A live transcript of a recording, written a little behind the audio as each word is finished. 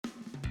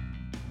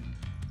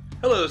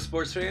Hello,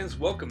 sports fans.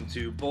 Welcome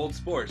to Bold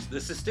Sports.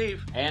 This is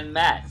Steve. And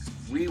Matt.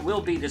 We will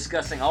be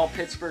discussing all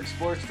Pittsburgh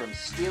sports from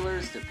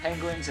Steelers to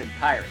Penguins and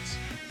Pirates,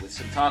 with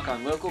some talk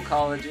on local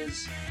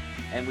colleges,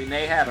 and we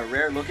may have a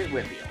rare look at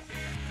Whitfield.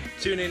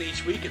 Tune in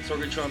each week at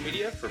Sorgatron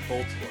Media for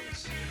Bold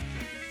Sports.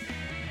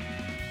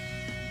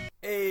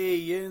 Hey,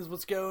 Yins,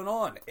 what's going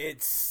on?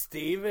 It's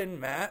Steve and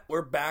Matt.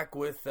 We're back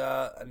with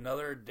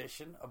another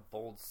edition of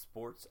Bold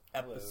Sports,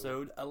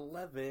 episode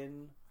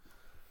 11.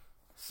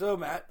 So,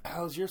 Matt,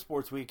 how's your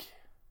sports week?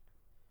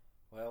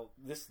 Well,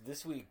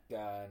 this week,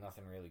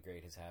 nothing really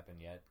great has happened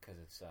yet because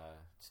it's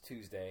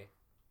Tuesday.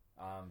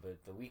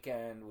 But the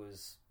weekend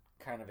was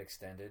kind of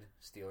extended.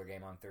 Steeler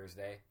game on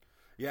Thursday.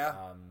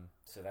 Yeah.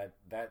 So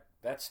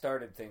that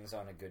started things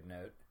on a good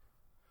note.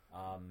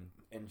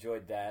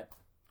 Enjoyed that.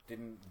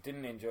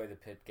 Didn't enjoy the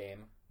Pitt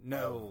game.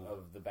 No.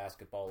 Of the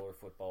basketball or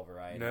football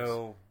varieties.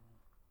 No.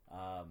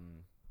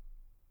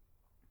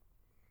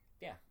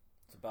 Yeah.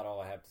 That's about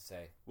all I have to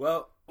say.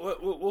 Well,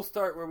 we'll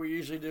start where we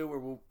usually do, where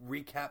we'll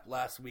recap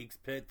last week's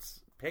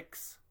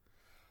picks.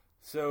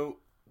 So,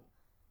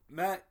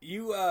 Matt,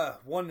 you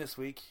won this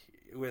week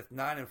with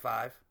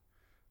 9-5,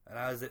 and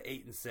I was at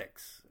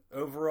 8-6.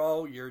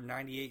 Overall, you're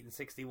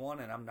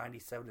 98-61, and I'm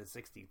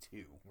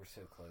 97-62. We're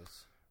so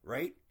close,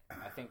 right?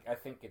 I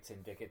think it's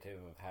indicative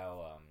of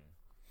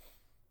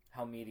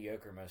how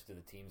mediocre most of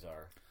the teams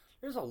are.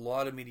 There's a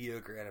lot of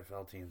mediocre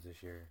NFL teams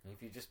this year.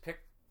 If you just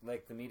pick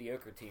like the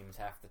mediocre teams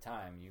half the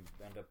time, you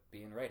end up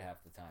being right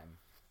half the time.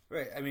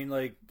 Right. I mean,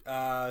 like,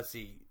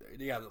 the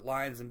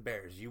Lions and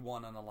Bears. You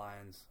won on the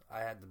Lions. I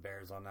had the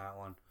Bears on that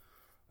one.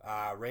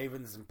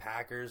 Ravens and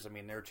Packers. I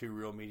mean, they're two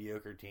real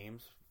mediocre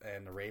teams,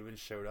 and the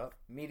Ravens showed up.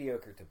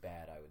 Mediocre to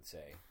bad, I would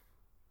say.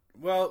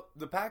 Well,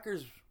 the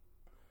Packers'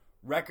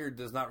 record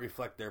does not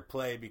reflect their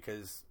play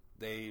because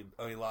they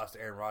only lost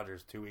Aaron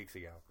Rodgers 2 weeks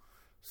ago.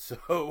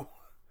 So,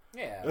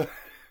 yeah.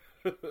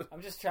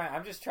 I'm just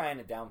trying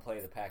to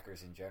downplay the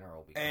Packers in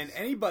general. Because and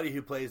anybody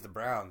who plays the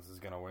Browns is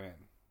going to win.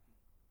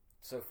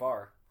 So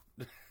far.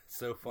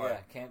 Yeah,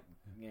 can't,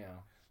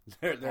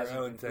 They're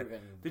 0-10.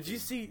 Did you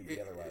see?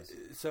 Otherwise.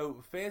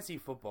 So, fantasy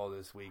football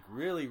this week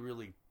really,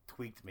 really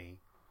tweaked me.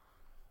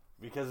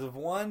 Because of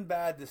one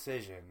bad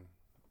decision,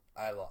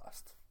 I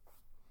lost.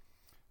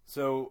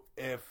 So,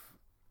 if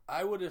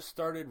I would have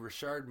started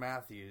Rashard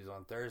Matthews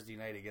on Thursday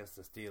night against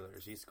the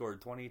Steelers, he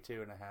scored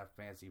 22.5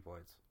 fantasy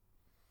points.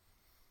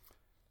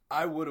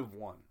 I would have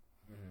won.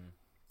 Mm-hmm.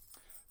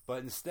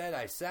 But instead,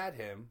 I sat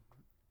him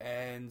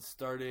and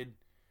started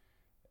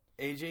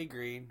AJ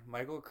Green,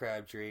 Michael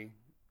Crabtree,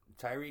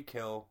 Tyreek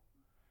Hill,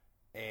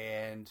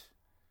 and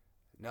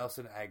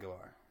Nelson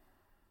Aguilar.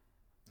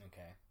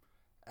 Okay.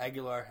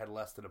 Aguilar had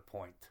less than a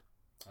point.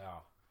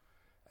 Oh.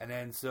 And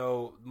then,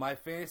 so, my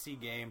fantasy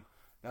game...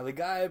 Now, the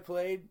guy I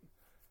played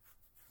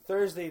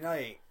Thursday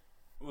night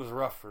was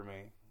rough for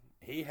me.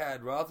 He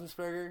had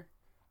Roethlisberger,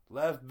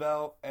 Lev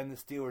Bell, and the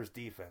Steelers'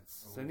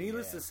 defense. So,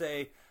 needless to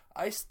say,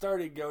 I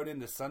started going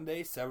into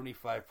Sunday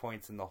 75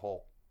 points in the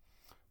hole.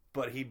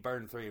 But he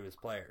burned 3 of his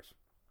players.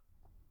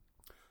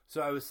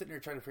 So, I was sitting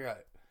there trying to figure out...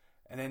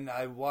 And then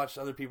I watched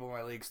other people in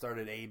my league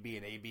started AB,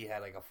 and AB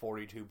had like a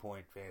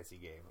 42-point fantasy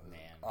game. It was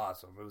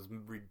awesome. It was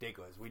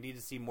ridiculous. We need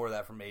to see more of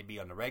that from AB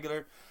on the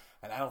regular,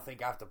 and I don't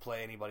think I have to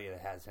play anybody that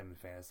has him in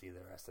fantasy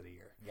the rest of the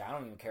year. Yeah, I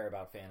don't even care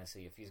about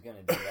fantasy. If he's going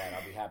to do that,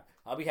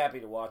 I'll be happy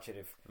to watch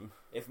it.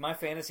 If my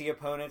fantasy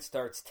opponent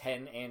starts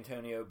 10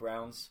 Antonio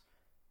Browns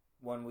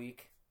one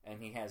week, and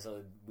he has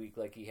a week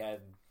like he had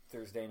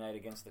Thursday night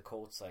against the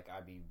Colts, like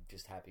I'd be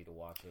just happy to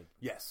watch it.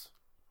 Yes.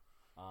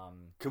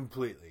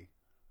 Completely.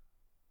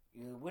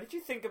 What did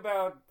you think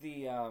about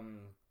the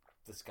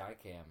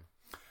Skycam?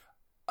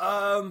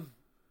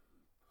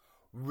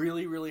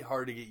 Really, really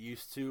hard to get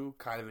used to.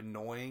 Kind of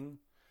annoying.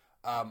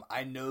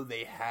 I know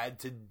they had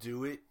to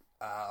do it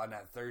on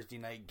that Thursday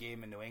night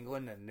game in New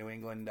England, and New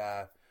England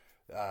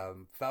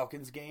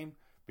Falcons game,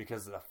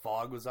 because the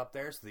fog was up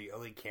there. So the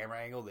only camera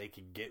angle they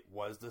could get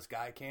was the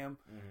Skycam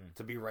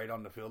to be right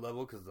on the field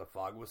level because the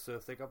fog was so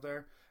thick up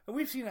there. And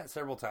we've seen that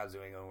several times in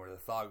New England where the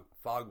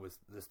fog was...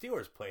 The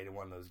Steelers played in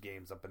one of those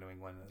games up in New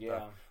England. Yeah.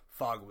 The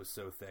fog was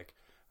so thick.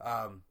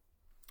 I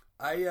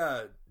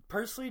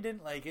personally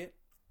didn't like it.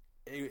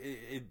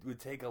 It would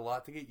take a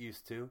lot to get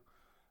used to.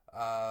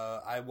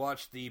 I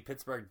watched the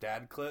Pittsburgh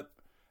dad clip,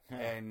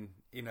 and,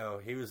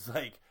 he was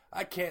like,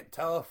 I can't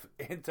tell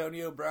if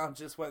Antonio Brown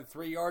just went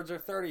 3 yards or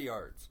 30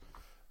 yards.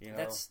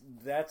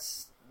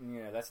 That's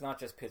not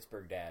just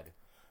Pittsburgh dad.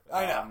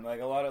 I know.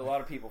 Like a lot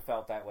of people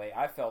felt that way.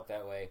 I felt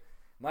that way.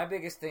 My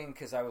biggest thing,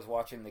 because I was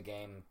watching the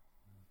game,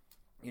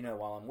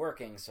 while I'm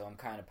working, so I'm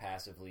kind of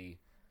passively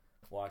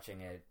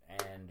watching it,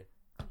 and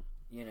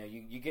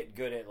you get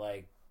good at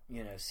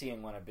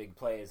seeing when a big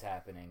play is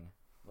happening,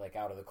 like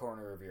out of the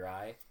corner of your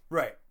eye.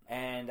 Right.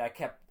 And I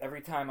kept, every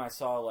time I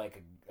saw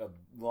like a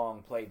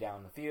long play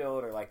down the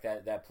field, or like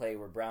that play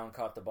where Brown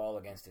caught the ball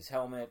against his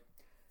helmet,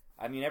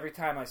 I mean, every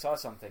time I saw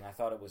something, I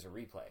thought it was a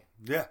replay.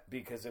 Yeah.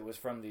 Because it was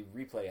from the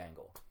replay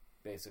angle,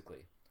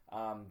 basically.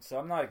 So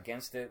I'm not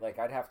against it. Like,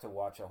 I'd have to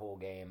watch a whole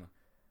game,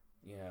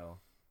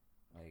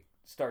 like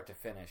start to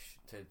finish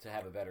to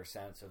have a better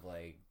sense of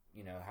like,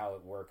 you know, how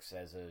it works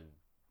as a,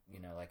 you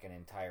know, like an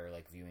entire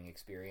like viewing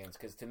experience.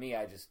 Because to me,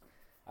 I just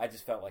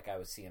felt like I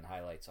was seeing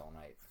highlights all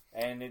night,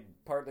 and it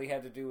partly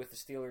had to do with the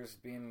Steelers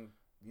being,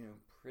 you know,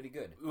 pretty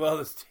good. Well,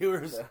 the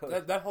Steelers, So-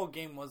 that whole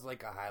game was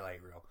like a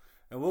highlight reel,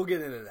 and we'll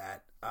get into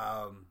that.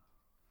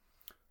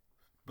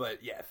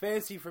 But yeah,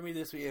 fantasy for me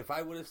this week. If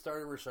I would have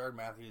started Rashard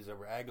Matthews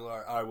over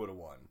Aguilar, I would have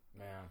won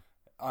Yeah.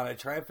 on a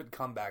triumphant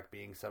comeback,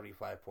 being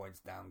 75 points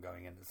down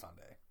going into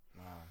Sunday.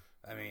 Wow.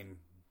 I mean,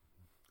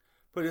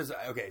 but it's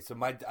okay. So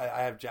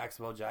I have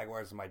Jacksonville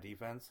Jaguars in my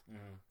defense.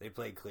 Mm-hmm. They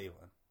played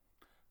Cleveland.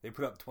 They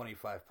put up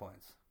 25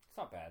 points. It's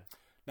not bad.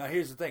 Now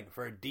here's the thing: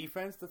 for a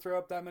defense to throw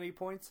up that many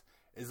points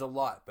is a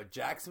lot. But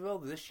Jacksonville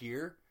this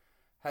year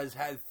has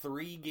had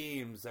 3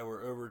 games that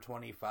were over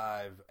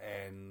 25,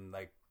 and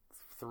like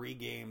 3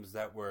 games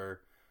that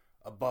were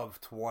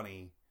above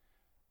 20,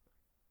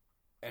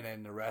 and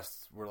then the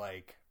rest were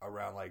like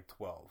around like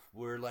 12.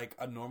 Where like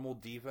a normal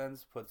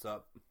defense puts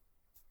up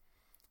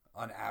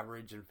on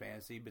average in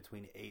fantasy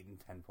between 8 and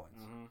 10 points.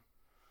 Mm-hmm.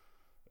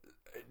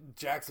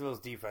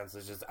 Jacksonville's defense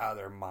is just out of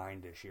their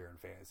mind this year in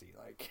fantasy.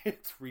 Like,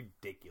 it's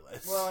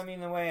ridiculous. Well, I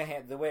mean, the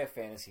way a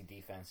fantasy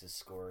defense is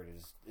scored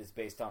is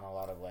based on a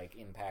lot of like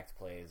impact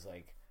plays,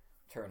 like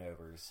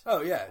turnovers.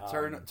 Oh yeah,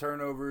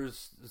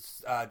 turnovers,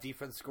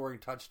 defense scoring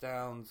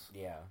touchdowns,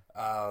 Yeah.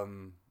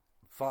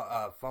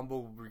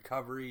 fumble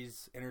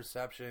recoveries,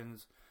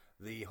 interceptions,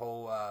 the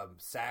whole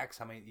sacks.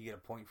 How many you get a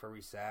point for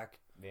every sack?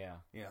 Yeah.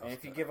 You know, And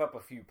if you give up a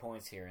few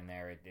points here and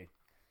there, it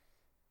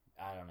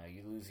I don't know,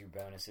 you lose your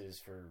bonuses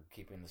for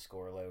keeping the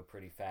score low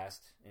pretty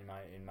fast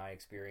in my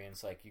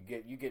experience. Like you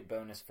get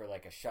bonus for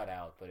like a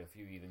shutout, but if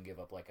you even give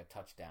up like a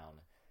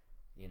touchdown,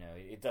 you know,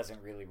 it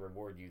doesn't really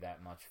reward you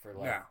that much for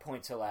like No.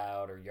 points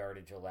allowed or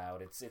yardage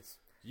allowed. It's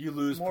you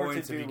lose more to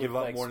points if do you with, give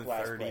up like, more than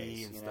splash 30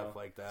 plays, and you stuff know?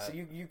 like that. So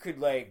you could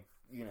like,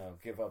 you know,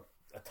 give up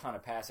a ton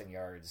of passing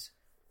yards,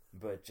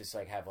 but just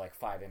like have like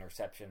 5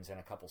 interceptions and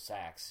a couple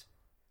sacks,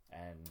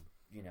 and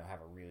you know,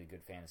 have a really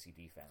good fantasy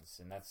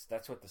defense. And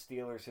that's what the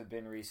Steelers have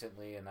been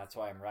recently, and that's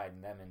why I'm riding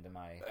them into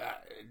my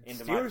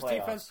Steelers playoffs.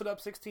 defense put up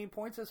 16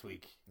 points this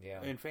week.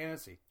 Yeah. In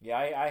fantasy. Yeah,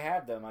 I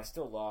had them. I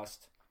still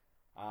lost.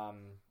 I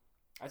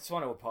just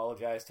want to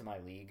apologize to my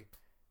league.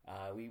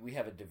 We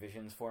have a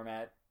divisions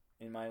format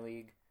in my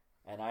league,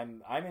 and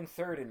I'm in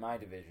 3rd in my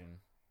division.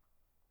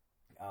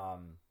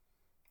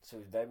 So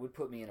that would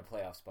put me in a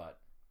playoff spot.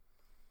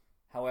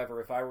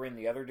 However, if I were in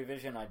the other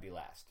division, I'd be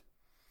last,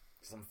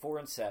 because I'm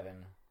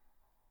 4-7,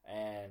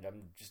 and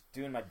I'm just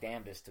doing my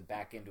damnedest to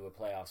back into a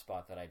playoff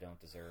spot that I don't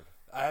deserve.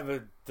 I'm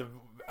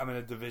in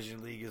a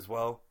division league as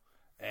well,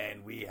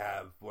 and we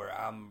have where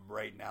I'm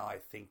right now. I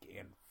think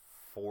in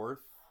 4th,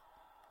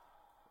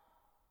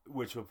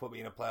 which will put me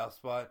in a playoff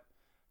spot.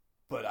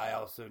 But I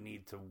also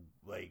need to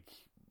like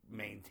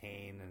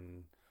maintain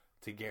and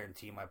to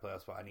guarantee my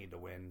playoff spot. I need to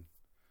win,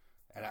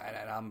 and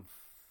I'm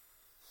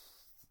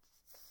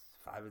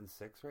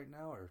 5-6 right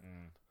now,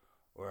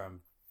 or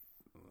I'm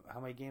how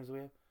many games do we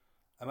have?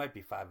 I might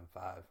be 5-5.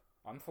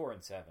 I'm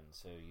 4-7,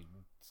 so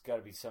it's got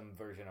to be some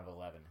version of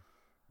 11.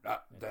 Then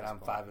this I'm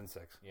point. 5-6.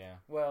 Yeah.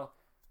 Well,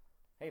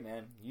 hey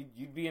man,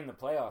 you'd be in the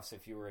playoffs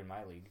if you were in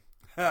my league.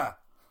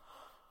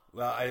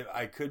 Well,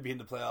 I could be in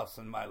the playoffs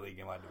in my league,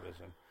 in my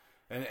division.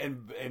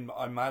 And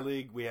on my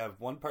league, we have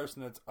one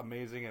person that's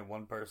amazing and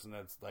one person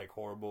that's like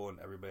horrible, and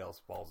everybody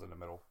else falls in the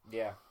middle.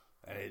 Yeah.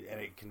 And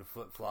it can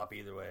flip flop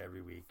either way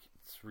every week.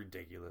 It's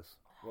ridiculous.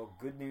 Well,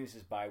 good news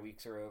is bye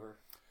weeks are over.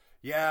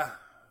 Yeah,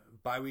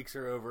 bye weeks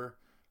are over.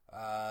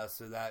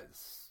 So that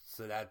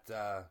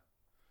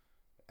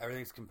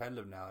everything's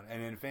competitive now.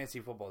 And in fantasy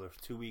football, there's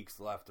 2 weeks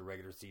left of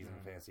regular season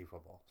fantasy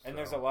football. And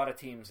there's a lot of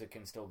teams that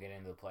can still get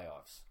into the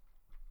playoffs.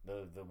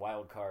 The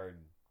wild card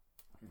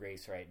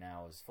race right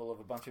now is full of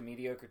a bunch of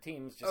mediocre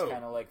teams, just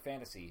kind of like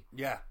fantasy.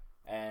 Yeah,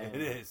 And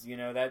it is. You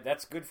know,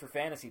 that's good for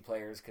fantasy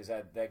players, because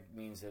that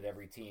means that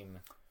every team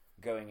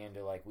going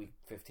into like week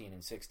 15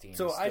 and 16 is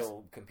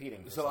still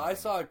competing for something. I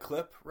saw a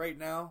clip right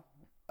now.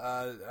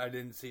 I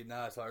didn't see it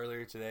now. I saw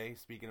earlier today,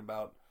 speaking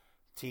about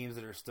teams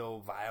that are still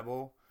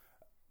viable.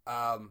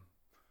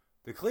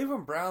 The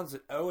Cleveland Browns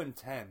at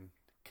 0-10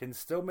 can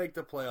still make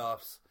the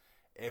playoffs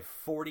if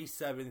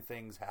 47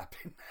 things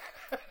happen.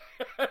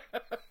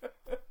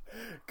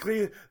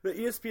 The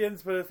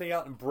ESPN's put a thing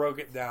out and broke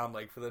it down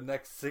like for the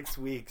next 6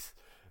 weeks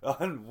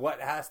on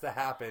what has to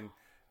happen,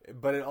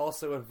 but it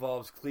also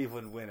involves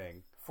Cleveland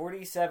winning.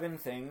 47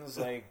 things,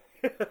 like,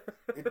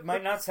 it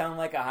might not sound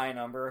like a high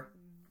number,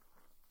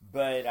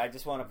 but I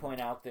just want to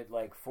point out that,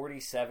 like,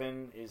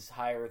 47 is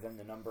higher than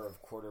the number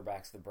of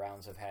quarterbacks the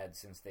Browns have had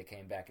since they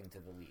came back into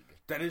the league.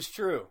 That is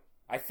true.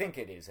 I think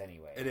it is,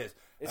 anyway. It is.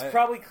 It's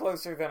probably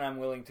closer than I'm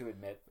willing to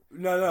admit.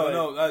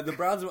 No. The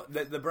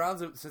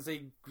Browns, since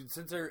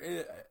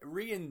they're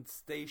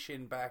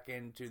reinstationed back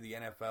into the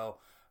NFL,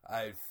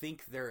 I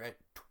think they're at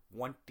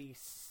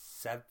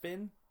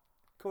 27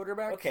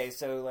 quarterbacks. Okay,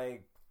 so,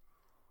 like,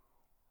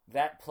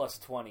 that plus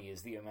 20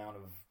 is the amount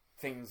of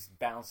things,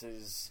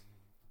 bounces,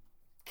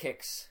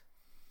 kicks,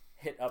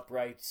 hit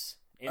uprights,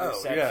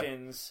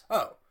 interceptions,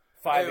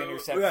 5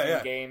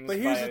 interception games. But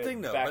here's by the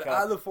thing, though. But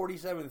out of the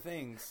 47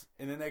 things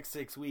in the next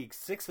 6 weeks,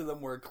 6 of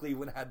them were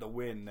Cleveland had to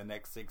win the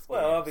next 6 games.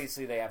 Well,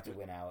 obviously they have to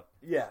win out.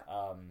 Yeah.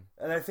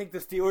 And I think the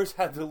Steelers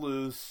had to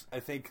lose, I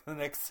think, the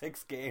next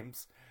 6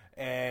 games.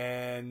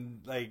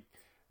 And, like,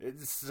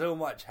 so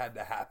much had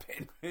to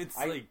happen.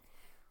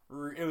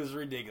 It was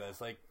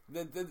ridiculous. Like,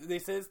 they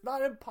said it's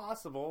not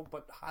impossible,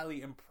 but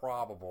highly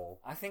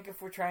improbable. I think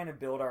if we're trying to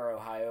build our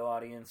Ohio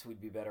audience,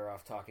 we'd be better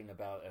off talking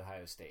about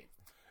Ohio State.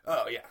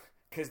 Oh, yeah.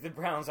 Because the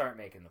Browns aren't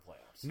making the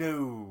playoffs.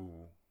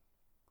 No.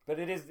 But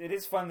it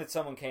is fun that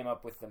someone came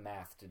up with the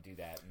math to do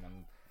that.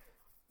 And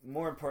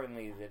more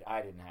importantly, that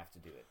I didn't have to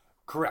do it.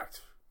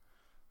 Correct.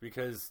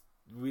 Because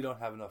we don't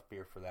have enough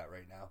beer for that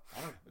right now.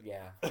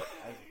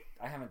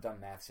 I haven't done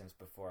math since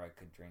before I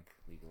could drink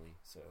legally,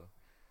 so...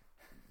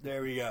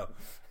 There we go.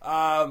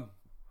 How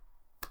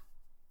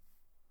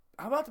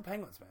about the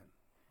Penguins, man?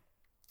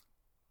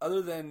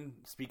 Other than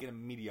speaking of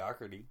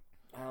mediocrity,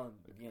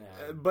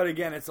 but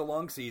again, it's a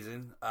long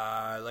season.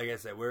 Like I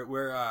said,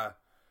 we're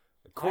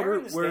higher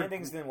in the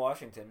standings than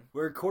Washington.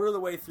 We're a quarter of the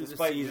way through the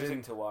season. Despite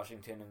losing to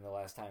Washington in the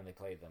last time they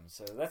played them,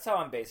 so that's how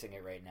I'm basing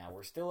it right now.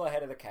 We're still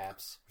ahead of the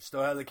Caps. Still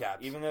ahead of the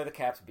Caps, even though the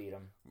Caps beat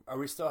them. Are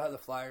we still ahead of the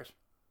Flyers?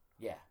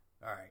 Yeah.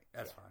 All right,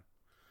 that's fine.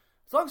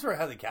 As long as we're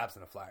ahead of the Caps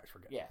and the Flyers,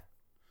 we're good. Yeah.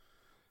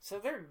 So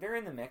they're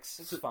in the mix.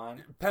 It's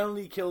fine.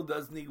 Penalty kill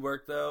does need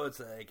work, though. It's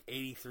like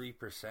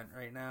 83%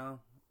 right now.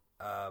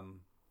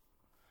 And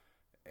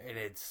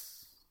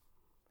it's...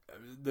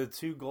 The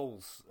 2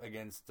 goals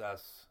against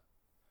us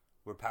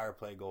were power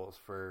play goals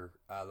for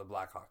the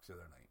Blackhawks the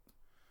other night.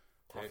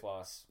 Tough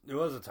loss. It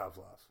was a tough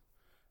loss.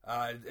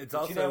 It's but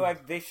also...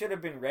 they should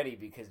have been ready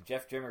because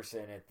Jeff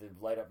Jimerson at the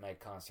Light Up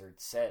Night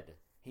concert said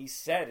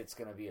it's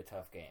going to be a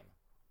tough game.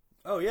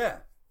 Oh, yeah.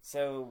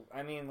 So,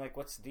 I mean, like,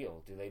 what's the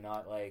deal? Do they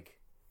not, like...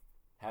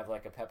 have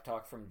like a pep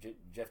talk from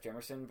Jeff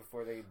Jimerson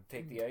before they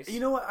take the ice? You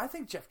know what? I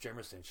think Jeff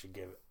Jimerson should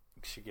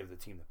give the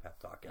team the pep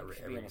talk. He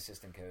should be an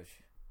assistant coach.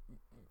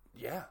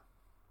 Yeah.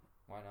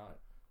 Why not?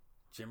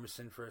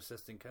 Jimerson for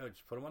assistant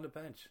coach. Put him on the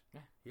bench. Yeah.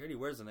 He already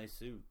wears a nice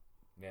suit.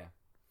 Yeah.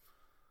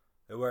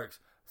 It works.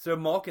 So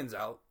Malkin's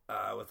out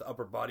with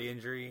upper body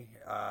injury.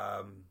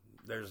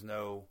 There's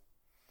no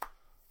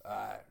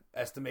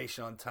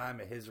estimation on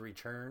time of his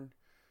return.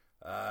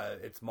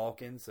 It's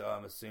Malkin, so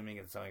I'm assuming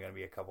it's only going to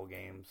be a couple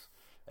games.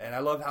 And I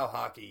love how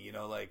hockey,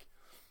 like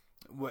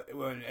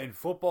when in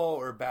football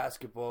or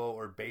basketball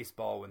or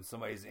baseball, when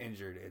somebody's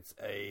injured, it's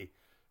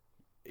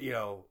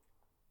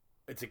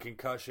it's a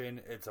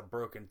concussion, it's a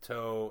broken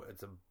toe,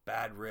 it's a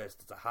bad wrist,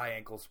 it's a high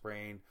ankle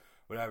sprain,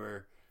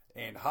 whatever.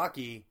 And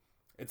hockey,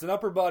 it's an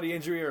upper body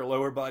injury or a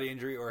lower body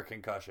injury or a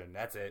concussion.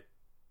 That's it.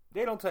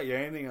 They don't tell you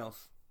anything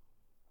else.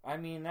 I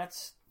mean,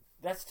 that's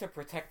to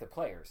protect the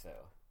players,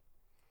 though,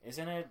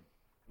 isn't it?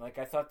 Like,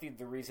 I thought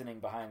the reasoning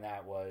behind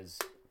that was,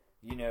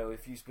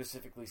 if you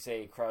specifically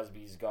say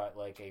Crosby's got,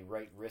 like, a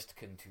right wrist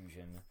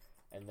contusion,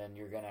 and then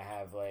you're going to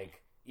have,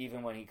 like,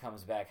 even when he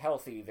comes back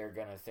healthy, they're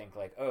going to think,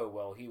 like, oh,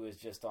 well, he was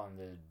just on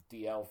the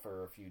DL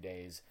for a few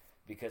days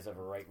because of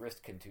a right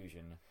wrist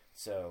contusion.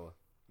 So,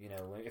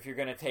 if you're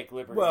going to take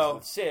liberties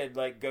with Sid,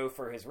 like, go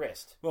for his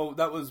wrist. Well,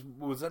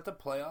 was that the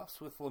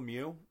playoffs with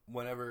Lemieux,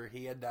 whenever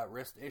he had that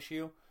wrist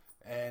issue?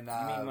 And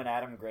you mean when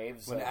Adam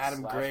Graves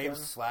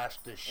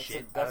slashed the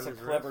shit out of his wrist? That's a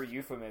clever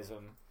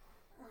euphemism.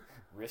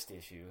 Wrist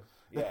issue.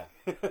 Yeah.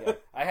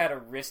 I had a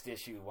wrist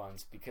issue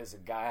once because a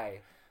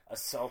guy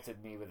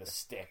assaulted me with a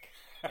stick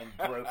and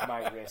broke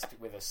my wrist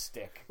with a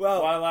stick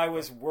while I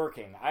was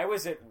working. I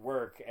was at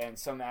work and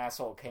some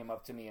asshole came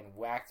up to me and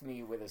whacked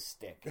me with a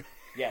stick.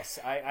 Yes,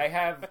 I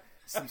have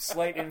some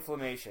slight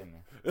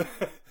inflammation.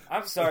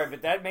 I'm sorry,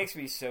 but that makes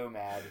me so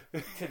mad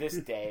to this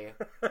day.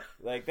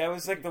 Like, that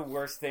was like the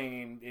worst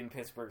thing in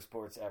Pittsburgh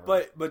sports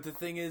ever. But the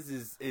thing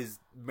is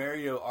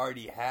Mario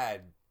already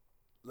had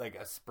like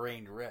a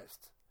sprained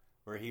wrist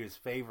where he was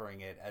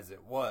favoring it as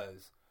it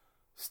was.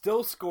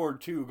 Still scored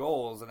 2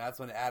 goals, and that's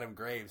when Adam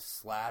Graves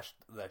slashed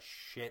the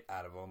shit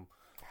out of him.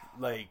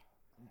 Like,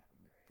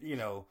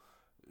 yeah,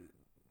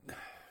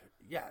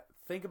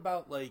 think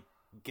about, like,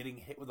 getting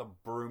hit with a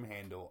broom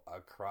handle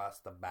across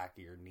the back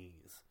of your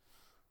knees.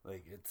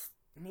 Like,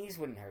 knees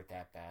wouldn't hurt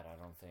that bad, I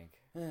don't think.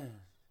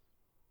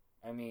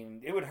 I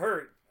mean, it would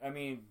hurt.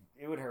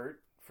 It would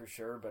hurt, for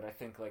sure, but I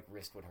think, like,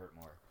 wrist would hurt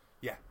more.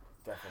 Yeah.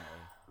 Definitely.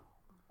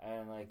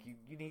 And, like,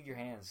 you need your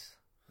hands.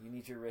 You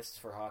need your wrists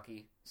for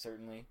hockey,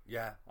 certainly.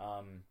 Yeah.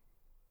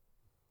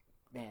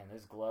 Man,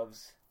 those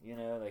gloves,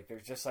 like,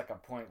 there's just, like, a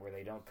point where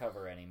they don't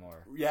cover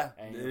anymore. Yeah,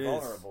 and you're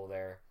vulnerable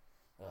there.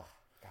 Ugh,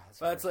 God,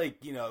 that's like,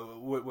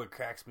 what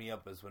cracks me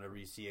up is whenever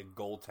you see a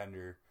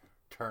goaltender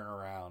turn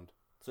around.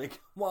 It's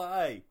like,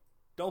 why?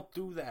 Don't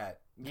do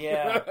that.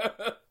 Yeah.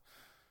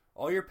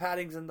 All your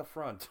padding's in the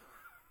front.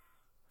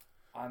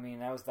 I mean,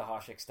 that was the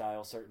Hasek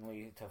style,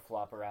 certainly, to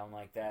flop around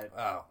like that.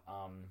 Oh.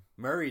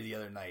 Murray the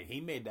other night, he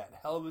made that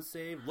hell of a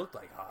save. Looked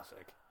like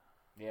Hasek.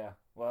 Yeah.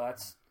 Well,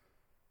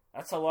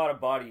 that's a lot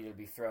of body to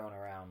be thrown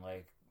around.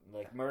 Like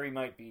Murray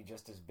might be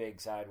just as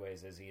big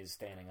sideways as he is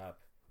standing up.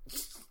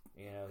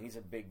 He's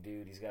a big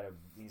dude. He's got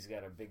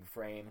a big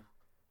frame.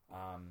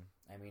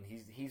 I mean,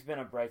 he's been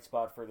a bright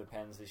spot for the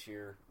Pens this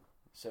year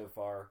so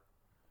far.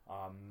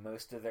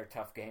 Most of their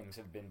tough games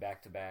have been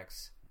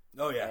back-to-backs.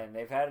 Oh yeah, and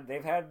they've had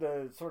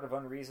the sort of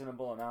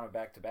unreasonable amount of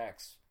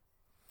back-to-backs.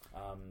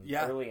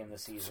 Early in the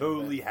season,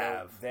 totally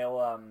have.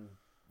 They'll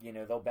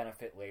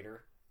benefit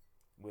later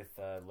with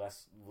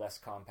less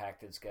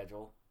compacted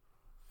schedule.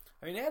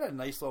 I mean, they had a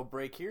nice little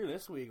break here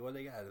this week. What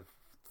they got?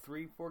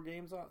 3-4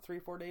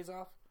 days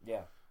off.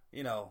 Yeah.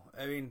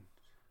 I mean,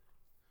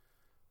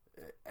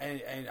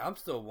 and I'm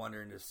still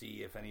wondering to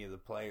see if any of the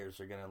players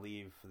are going to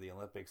leave for the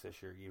Olympics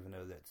this year, even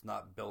though that's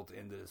not built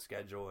into the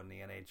schedule in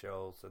the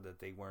NHL, so that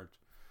they weren't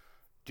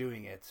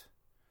doing it.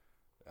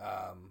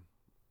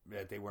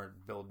 That they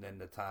weren't building in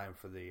the time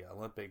for the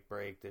Olympic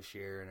break this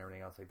year and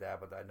everything else like that.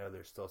 But I know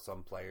there's still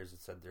some players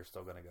that said they're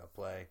still going to go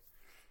play.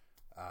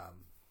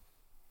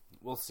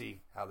 We'll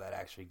see how that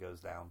actually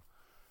goes down,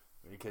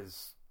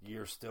 because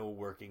you're still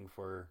working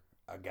for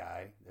a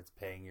guy that's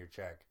paying your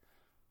check.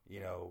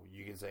 You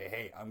can say,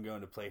 hey, I'm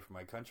going to play for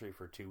my country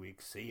for 2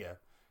 weeks. See ya.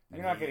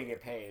 You're not going to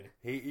get paid.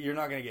 You're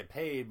not going to get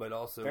paid, but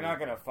also... They're not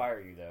going to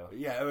fire you, though.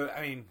 Yeah,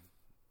 I mean,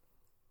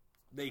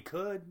 they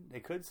could. They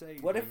could say...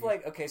 What if,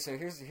 okay, so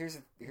here's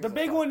the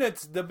big one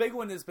that's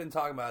been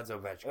talking about is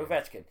Ovechkin.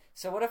 Ovechkin.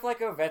 So what if,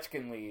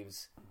 Ovechkin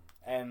leaves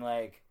and,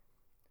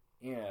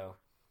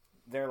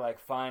 they're like,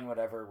 fine,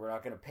 whatever, we're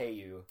not going to pay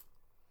you,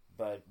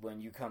 but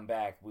when you come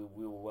back, we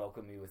will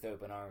welcome you with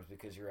open arms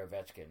because you're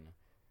Ovechkin.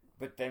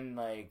 But then,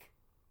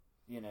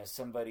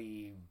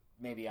 somebody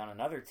maybe on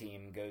another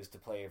team goes to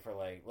play for,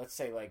 let's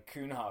say,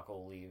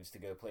 Kuhnhackl leaves to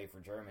go play for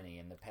Germany,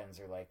 and the Pens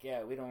are like,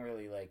 yeah, we don't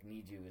really,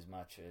 need you as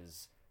much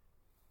as,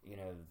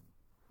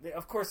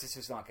 of course this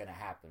is not going to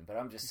happen, but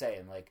I'm just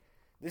saying,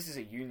 this is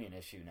a union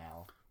issue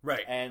now.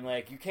 Right. And,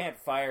 you can't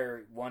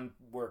fire one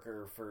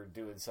worker for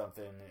doing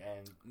something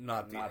and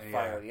not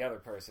fire the other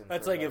person.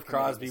 That's for, if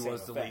Crosby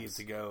wants to leave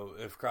to go,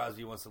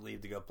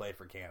 play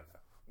for Canada.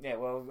 Yeah,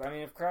 well, I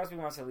mean, if Crosby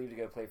wants to leave to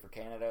go play for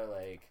Canada,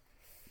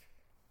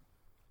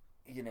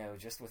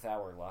 just with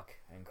our luck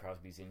and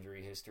Crosby's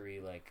injury history,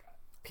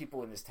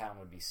 people in this town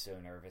would be so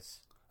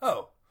nervous.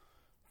 Oh,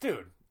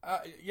 dude.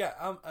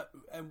 Yeah,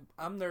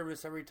 I'm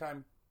nervous every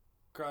time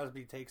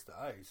Crosby takes the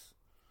ice.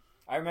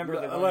 I remember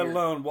let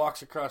alone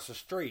walks across the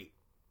street.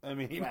 I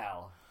mean,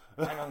 well,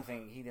 I don't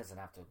think he doesn't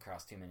have to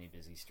cross too many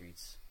busy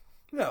streets.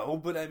 No,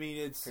 but I mean,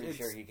 it's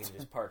sure he can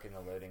just park in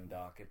the loading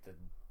dock at the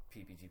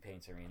PPG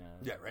Paints Arena.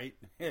 Yeah, right.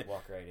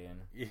 Walk right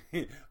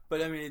in.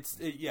 But I mean,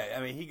 I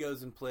mean, he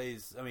goes and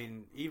plays. I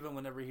mean, even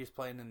whenever he's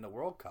playing in the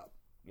World Cup.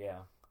 Yeah.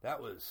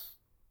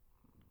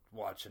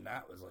 Watching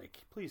that was like,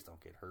 please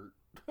don't get hurt.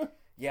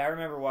 Yeah, I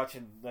remember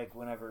watching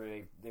whenever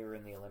they were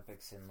in the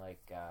Olympics in I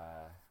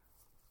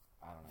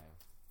don't know,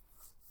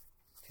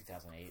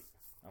 2008,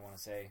 I want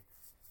to say,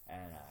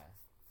 and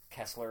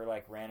Kessler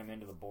ran him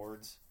into the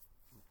boards.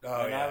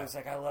 Oh, and yeah. I was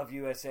like, I love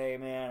USA,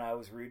 man. I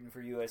was rooting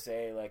for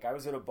USA. I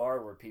was at a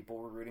bar where people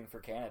were rooting for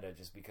Canada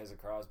just because of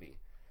Crosby,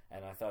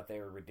 and I thought they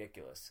were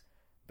ridiculous.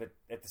 But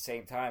at the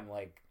same time,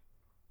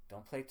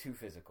 don't play too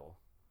physical.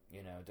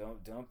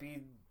 Don't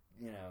be,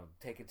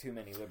 taking too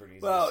many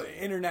liberties. Well,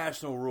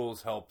 international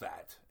rules help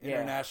that. Yeah.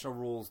 International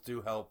rules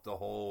do help the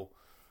whole,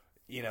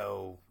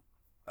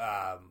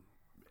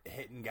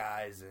 hitting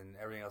guys and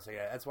everything else like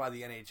that. That's why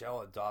the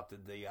NHL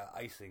adopted the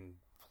icing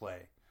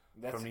play.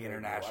 From the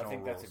international rules. I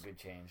think that's a good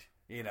change.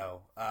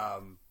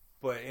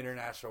 But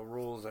international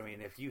rules, I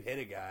mean, if you hit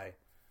a guy,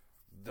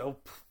 they'll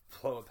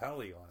blow a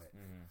penalty on it.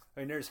 Mm-hmm. I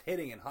mean, there's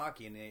hitting in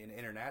hockey in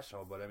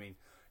international, but I mean,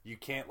 you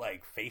can't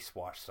face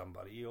wash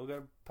somebody. You'll get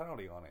a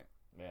penalty on it.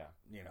 Yeah.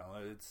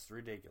 It's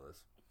ridiculous.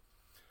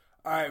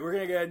 All right, we're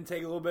going to go ahead and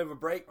take a little bit of a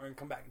break. We're going to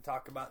come back and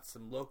talk about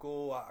some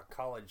local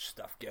college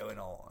stuff going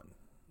on.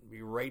 We'll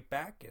be right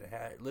back and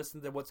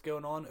listen to what's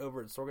going on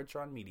over at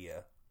Sorgatron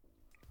Media.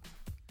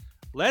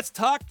 Let's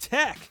talk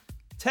tech.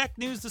 Tech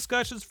news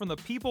discussions from the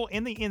people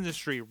in the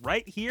industry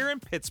right here in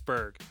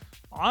Pittsburgh.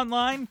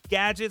 Online,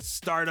 gadgets,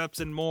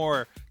 startups, and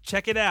more.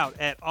 Check it out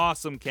at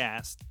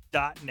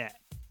awesomecast.net.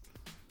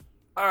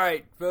 All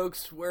right,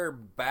 folks, we're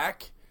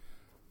back.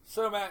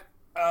 So, Matt,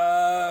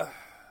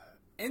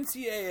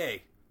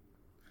 NCAA.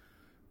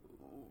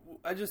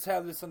 I just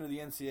have this under the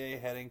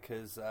NCAA heading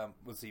because,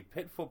 let's see,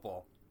 Pitt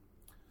football.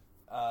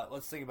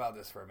 Let's think about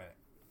this for a minute.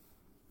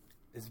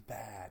 It's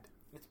bad.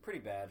 It's pretty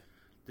bad.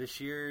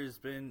 This year has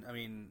been, I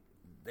mean,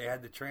 they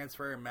had the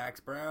transfer, Max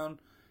Brown.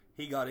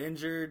 He got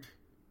injured,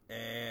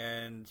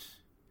 and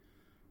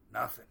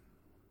nothing.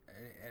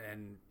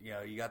 And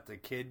you got the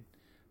kid,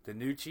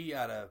 Danucci,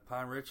 out of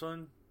Pine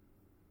Richland.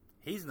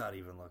 He's not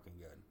even looking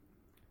good.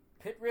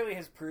 Pitt really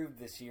has proved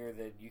this year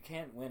that you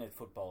can't win at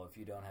football if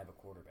you don't have a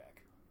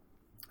quarterback.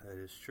 That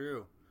is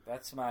true.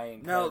 That's my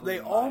No, they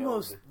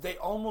almost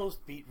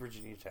beat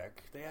Virginia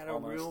Tech. They had a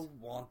real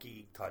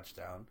wonky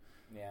touchdown.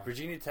 Yeah.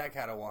 Virginia Tech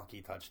had a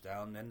wonky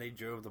touchdown, then they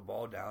drove the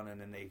ball down, and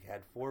then they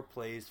had 4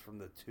 plays from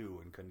the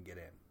 2 and couldn't get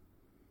in.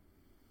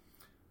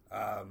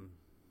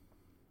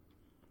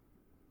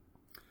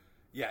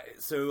 Yeah,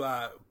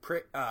 so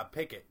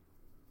Pickett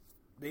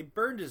they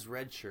burned his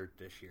red shirt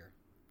this year.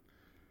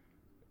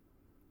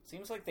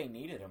 Seems like they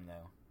needed him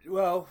though.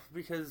 Well,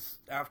 because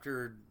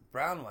after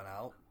Brown went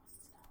out,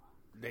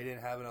 they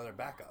didn't have another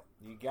backup.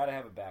 You got to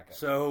have a backup.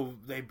 So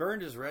they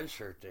burned his red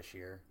shirt this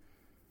year.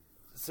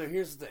 So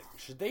here's the thing.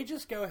 Should they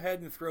just go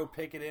ahead and throw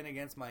Pickett in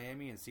against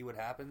Miami and see what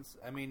happens?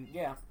 I mean,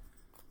 yeah.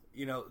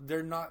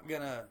 They're not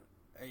going to,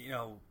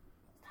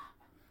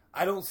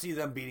 I don't see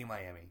them beating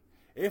Miami.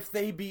 If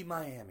they beat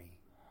Miami,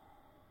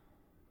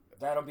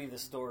 that'll be the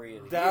story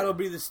of the year. That'll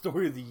be the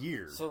story of the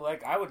year. So,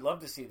 I would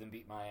love to see them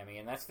beat Miami,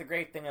 and that's the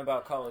great thing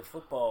about college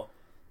football,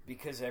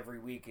 because every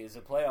week is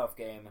a playoff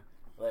game.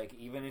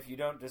 Even if you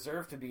don't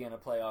deserve to be in a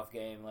playoff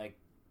game,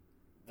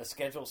 the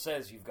schedule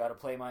says you've got to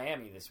play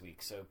Miami this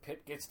week. So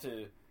Pitt gets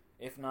to,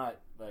 if not,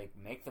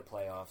 make the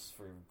playoffs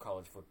for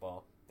college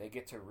football. They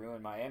get to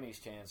ruin Miami's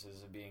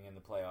chances of being in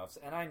the playoffs.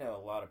 And I know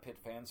a lot of Pitt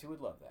fans who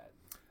would love that.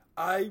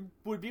 I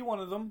would be one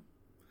of them.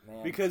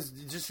 Man. Because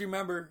just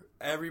remember,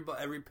 every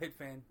Pitt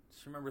fan,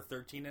 just remember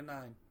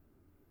 13-9.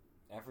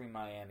 Every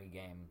Miami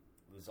game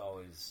was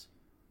always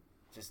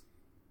just...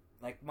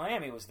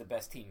 Miami was the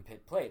best team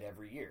Pitt played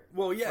every year.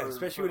 Well, yeah,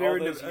 especially when they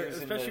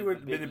were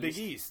in the Big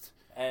East.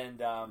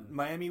 And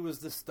Miami was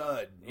the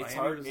stud. It's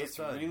hard. It's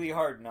really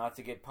hard not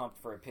to get pumped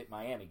for a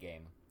Pitt-Miami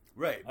game.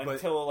 Right.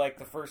 Until,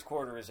 the first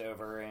quarter is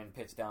over and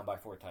Pitt's down by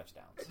 4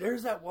 touchdowns.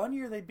 There's that one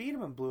year they beat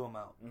them and blew them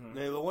out. Mm-hmm.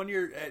 The one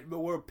year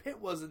where Pitt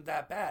wasn't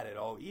that bad at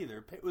all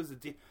either. Pitt was a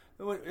team.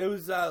 It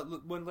was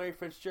when Larry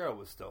Fitzgerald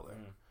was still there.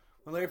 Mm-hmm.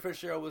 When Larry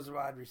Fitzgerald was a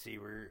wide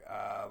receiver,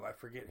 I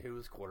forget who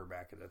was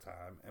quarterback at the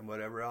time and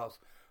whatever else.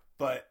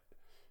 But,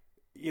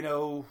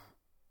 they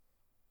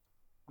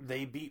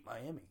beat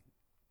Miami.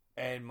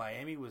 And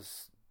Miami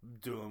was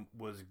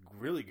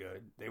really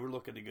good. They were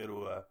looking to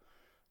go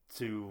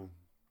to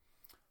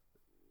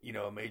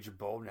a major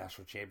bowl,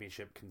 national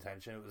championship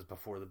contention. It was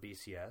before the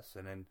BCS.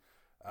 And then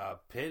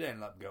Pitt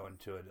ended up going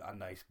to a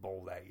nice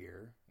bowl that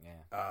year.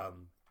 Yeah.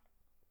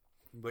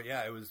 But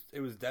yeah, it was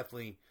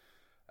definitely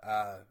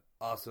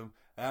awesome.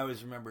 And I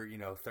always remember,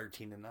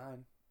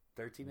 13-9.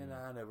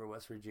 13-9 over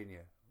West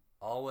Virginia.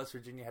 All West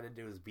Virginia had to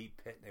do was beat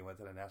Pitt, and they went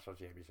to the national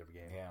championship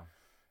game. Yeah,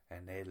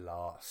 and they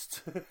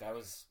lost. that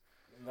was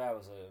a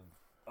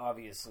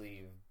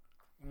obviously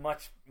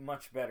much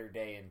better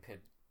day in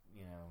Pitt,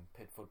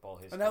 Pitt football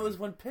history. And that was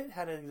when Pitt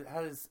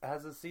has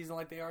a season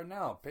like they are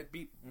now. Pitt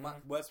beat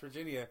West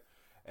Virginia,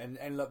 and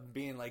ended up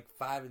being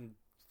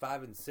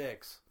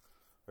 5-6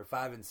 or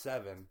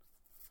 5-7.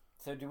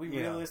 So, do we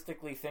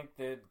realistically think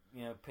that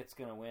Pitt's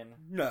going to win?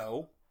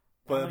 No.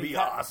 But it'd be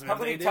awesome. How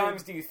many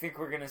times do you think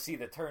we're going to see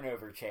the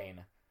turnover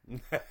chain?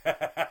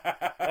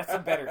 That's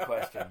a better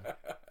question.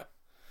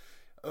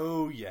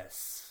 Oh,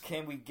 yes.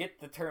 Can we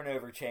get the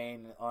turnover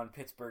chain on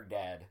Pittsburgh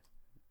Dad?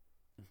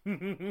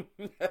 Would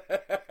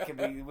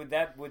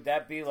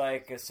that be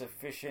a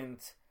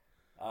sufficient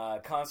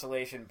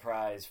consolation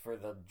prize for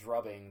the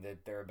drubbing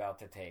that they're about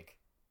to take?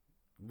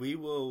 We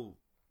will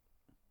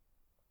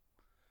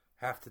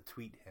have to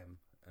tweet him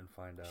and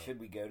find out. Should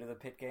we go to the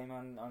Pitt game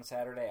on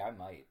Saturday? I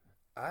might.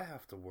 I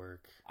have to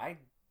work. I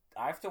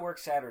have to work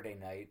Saturday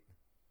night,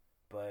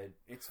 but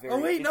it's very... Oh,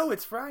 wait, no,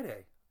 it's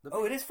Friday.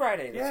 It is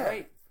Friday. That's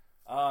right.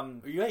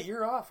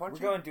 You're off, aren't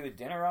you? We're going to do a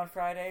dinner on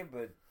Friday,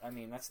 but,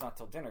 that's not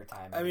till dinner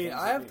time. I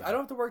don't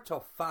have to work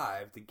till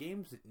 5. The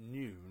game's at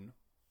noon.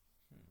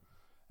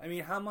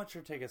 How much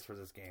are tickets for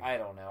this game? I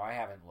don't know. I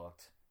haven't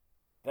looked.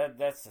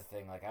 That's the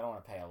thing. I don't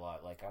want to pay a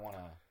lot. I want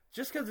to...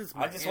 Just because it's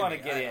Miami. I just want to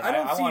get in.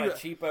 I want a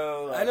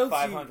cheapo,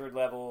 500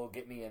 level,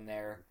 get me in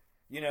there.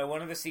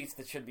 One of the seats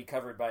that should be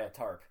covered by a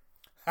tarp.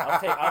 I'll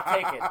take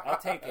it. I'll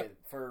take it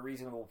for a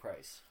reasonable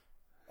price.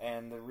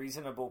 And the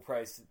reasonable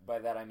price, by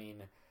that I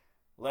mean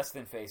less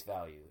than face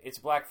value. It's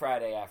Black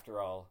Friday after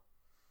all.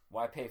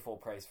 Why pay full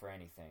price for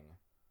anything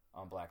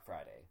on Black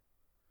Friday?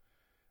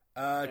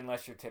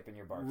 Unless you're tipping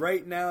your bartender.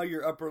 Right now,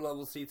 your upper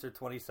level seats are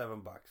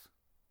 $27.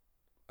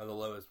 Are the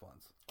lowest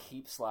ones.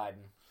 Keep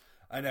sliding.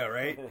 I know,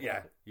 right?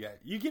 Yeah.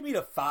 You give me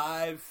the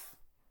 5,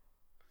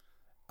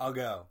 I'll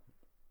go.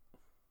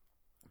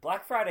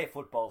 Black Friday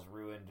football's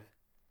ruined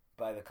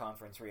by the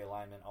conference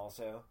realignment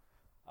also.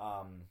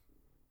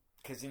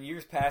 Because in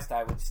years past,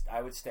 I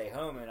would stay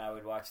home and I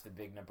would watch the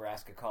big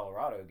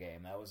Nebraska-Colorado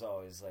game. That was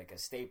always a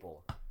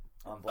staple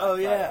on Black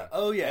Friday.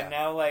 Oh, yeah.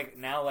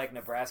 And now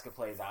Nebraska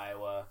plays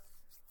Iowa.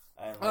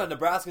 And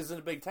Nebraska's in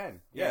the Big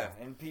Ten. Yeah.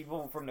 And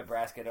people from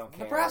Nebraska don't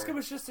care. Nebraska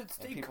was just at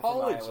State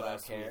College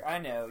last year. I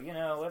know.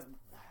 What?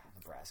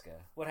 Nebraska.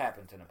 What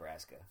happened to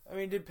Nebraska?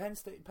 Did Penn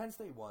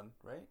State won,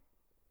 right?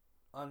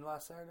 On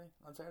Saturday?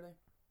 I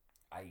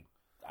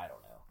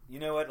don't know. You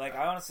know what?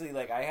 I honestly,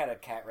 I had a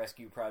cat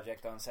rescue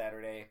project on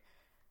Saturday.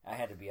 I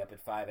had to be up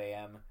at 5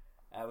 a.m.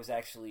 I was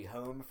actually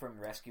home from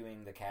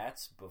rescuing the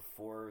cats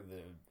before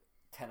the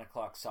 10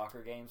 o'clock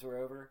soccer games were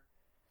over.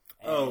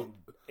 And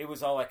it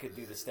was all I could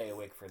do to stay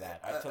awake for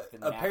that. I took the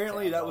nap.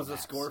 Apparently that was a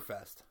score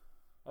fest.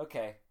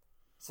 Okay.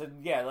 So,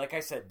 yeah, like I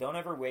said, don't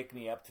ever wake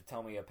me up to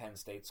tell me a Penn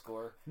State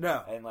score.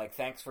 No. And,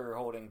 thanks for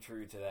holding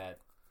true to that.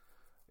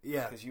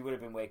 Yeah. Because you would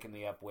have been waking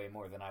me up way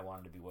more than I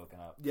wanted to be woken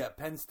up. Yeah,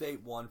 Penn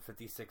State won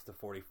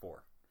 56-44.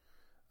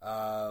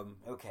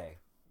 Okay,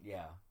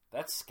 yeah,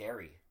 that's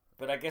scary.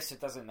 But I guess it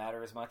doesn't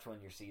matter as much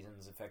when your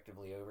season's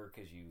effectively over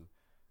because you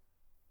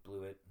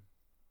blew it.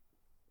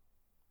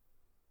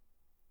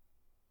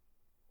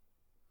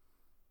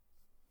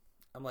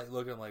 I'm like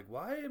looking, I'm like,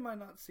 why am I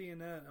not seeing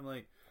that? I'm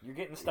like, You're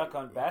getting stuck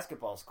on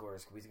basketball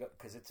scores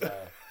because it's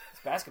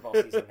basketball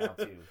season now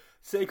too.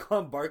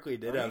 Saquon Barkley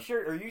did have.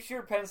 Are you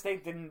sure Penn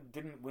State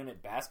didn't win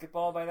at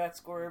basketball by that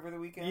score over the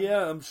weekend?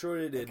 Yeah, I'm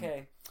sure they did.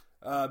 Okay.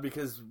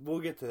 Because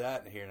we'll get to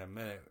that here in a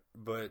minute.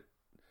 But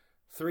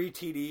 3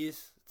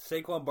 TDs.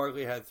 Saquon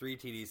Barkley had 3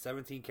 TDs,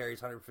 17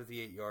 carries,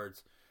 158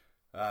 yards,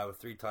 with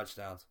 3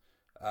 touchdowns.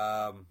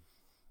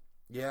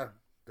 Yeah,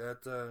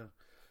 that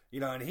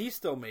and he's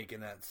still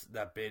making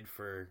that bid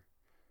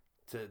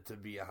to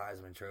be a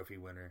Heisman Trophy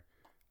winner.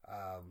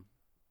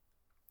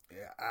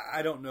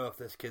 I don't know if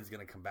this kid's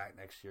going to come back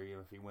next year,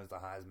 even if he wins the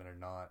Heisman or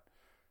not.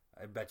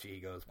 I bet you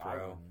he goes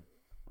pro.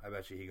 I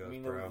bet you he goes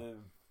pro.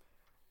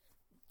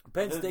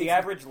 The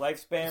average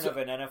lifespan of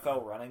an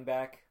NFL running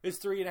back is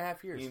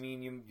 3.5 years. You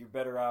mean you're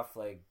better off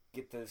like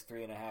get those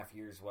 3.5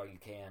 years while you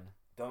can.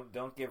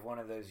 Don't give one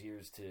of those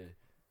years to,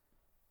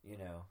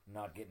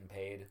 not getting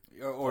paid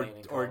or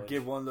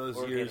give one of those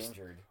or years get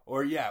injured.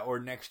 or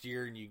next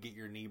year and you get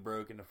your knee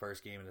broke in the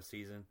first game of the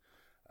season.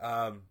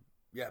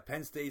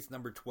 Penn State's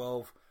number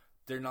 12.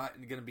 They're not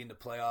going to be in the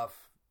playoff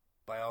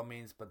by all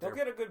means, but they'll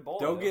get a good bowl.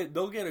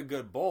 They'll get a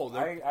good bowl.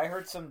 I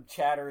heard some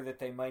chatter that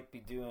they might be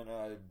doing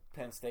a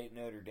Penn State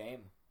Notre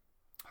Dame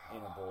in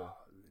a bowl,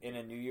 in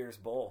a New Year's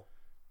bowl.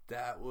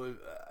 That would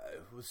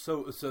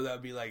so that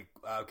would be like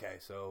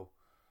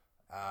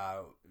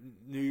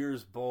New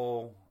Year's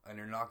bowl, and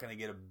they're not going to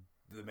get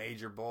the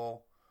major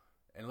bowl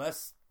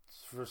unless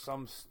for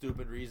some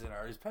stupid reason.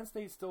 Is Penn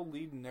State still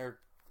leading their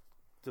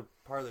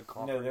part of the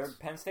conference? No,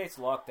 Penn State's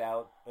locked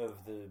out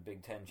of the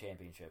Big Ten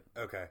championship.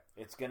 Okay,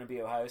 it's going to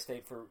be Ohio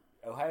State,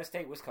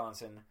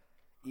 Wisconsin.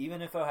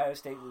 Even if Ohio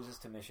State loses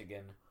to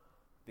Michigan,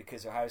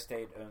 because Ohio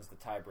State owns the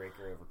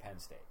tiebreaker over Penn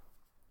State.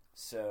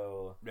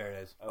 So there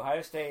it is.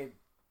 Ohio State,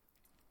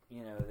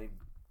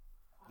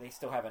 they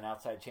still have an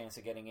outside chance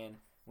of getting in.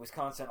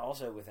 Wisconsin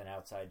also with an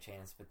outside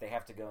chance, but they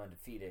have to go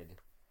undefeated,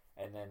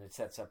 and then it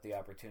sets up the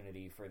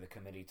opportunity for the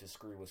committee to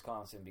screw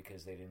Wisconsin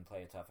because they didn't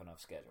play a tough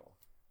enough schedule.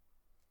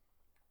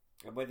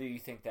 And whether you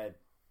think that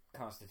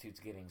constitutes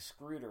getting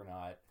screwed or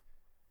not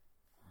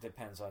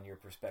depends on your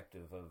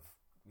perspective of,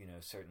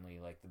 certainly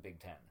like the Big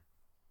Ten.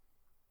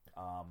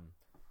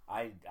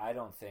 I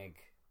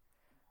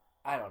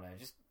don't know,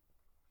 just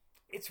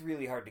it's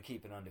really hard to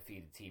keep an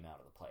undefeated team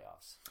out of the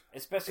playoffs,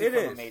 especially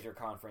from a major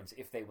conference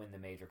if they win the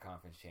major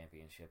conference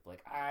championship.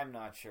 Like, I'm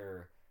not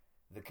sure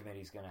the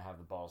committee's going to have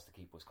the balls to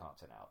keep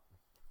Wisconsin out.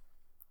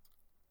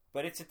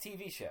 But it's a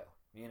TV show,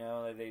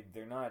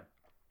 they're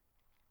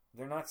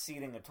not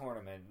seeding a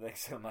tournament like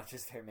so much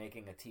as they're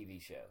making a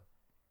TV show.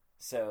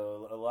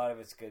 So a lot of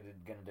it's going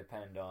to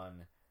depend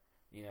on,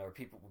 or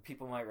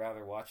people might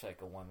rather watch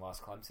like a 1-loss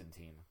Clemson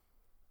team.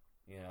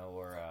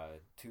 Or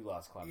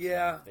 2-loss Clemson.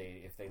 Yeah.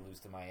 If they lose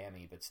to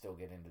Miami but still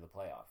get into the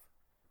playoff.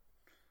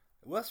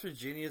 West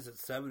Virginia's at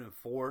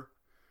 7-4,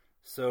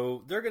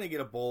 so they're going to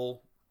get a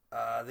bowl.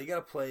 They got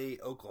to play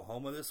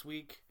Oklahoma this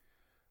week.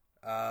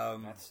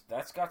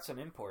 That's got some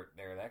import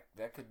there.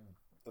 That could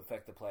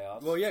affect the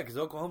playoffs. Well, yeah, because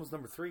Oklahoma's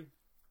number 3.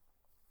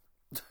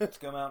 Let's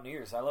go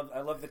Mountaineers. I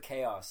love the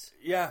chaos.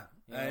 Yeah,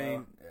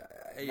 now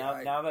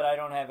that I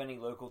don't have any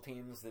local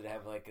teams that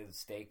have like a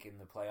stake in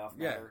the playoff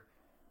matter.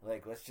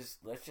 Like, let's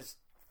just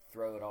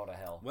throw it all to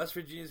hell. West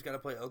Virginia's got to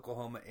play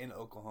Oklahoma in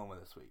Oklahoma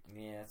this week.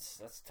 Yeah,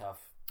 that's tough.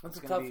 That's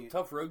a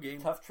tough road game.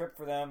 Tough trip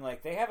for them.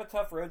 Like, they have a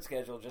tough road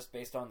schedule just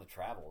based on the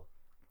travel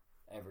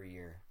every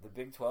year. The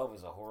Big 12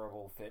 is a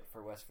horrible fit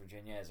for West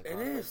Virginia as a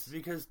conference. It is,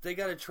 because they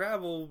got to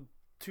travel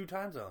 2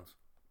 time zones.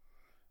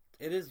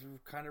 It is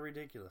kind of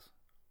ridiculous.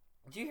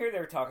 Did you hear they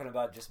were talking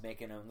about just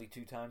making only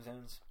 2 time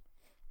zones?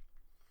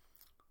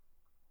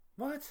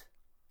 What?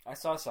 I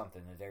saw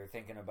something that they were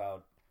thinking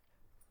about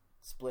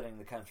splitting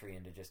the country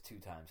into just 2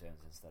 time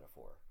zones instead of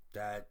 4.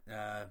 That,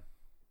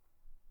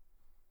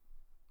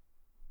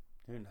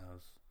 who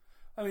knows?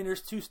 I mean,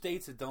 there's 2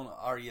 states that don't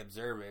already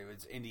observe it.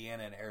 It's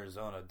Indiana and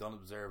Arizona don't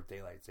observe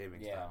daylight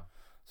savings time.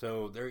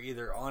 So they're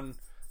either on,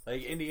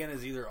 like,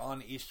 Indiana's either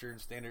on Eastern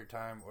Standard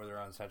Time or they're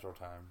on Central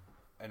Time.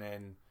 And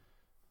then,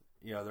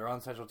 they're on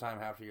Central Time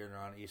half the year and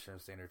they're on Eastern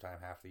Standard Time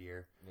half the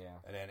year.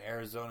 Yeah. And then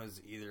Arizona's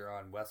either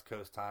on West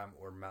Coast Time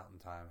or Mountain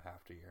Time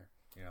half the year.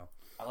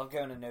 I love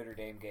going to Notre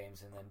Dame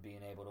games and then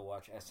being able to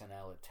watch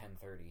SNL at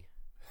 10:30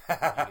 when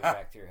you get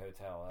back to your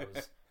hotel.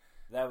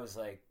 That was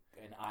like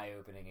an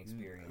eye-opening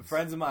experience.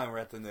 Friends of mine were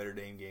at the Notre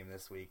Dame game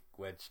this week,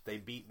 which they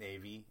beat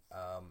Navy.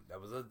 That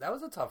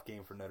was a tough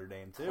game for Notre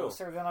Dame too.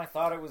 Closer than I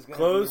thought it was going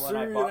to be when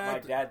I bought my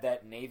dad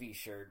that Navy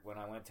shirt when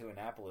I went to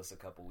Annapolis a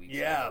couple weeks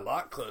ago. Yeah, a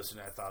lot closer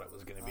than I thought it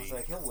was going to be. I was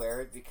like, he'll wear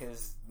it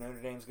because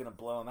Notre Dame's going to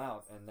blow him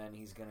out, and then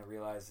he's going to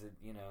realize that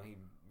he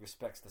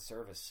respects the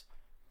service.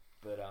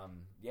 But,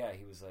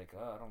 he was like,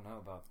 I don't know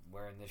about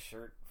wearing this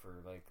shirt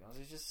for, like, I was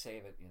like, just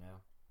save it,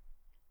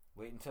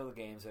 Wait until the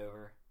game's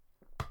over.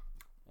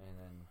 And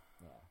then,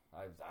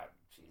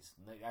 jeez.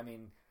 I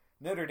mean,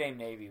 Notre Dame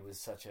Navy was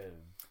such a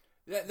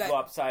That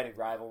lopsided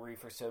rivalry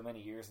for so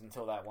many years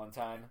until that one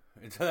time.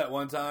 until that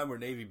one time where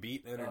Navy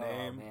beat Notre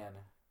Dame. Oh man!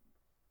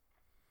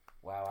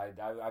 Wow,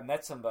 I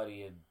met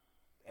somebody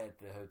at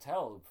the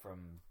hotel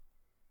from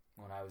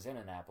when I was in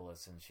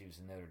Annapolis, and she was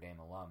a Notre Dame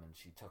alum, and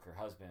she took her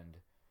husband.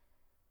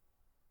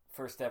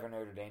 First ever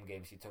Notre Dame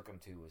game she took him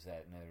to was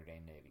that Notre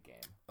Dame Navy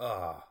game.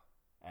 Ah,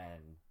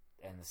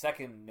 And the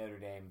second Notre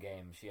Dame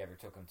game she ever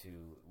took him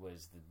to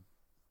was the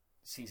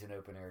season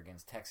opener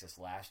against Texas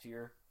last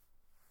year.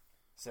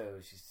 So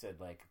she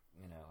said, like,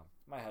 you know,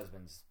 my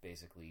husband's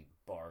basically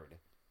barred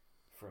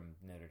from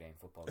Notre Dame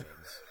football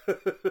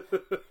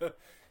games.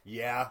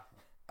 yeah,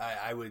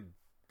 I would.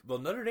 Well,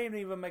 Notre Dame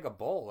didn't even make a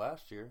bowl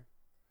last year.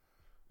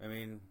 I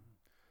mean,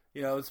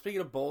 you know,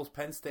 speaking of bowls,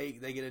 Penn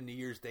State, they get a New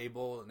Year's Day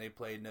bowl, and they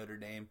play Notre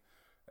Dame.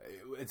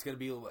 It's going to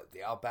be what,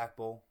 the Outback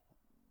Bowl,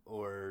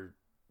 or,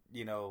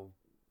 you know,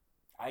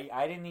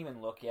 I didn't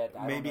even look yet.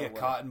 I maybe don't a know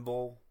Cotton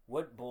Bowl.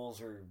 What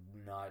bowls are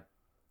not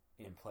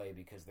in play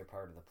because they're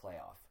part of the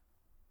playoff?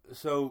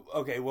 So,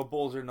 okay, what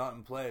bowls are not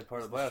in play?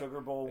 Part Is of the the playoff?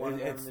 Sugar Bowl one of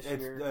them It's this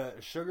it's year?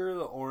 the sugar,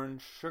 the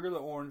orange,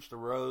 the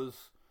rose,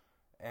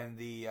 and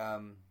the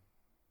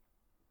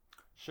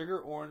sugar,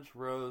 orange,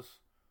 rose,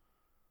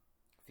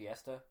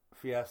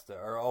 Fiesta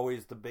are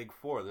always the big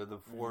four. They're the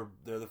four.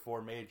 They're the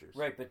four majors.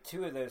 Right, but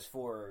two of those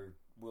four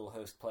will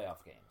host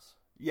playoff games.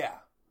 Yeah,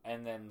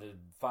 And then the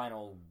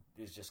final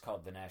is just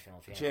called the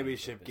national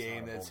championship It's not a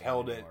game bowl that's game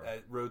held anymore.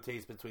 at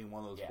rotates between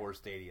one of those Yeah. four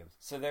stadiums.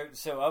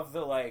 So of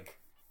the like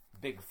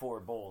big four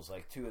bowls,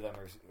 like two of them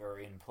are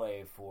in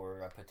play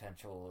for a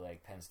potential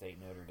like Penn State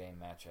Notre Dame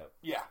matchup.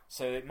 Yeah,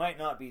 So it might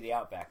not be the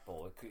Outback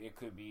Bowl. It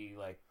could be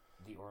like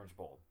the Orange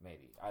Bowl,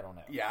 maybe. I don't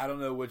know. yeah. I don't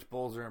know which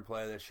bowls are in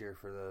play this year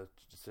for the.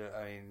 So,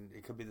 I mean,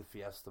 it could be the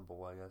Fiesta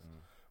Bowl, I guess.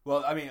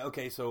 Well, I mean,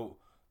 okay, so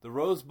the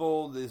Rose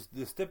Bowl.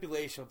 The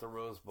stipulation with the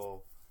Rose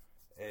Bowl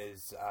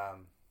is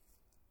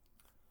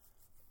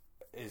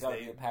It's gotta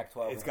be a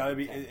Pac-12. It's and got to a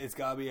be. Big Ten. It's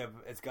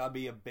got to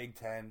be a Big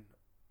Ten.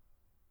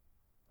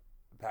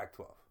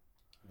 Pac-12.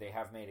 They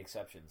have made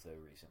exceptions though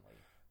recently.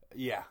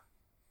 Yeah.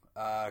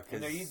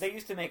 And they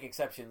used to make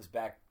exceptions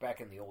back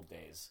in the old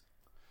days.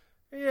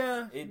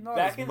 Yeah. not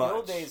Back as in much.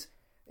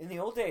 the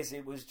old days,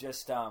 it was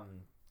just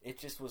it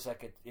just was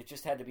like it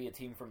just had to be a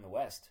team from the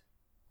West.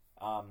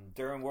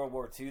 During World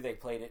War II, they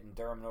played it in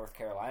Durham, North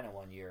Carolina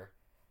one year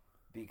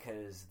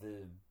because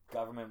the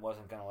government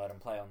wasn't going to let them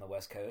play on the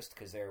West Coast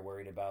because they were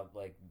worried about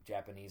like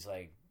Japanese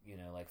like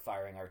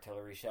firing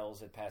artillery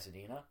shells at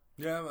Pasadena.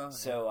 Yeah. Well,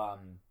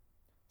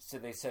 So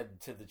they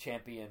said to the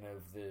champion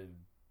of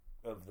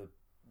the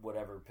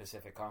whatever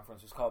Pacific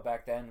Conference was called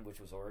back then, which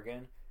was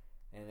Oregon,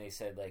 and they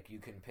said like you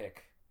can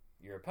pick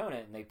your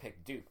opponent, and they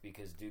picked Duke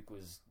because Duke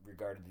was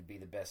regarded to be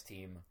the best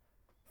team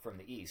from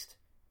the East.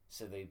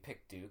 So they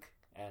picked Duke,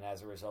 and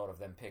as a result of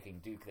them picking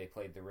Duke, they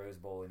played the Rose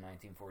Bowl in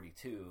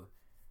 1942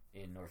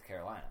 in North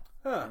Carolina,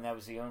 and that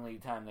was the only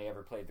time they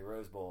ever played the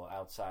Rose Bowl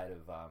outside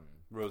of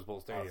Rose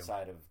Bowl Stadium.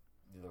 outside of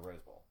the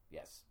Rose Bowl.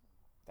 Yes,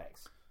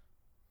 thanks.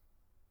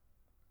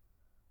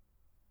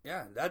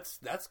 Yeah, that's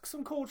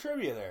some cool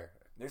trivia there.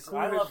 Cool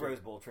I love history. Rose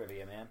Bowl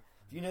trivia, man.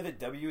 Do you know that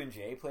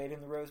W&J played in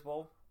the Rose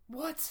Bowl?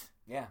 What?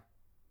 Yeah.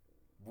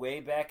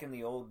 Way back in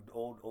the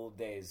old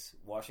days,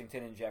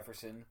 Washington and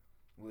Jefferson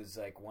was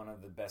like one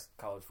of the best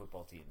college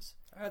football teams.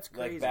 That's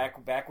crazy.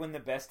 Like back when the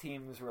best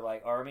teams were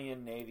like Army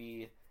and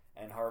Navy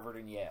and Harvard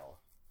and Yale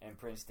and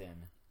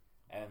Princeton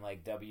and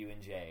like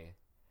W&J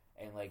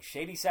and like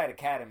Shadyside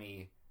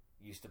Academy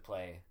used to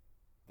play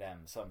them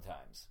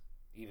sometimes,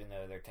 even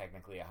though they're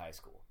technically a high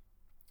school.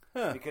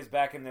 Huh. Because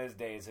back in those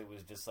days, it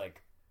was just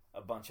like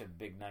a bunch of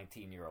big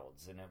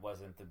 19-year-olds, and it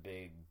wasn't the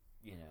big,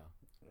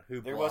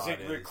 there wasn't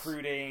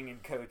recruiting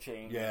and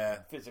coaching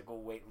and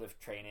physical weightlift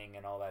training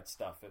and all that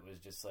stuff. It was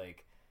just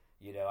like,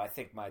 I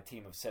think my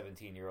team of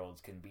 17-year-olds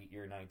can beat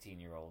your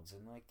 19-year-olds.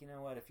 And like, you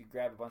know what? If you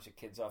grab a bunch of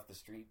kids off the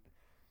street,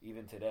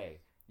 even today,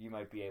 you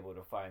might be able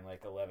to find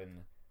like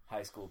 11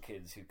 high school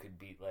kids who could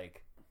beat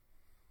like,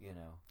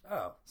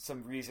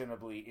 some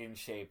reasonably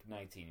in-shape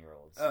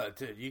 19-year-olds. Oh,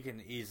 dude, you can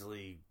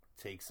easily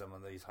take some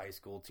of these high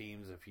school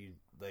teams if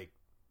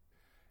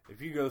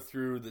you go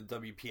through the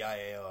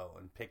WPIAL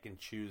and pick and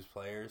choose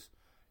players,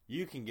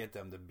 you can get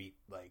them to beat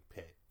like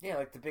Pitt. Yeah,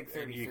 like the Big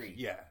 33.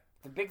 Yeah.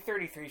 The Big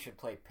 33 should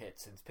play Pitt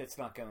since Pitt's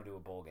not going to a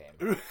bowl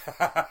game.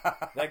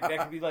 Like that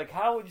could be like,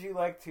 how would you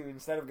like to,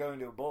 instead of going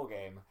to a bowl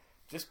game,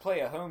 just play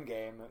a home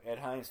game at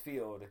Heinz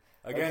Field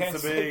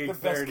against the Big the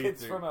best 33.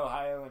 kids from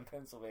Ohio and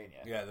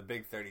Pennsylvania. Yeah, the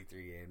Big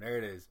 33 game. There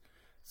it is.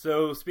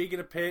 So speaking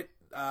of Pitt,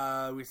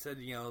 we said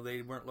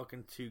they weren't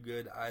looking too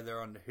good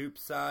either on the hoop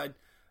side.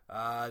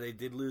 They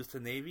did lose to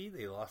Navy.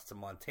 They lost to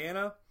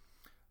Montana.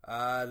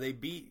 They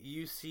beat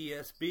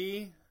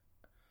UCSB.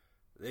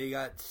 They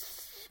got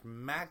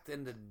smacked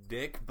in the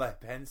dick by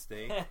Penn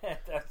State.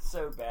 That's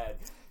so bad.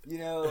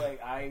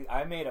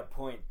 I made a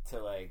point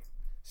to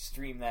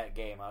stream that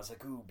game. I was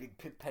like, ooh, big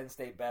Penn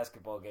State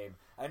basketball game.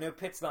 I know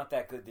Pitt's not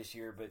that good this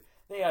year, but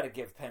they ought to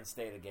give Penn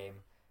State a game.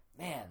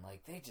 Man,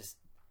 they just,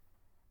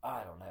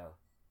 I don't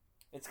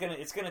know. It's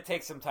gonna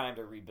take some time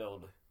to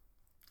rebuild.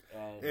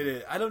 And It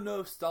is. I don't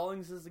know if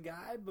Stallings is the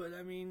guy, but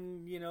I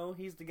mean,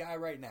 he's the guy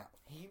right now.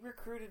 he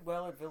recruited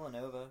well at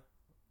Villanova,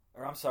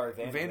 or I'm sorry,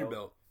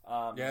 Vanderbilt.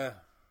 Um, Yeah.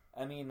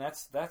 I mean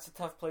that's a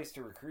tough place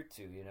to recruit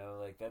to.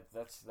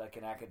 That's like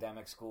an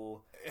academic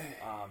school.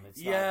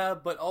 It's Yeah,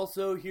 but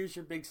also here's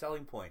your big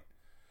selling point.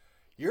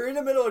 You're in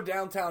the middle of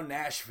downtown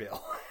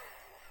Nashville.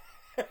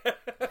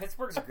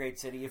 Pittsburgh's a great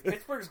city. If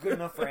Pittsburgh's good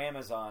enough for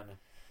Amazon,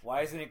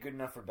 why isn't it good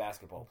enough for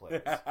basketball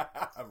players?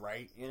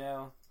 Right.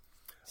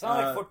 It's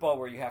not like football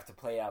where you have to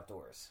play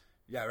outdoors.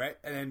 Yeah, right.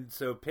 And then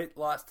so Pitt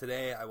lost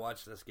today. I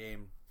watched this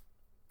game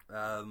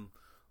on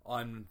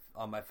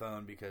my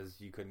phone because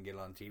you couldn't get it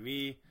on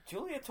TV.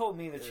 Julia told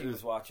me that she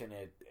was watching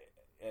it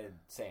at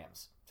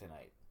Sam's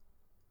tonight.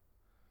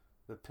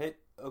 The Pitt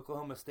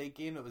Oklahoma State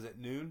game, it was at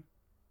noon.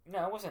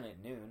 No, it wasn't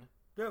at noon.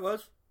 Yeah, it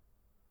was.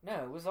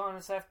 No, it was on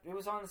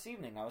this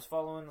evening. I was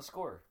following the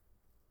score.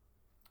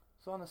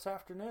 It's on this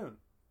afternoon.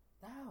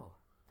 No,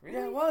 really?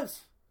 Yeah, it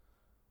was.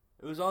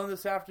 It was on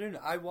this afternoon.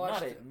 I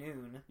watched Not it. at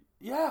noon.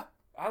 Yeah.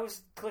 I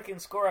was clicking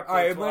score updates. All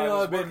right, it while might I not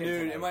was have been working noon.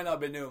 tonight. It might not have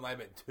been noon. It might have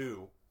been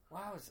 2.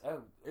 Wow,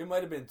 It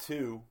might have been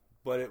 2,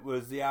 but it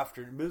was the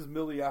afternoon. It was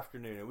middle of the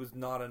afternoon. It was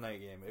not a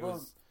night game. It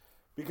was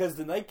because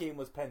the night game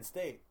was Penn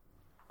State.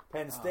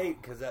 Penn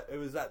State, because it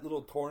was that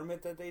little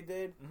tournament that they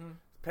did. Mm-hmm.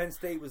 Penn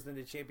State was in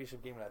the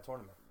championship game of that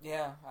tournament.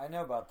 Yeah, I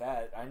know about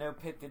that. I know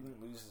Pitt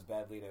didn't lose as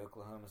badly to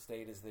Oklahoma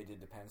State as they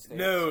did to Penn State.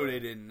 No, they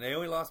didn't. They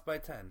only lost by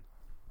 10.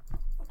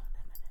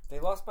 They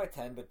lost by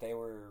 10, but they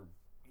were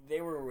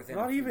within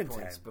Not a few even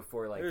points 10.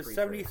 before like It was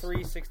free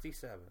throws.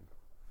 73-67.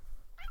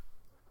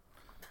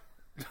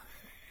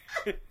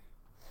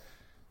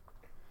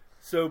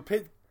 So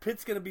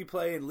Pitt's going to be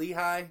playing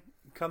Lehigh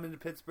coming to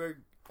Pittsburgh.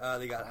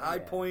 They got High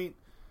Point.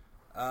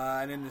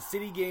 And then the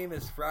city game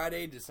is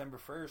Friday, December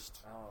 1st.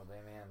 Oh,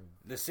 man.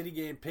 The city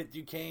game, Pitt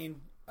Duquesne.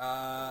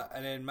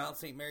 And then Mount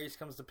St. Mary's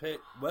comes to Pitt.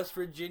 West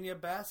Virginia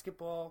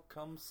basketball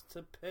comes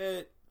to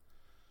Pitt.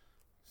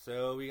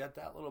 So we got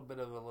that little bit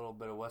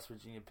of West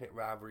Virginia Pitt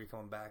rivalry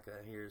coming back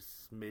here.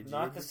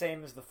 Not the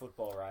same as the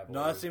football rivalry.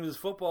 Not the same as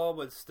football,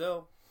 but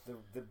still.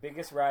 The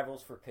biggest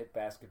rivals for Pitt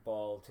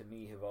basketball to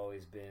me have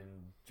always been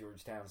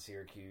Georgetown,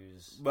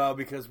 Syracuse. Well,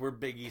 because we're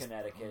Big East.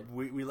 Connecticut.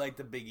 We like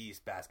the Big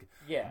East basket.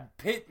 Yeah.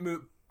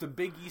 The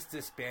Big East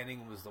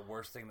disbanding was the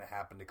worst thing that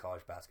happened to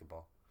college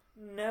basketball.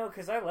 No,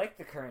 because I like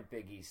the current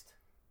Big East.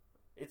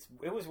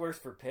 It was worse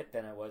for Pitt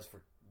than it was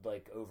for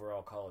like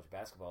overall college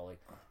basketball.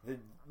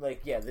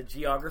 The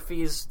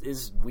geography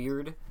is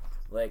weird.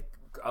 Like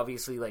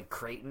obviously, like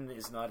Creighton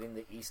is not in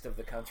the east of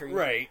the country,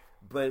 Right.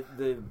 But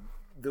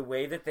the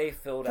way that they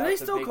filled Do out they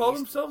the still Big call East,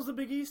 themselves the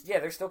Big East? Yeah,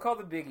 they're still called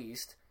the Big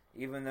East,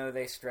 even though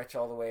they stretch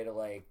all the way to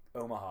like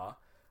Omaha.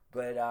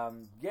 But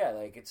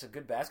like it's a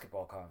good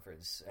basketball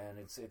conference, and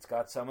it's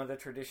got some of the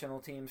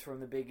traditional teams from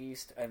the Big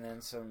East, and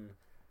then some.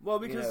 Well,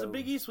 because the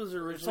Big East was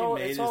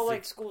originally it's all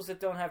like schools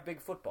that don't have big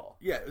football.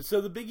 Yeah, so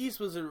the Big East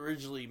was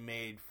originally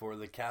made for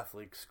the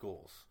Catholic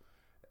schools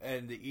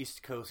and the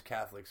East Coast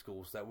Catholic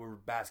schools that were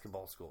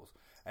basketball schools.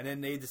 And then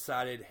they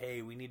decided,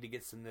 hey, we need to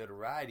get some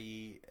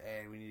notoriety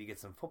and we need to get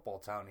some football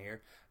town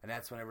here. And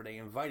that's whenever they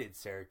invited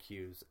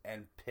Syracuse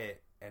and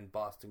Pitt and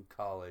Boston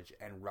College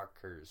and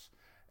Rutgers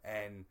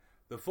and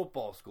the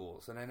football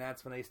schools. And then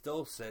that's when they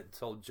still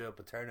told Joe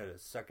Paterno to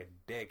suck a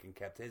dick and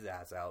kept his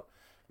ass out.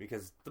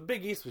 Because the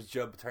Big East was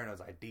Joe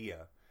Paterno's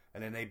idea.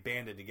 And then they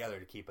banded together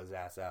to keep his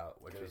ass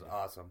out, which was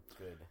awesome.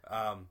 Good.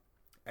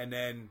 And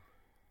then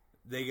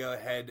they go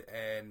ahead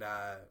and,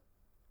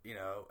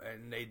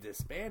 and they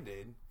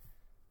disbanded.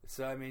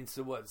 So, I mean,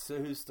 so what? So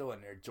who's still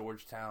in there?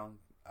 Georgetown,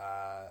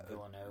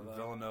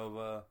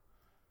 Villanova,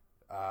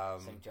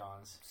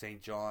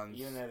 St. John's.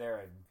 Even though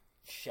they're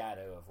a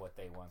shadow of what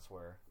they once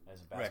were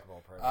as a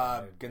basketball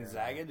program.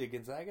 Gonzaga? Did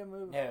Gonzaga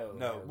move?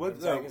 No.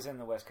 Gonzaga's in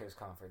the West Coast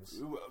Conference.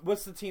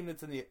 What's the team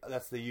that's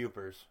that's the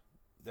Yoopers?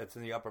 That's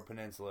in the Upper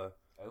Peninsula.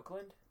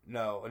 Oakland?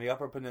 No, in the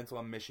Upper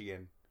Peninsula,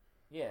 Michigan.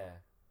 Yeah.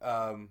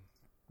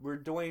 Where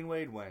Dwayne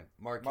Wade went.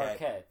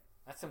 Marquette.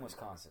 That's in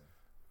Wisconsin.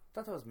 I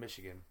thought that was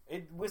Michigan.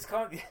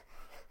 Wisconsin.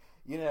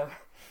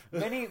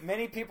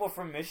 Many people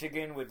from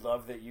Michigan would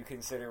love that you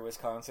consider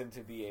Wisconsin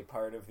to be a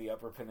part of the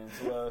Upper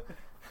Peninsula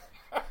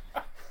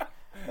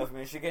of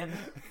Michigan,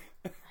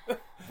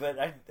 but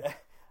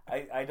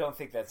I don't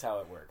think that's how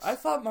it works. I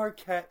thought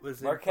Marquette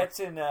was.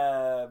 Marquette's in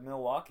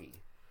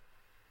Milwaukee.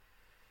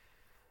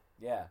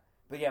 Yeah,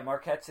 but yeah,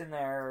 Marquette's in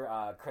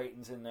there.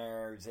 Creighton's in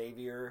there.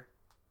 Xavier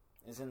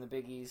is in the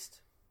Big East.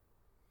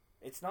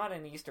 It's not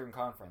an Eastern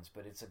Conference,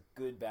 but it's a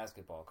good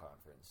basketball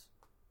conference.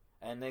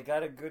 And they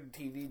got a good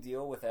TV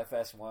deal with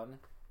FS1.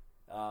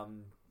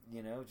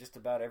 Just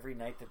about every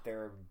night that there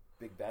are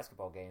big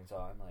basketball games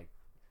on, like,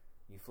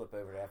 you flip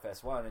over to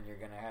FS1 and you're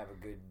going to have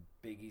a good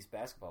Big East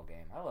basketball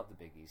game. I love the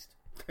Big East.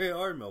 They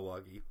are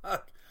Milwaukee.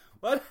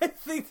 Why did I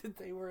think that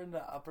they were in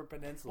the Upper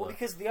Peninsula? Well,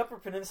 because the Upper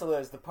Peninsula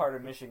is the part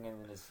of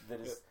Michigan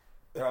that is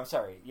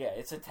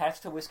it's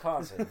attached to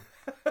Wisconsin.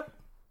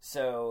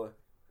 So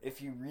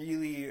if you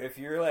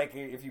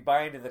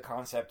buy into the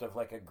concept of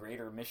like a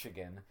greater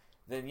Michigan,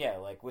 then yeah,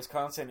 like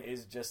Wisconsin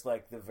is just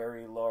like the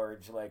very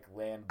large, like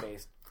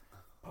land-based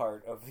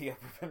part of the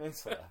Upper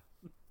Peninsula.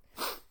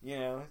 You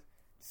know,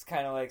 it's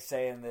kind of like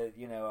saying that,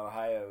 you know,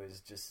 Ohio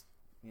is just,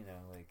 you know,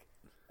 like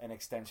an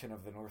extension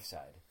of the North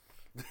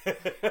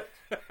Side.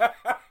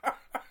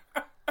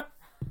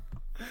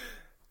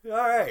 All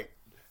right.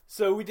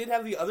 So we did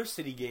have the other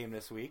city game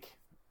this week.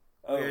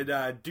 Oh. We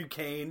had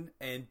Duquesne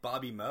and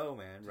Bobby Moe,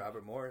 man,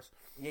 Robert Morris.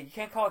 Yeah, you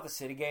can't call it the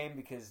city game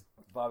because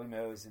Bobby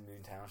Moe is in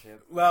Moon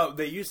Township. Well,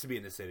 they used to be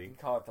in the You city. can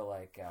call it the,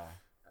 like,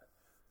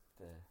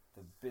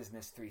 the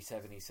Business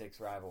 376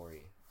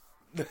 rivalry.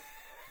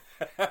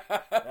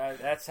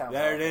 That sounds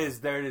There it awful. is.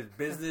 There it is.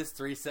 Business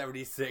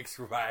 376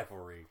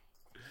 rivalry.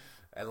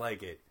 I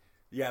like it.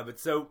 Yeah, but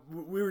so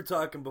we were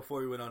talking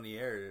before we went on the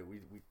air. We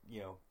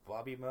you know,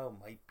 Bobby Moe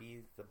might be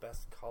the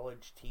best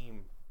college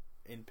team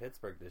in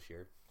Pittsburgh this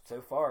year.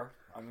 So far,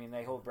 I mean,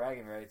 they hold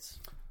bragging rights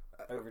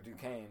over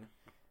Duquesne,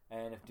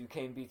 and if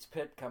Duquesne beats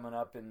Pitt coming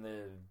up in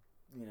the,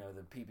 you know,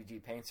 the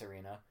PPG Paints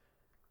Arena,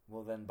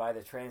 well, then by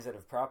the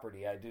transitive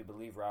property, I do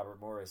believe Robert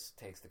Morris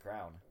takes the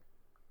crown.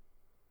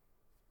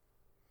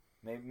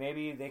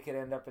 Maybe they could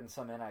end up in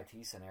some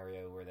NIT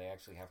scenario where they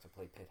actually have to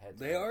play Pitt head.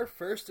 They are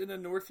first in the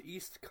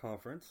Northeast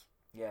Conference.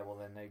 Yeah, well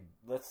then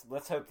let's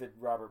hope that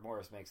Robert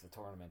Morris makes the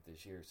tournament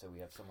this year, so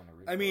we have someone to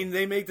root I for. mean,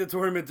 they make the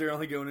tournament. They're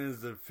only going in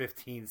as the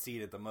 15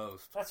 seed at the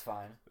most. That's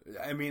fine.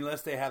 I mean,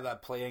 unless they have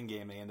that play-in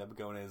game, they end up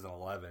going in as an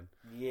 11.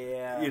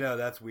 Yeah, You know,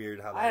 that's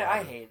weird. How they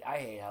I hate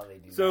how they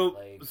do So, that.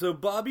 Like, so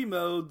Bobby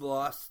Moe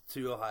lost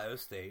to Ohio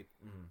State,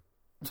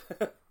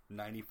 mhm.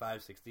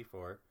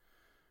 95-64.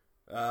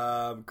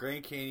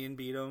 Grand Canyon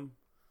beat him.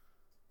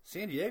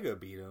 San Diego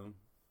beat him.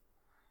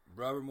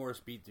 Robert Morris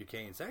beat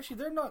Duquesne. So actually,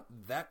 they're not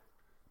that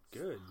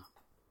good.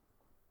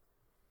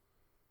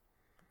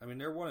 I mean,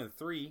 they're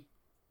 1-3.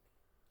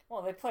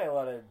 Well, they play a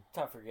lot of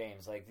tougher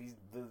games. Like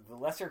the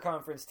lesser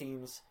conference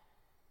teams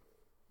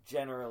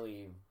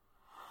generally,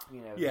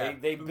 you know, Yeah.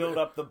 they build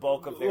up the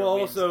bulk of their Well,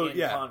 wins also, in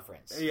yeah.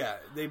 conference. Yeah,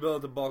 they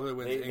build the bulk of their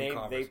wins They in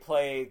conference.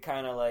 play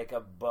kind of like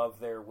above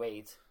their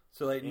weight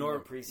so like in the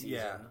preseason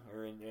yeah.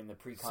 or in the So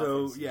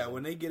pre-conference yeah, season.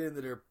 when they get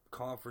into their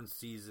conference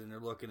season, they're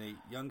looking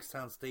at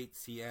Youngstown State,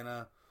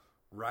 Siena,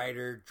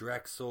 Rider,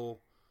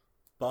 Drexel,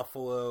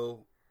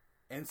 Buffalo.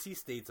 NC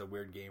State's a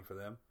weird game for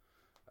them.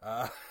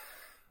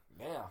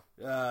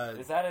 Yeah.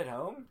 Is that at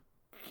home?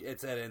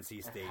 It's at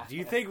NC State. Do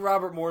you think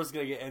Robert Moore's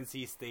going to get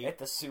NC State? At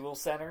the Sewell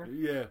Center?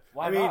 Yeah.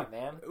 Why I mean, not,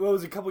 man? Well, it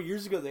was a couple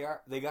years ago.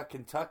 They got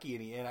Kentucky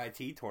in the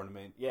NIT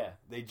tournament. Yeah.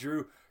 They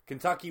drew.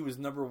 Kentucky was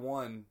number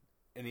 1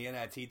 in the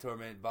NIT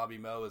tournament. Bobby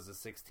Moe was the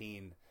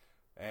 16,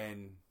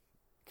 and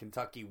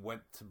Kentucky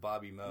went to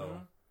Bobby Moe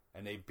Mhm.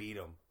 and they beat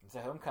him. It's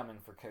a homecoming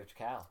for Coach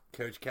Cal.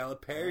 Coach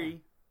Calipari,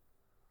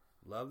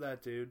 love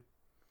that dude.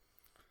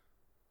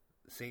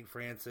 St.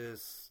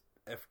 Francis,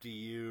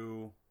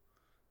 FDU,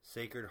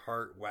 Sacred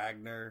Heart,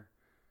 Wagner,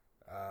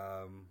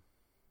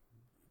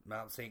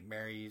 Mount St.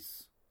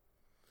 Mary's.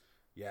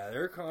 Yeah,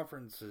 their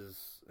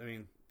conferences. I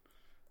mean,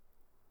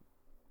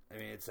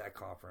 it's that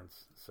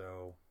conference.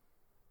 So,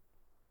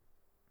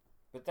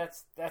 But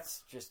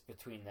that's just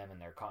between them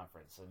and their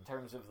conference. In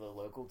terms of the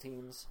local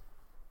teams,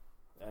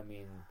 I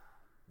mean,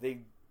 they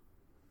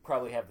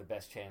probably have the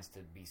best chance to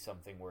be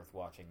something worth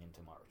watching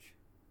into March.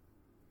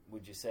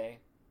 Would you say?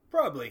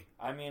 probably.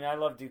 I mean, I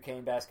love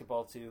Duquesne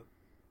basketball too,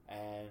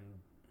 and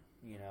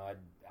you know,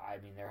 I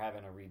mean, they're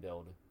having a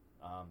rebuild,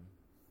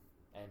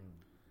 and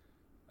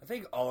I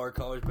think all our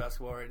college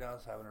basketball right now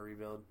is having a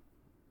rebuild.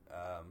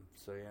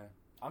 So yeah,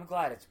 I'm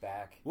glad it's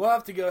back. we'll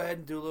have to go ahead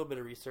and do a little bit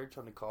of research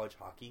on the college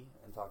hockey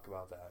and talk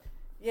about that.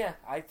 Yeah,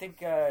 I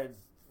think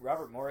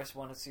Robert Morris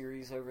won a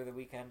series over the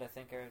weekend. I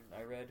think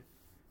I read.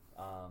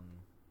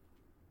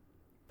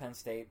 Penn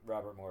State,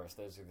 Robert Morris.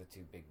 Those are the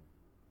two big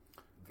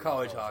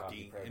College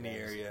hockey in the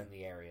programs area. In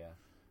the area.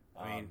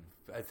 I mean,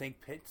 I think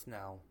Pitt's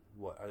now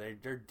what are they?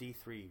 They're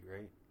D3,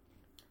 right?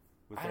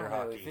 With I their don't know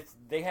hockey, if it's.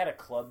 They had a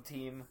club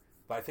team.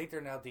 but I think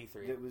they're now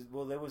D3. It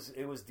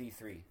was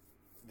D3.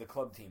 The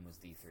club team was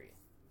D3.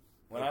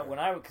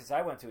 Okay. Because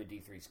I went to a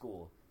D3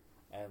 school,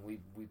 and we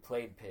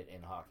played Pitt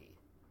in hockey,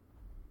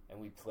 and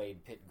we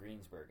played Pitt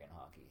Greensburg in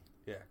hockey.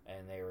 Yeah.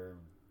 And they were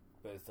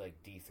both like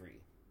D3,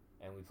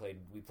 and we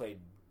played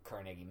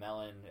Carnegie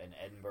Mellon and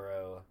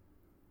Edinburgh,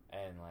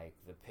 and like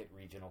the Pitt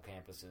regional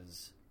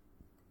campuses,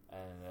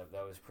 and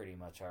that was pretty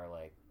much our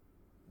like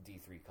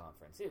D3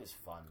 conference. It was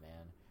fun,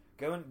 man.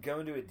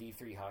 Going to a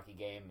D3 hockey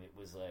game, it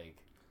was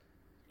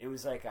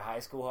like a high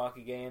school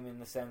hockey game in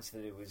the sense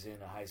that it was in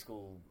a high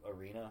school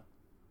arena,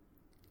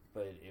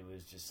 but it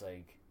was just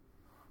like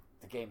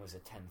the game was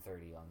at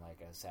 10:30 on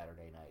like a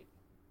Saturday night.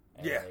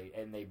 And Yeah.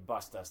 They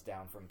bust us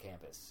down from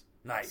campus.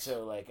 Nice.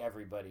 So like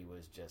everybody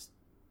was just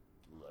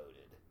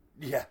loaded.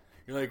 Yeah.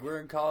 You're like, we're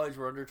in college,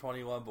 we're under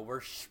 21, but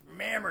we're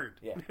schmammered.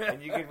 Yeah,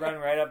 and you could run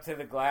right up to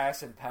the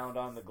glass and pound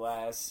on the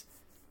glass.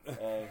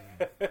 And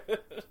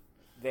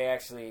they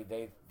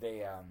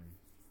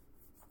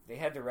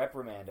had to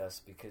reprimand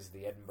us because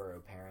the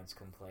Edinburgh parents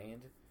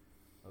complained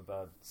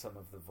about some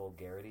of the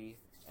vulgarity,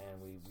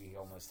 and we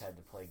almost had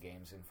to play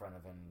games in front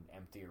of an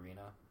empty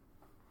arena.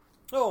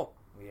 Oh.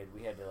 We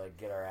had to like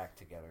get our act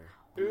together.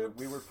 Oops.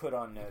 We were put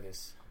on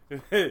notice.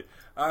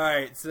 All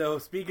right, so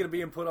speaking of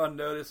being put on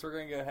notice, we're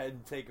going to go ahead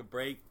and take a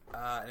break,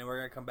 and then we're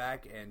going to come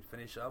back and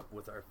finish up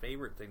with our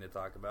favorite thing to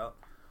talk about,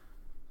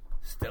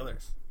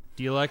 Steelers.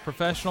 Do you like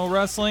professional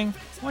wrestling?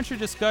 Want your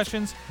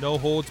discussions no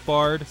holds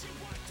barred?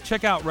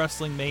 Check out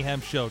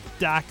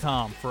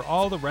WrestlingMayhemShow.com for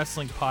all the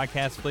wrestling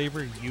podcast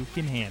flavor you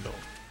can handle.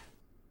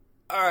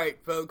 All right,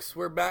 folks,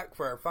 we're back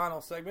for our final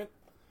segment.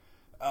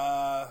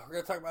 We're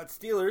going to talk about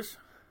Steelers,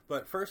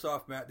 but first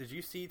off, Matt, did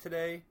you see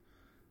today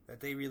that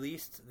they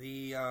released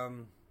the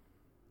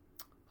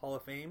Hall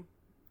of Fame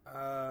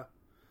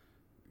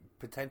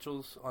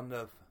potentials on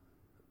the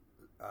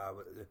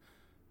what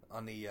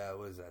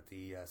is that,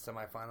 the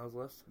semifinals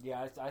list?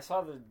 Yeah, I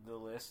saw the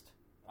list.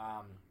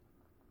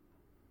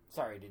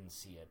 Sorry, I didn't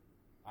see it.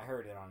 I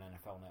heard it on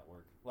NFL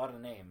Network. A lot of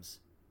names.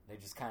 They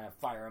just kind of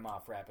fire them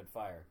off rapid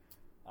fire.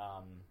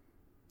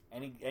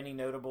 Any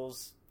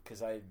notables?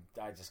 Because I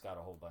just got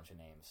a whole bunch of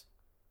names.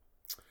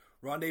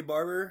 Rondé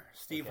Barber,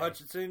 Steve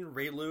Hutchinson,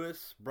 Ray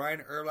Lewis,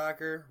 Brian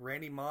Urlacher,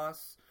 Randy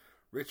Moss,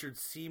 Richard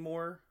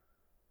Seymour.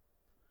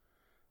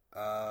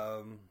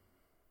 Randy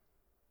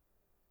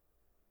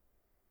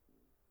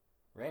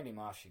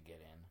Moss should get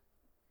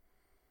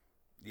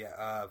in.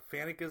 Yeah,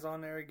 Fanika's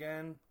on there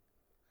again.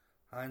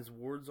 Hines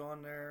Ward's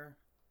on there.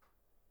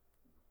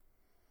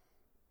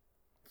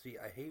 See,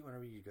 I hate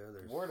whenever you go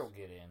there. Ward will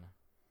get in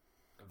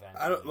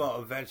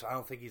eventually. Eventually. I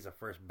don't think he's a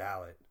first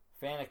ballot.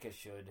 Faneca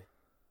should.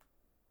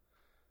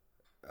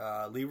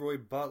 Leroy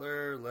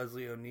Butler,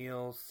 Leslie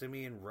O'Neal,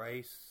 Simeon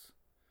Rice.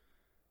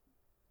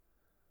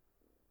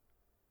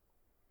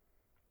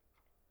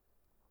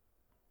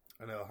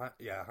 I know,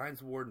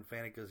 Hines Ward and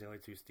Faneca is the only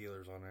two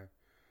Steelers on there.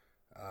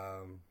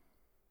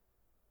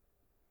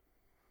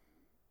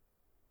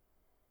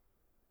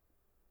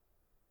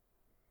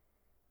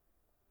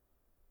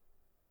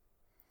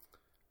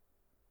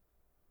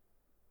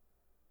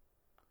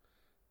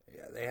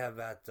 Yeah, they have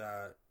that,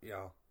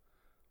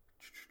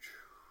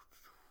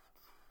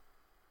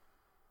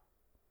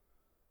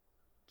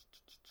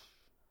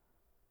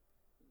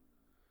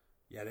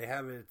 Yeah, they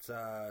have it,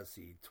 let's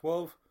see,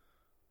 12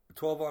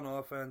 on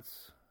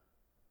offense,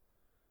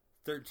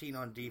 13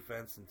 on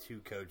defense, and 2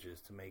 coaches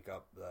to make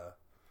up the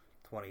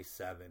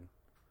 27.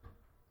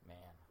 Man.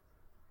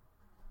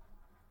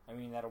 I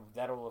mean,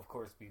 that'll of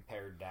course be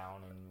pared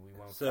down, and we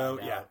won't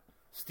find out.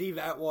 Steve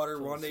Atwater,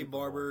 Till the Rondé Super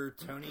Bowl. Barber,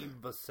 Tony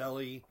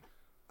Baselli,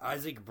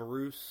 Isaac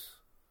Bruce,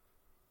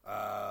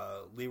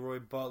 Leroy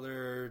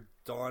Butler,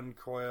 Don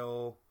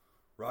Coyle,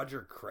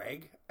 Roger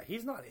Craig.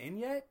 He's not in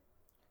yet?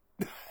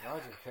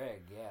 Roger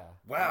Craig, yeah.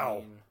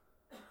 Wow.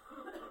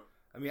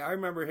 I mean, I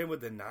remember him with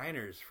the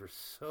Niners for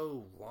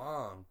so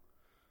long.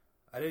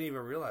 I didn't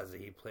even realize that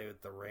he played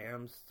with the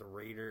Rams, the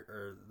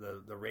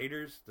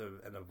Raiders,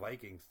 and the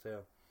Vikings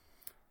too.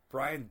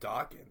 Brian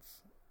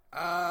Dawkins.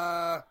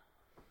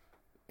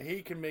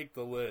 He can make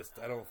the list.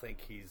 I don't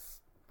think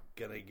he's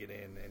gonna get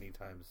in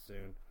anytime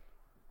soon.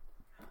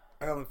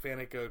 Alan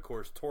Faneca, of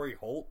course. Torrey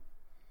Holt.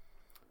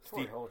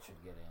 Torrey Holt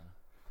should get in.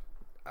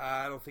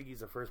 I don't think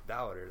he's a first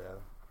balloter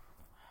though.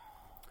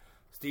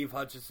 Steve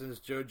Hutchinson,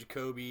 Joe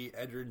Jacoby,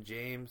 Edrin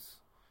James.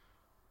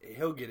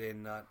 He'll get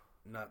in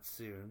not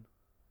soon.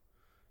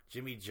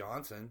 Jimmy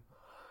Johnson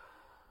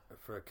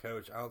for a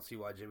coach. I don't see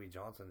why Jimmy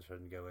Johnson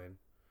shouldn't go in.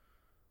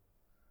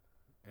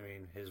 I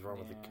mean, his run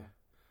with the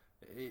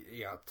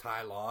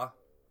Ty Law.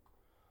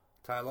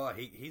 Ty Law,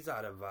 he's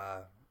out of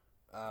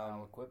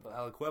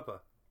Aliquippa.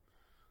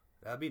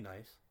 That'd be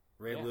nice.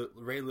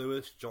 Ray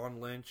Lewis,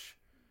 John Lynch,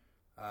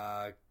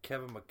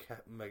 Kevin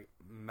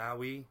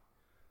Maui.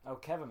 Oh,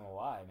 Kevin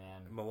Mawai,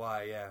 man.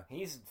 Mawai, yeah.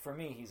 He's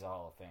a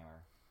Hall of Famer.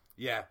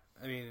 Yeah,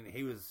 I mean,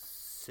 he was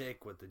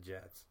sick with the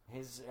Jets.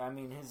 His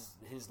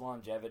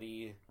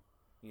longevity,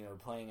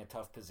 playing a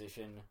tough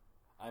position.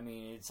 I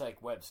mean, it's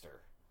like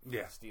Webster for the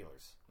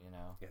Steelers,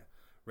 Yeah.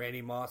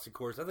 Randy Moss, of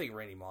course. I think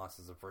Randy Moss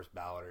is the first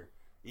balloter,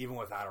 even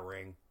without a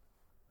ring.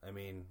 I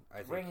mean,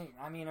 a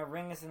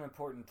ring is an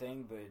important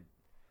thing, but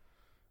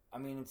I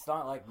mean, it's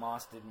not like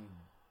Moss didn't.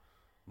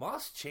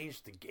 Moss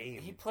changed the game.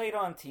 He played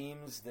on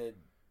teams that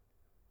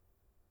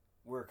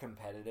were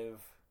competitive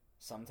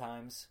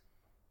sometimes.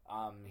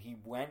 He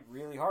went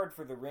really hard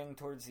for the ring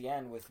towards the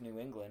end with New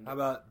England. How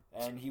about?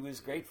 And he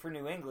was great for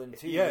New England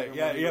too.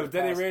 Yeah. But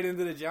then he ran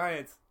into the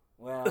Giants.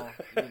 Well,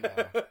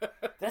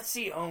 that's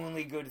the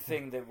only good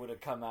thing that would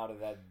have come out of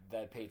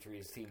that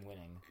Patriots team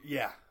winning.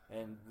 Yeah.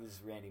 And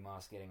was Randy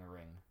Moss getting a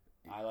ring.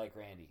 I like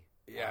Randy.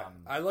 Yeah,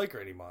 I like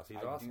Randy Moss. He's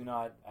awesome.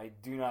 I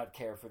do not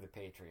care for the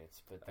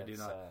Patriots, but that's, I do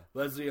not.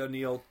 Leslie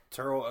O'Neal,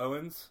 Terrell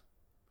Owens,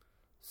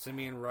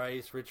 Simeon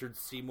Rice, Richard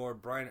Seymour,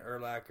 Brian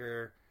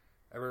Urlacher,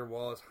 Everett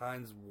Wallace,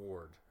 Hines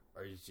Ward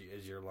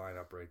is your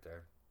lineup right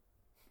there.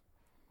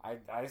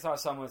 I saw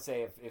someone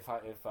say if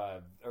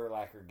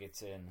Urlacher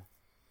gets in,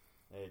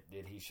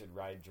 that he should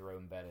ride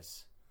Jerome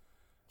Bettis,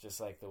 just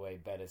like the way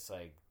Bettis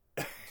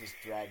just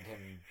dragged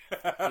him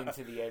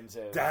into the end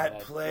zone.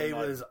 That play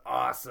was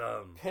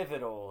awesome.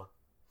 Pivotal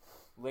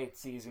late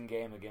season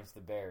game against the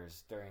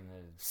Bears during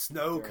the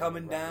Snow during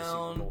coming the run to Super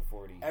down, Bowl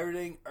 40.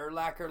 everything.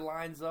 Urlacher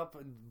lines up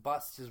and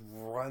Bus just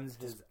runs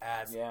his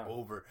ass yeah.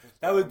 over. Just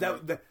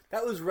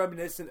That was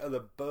reminiscent of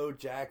the Bo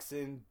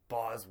Jackson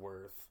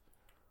Bosworth.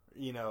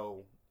 You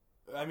know,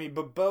 I mean,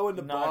 but Bo and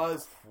the Not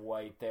Bos,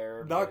 quite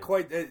there. not but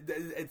quite.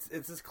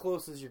 It's as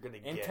close as you're gonna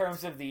get. In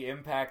terms of the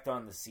impact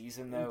on the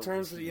season, though, in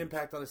terms of the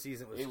impact on the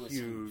season, it was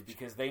huge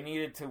because because they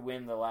needed to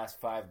win the last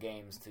 5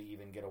 games to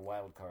even get a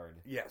wild card.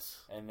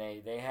 yes, And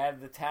they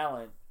had the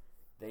talent.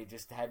 They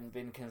just hadn't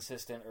been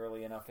consistent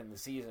early enough in the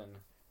season,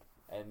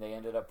 and they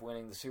ended up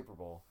winning the Super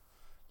Bowl.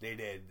 they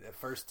did. The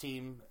first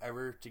team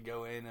ever to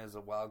go in as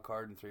a wild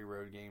card in 3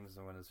 road games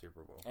and win a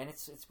Super Bowl. And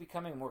it's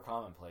becoming more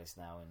commonplace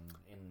now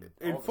in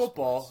In all the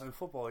football,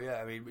 sports.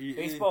 yeah. I mean,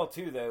 Baseball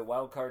too, though.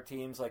 Wild card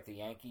teams like the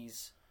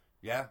Yankees.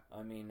 yeah.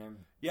 I mean, they're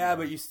Yeah,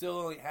 but you still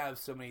only have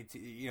so many.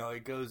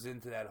 It goes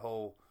into that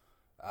whole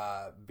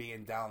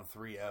being down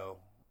 3-0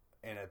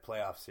 in a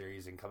playoff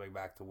series and coming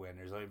back to win.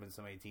 There's only been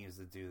so many teams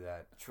that do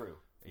that. true.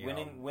 You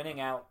Winning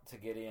out to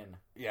get in.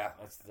 Yeah,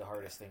 That's the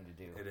hardest thing to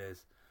do. it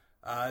is.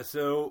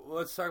 So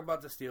let's talk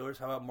about the Steelers.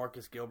 How about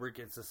Marcus Gilbert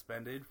gets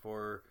suspended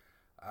for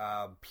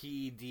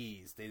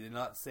PEDs? They did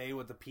not say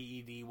what the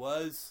PED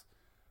was.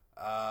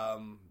 I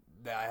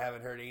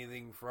haven't heard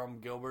anything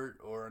from Gilbert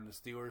or in the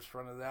Steelers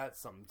front of that.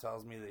 Something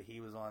tells me that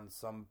he was on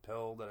some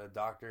pill that a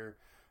doctor,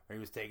 or he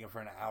was taking for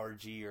an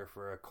allergy or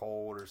for a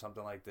cold or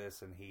something like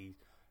this, and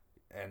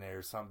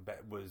there's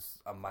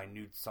was a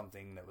minute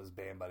something that was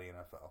banned by the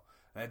NFL.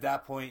 And at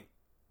that point,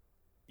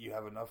 you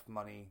have enough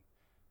money,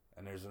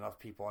 and there's enough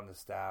people on the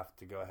staff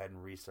to go ahead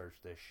and research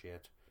this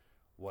shit.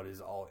 What is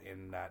all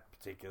in that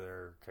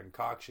particular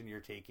concoction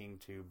you're taking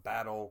to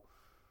battle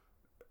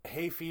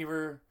hay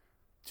fever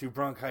to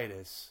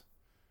bronchitis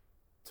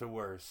to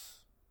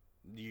worse?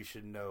 You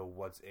should know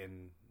what's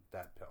in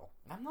that pill.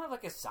 I'm not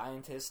like a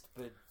scientist,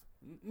 but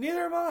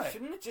Neither am I.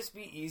 shouldn't it just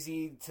be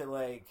easy to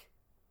like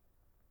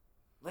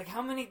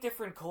how many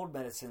different cold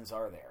medicines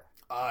are there?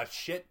 A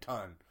shit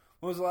ton.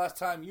 When was the last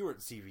time you were at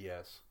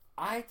CVS?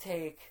 I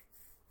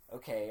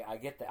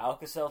get the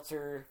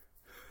Alka-Seltzer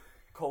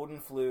cold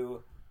and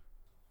flu.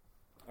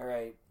 All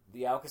right,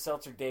 the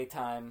Alka-Seltzer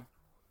daytime,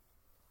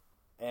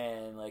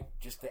 and like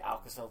just the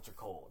Alka-Seltzer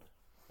cold.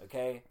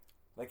 Okay,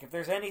 like if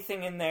there's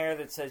anything in there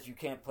that says you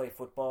can't play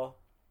football,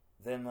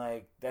 then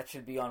like that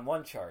should be on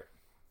one chart,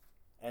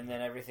 and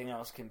then everything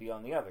else can be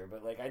on the other.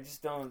 But like I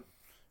just don't.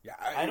 Yeah,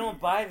 I don't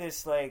buy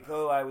this. Like,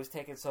 oh, I was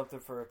taking something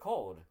for a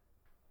cold.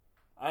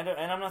 I don't,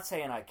 and I'm not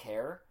saying I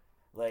care.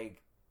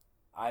 Like,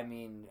 I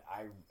mean,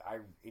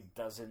 it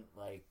doesn't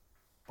like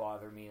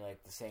bother me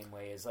like the same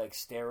way as like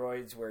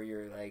steroids, where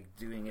you're like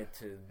doing it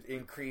to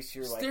increase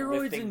your like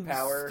lifting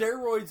power.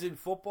 Steroids in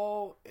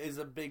football is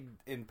a big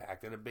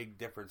impact and a big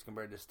difference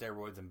compared to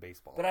steroids in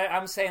baseball. But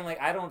I'm saying like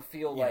I don't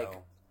feel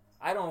know.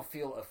 I don't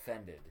feel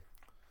offended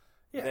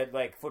that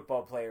like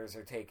football players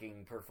are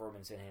taking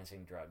performance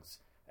enhancing drugs.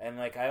 And,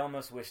 like, I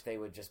almost wish they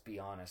would just be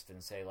honest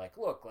and say, like,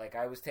 look, like,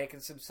 I was taking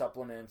some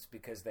supplements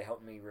because they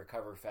helped me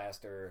recover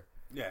faster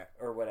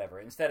or whatever.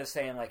 Instead of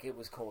saying, like, it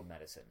was cold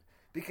medicine.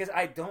 Because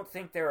I don't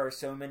think there are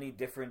so many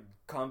different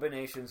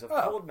combinations of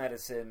cold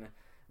medicine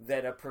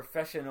that a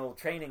professional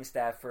training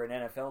staff for an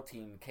NFL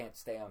team can't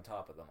stay on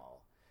top of them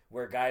all.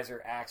 Where guys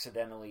are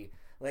accidentally,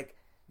 like,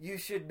 you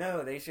should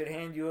know. They should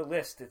hand you a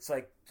list. It's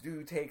like,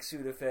 do take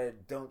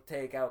Sudafed, don't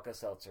take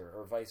Alka-Seltzer,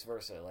 or vice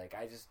versa. Like,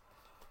 I just,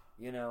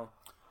 you know...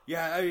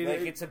 Yeah, I mean...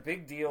 Like, it's a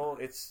big deal.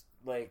 It's,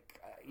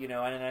 like, you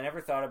know, and I never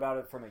thought about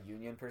it from a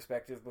union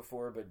perspective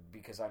before, but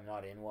because I'm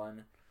not in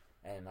one,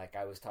 and, like,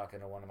 I was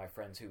talking to one of my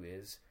friends who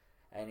is,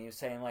 and he was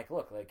saying, like,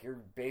 look, like, you're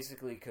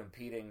basically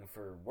competing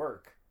for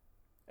work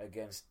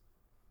against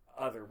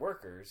other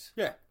workers.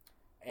 Yeah.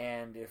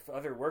 And if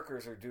other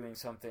workers are doing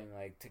something,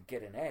 like, to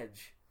get an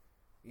edge,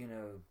 you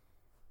know,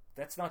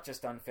 that's not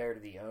just unfair to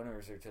the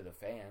owners or to the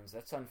fans.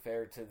 That's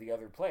unfair to the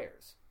other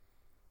players.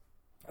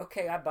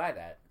 Okay, I buy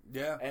that.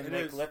 Yeah, and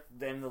like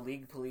then the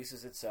league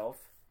polices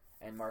itself,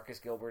 and Marcus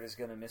Gilbert is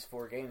going to miss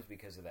 4 games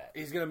because of that.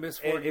 He's going to miss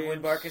 4 games.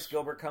 When Marcus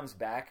Gilbert comes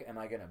back, am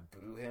I going to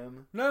boo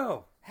him?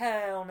 No.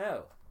 Hell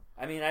no.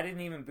 I mean, I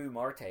didn't even boo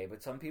Marte,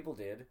 but some people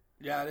did.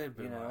 Yeah, I did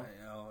boo Marte.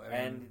 I mean,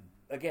 and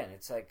again,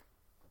 it's like,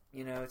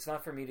 you know, it's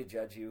not for me to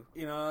judge you.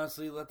 You know,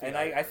 honestly,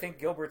 I think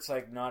Gilbert's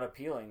like not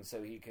appealing,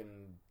 so he can.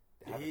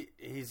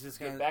 He's just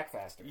get back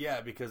faster.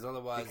 Yeah, because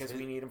otherwise,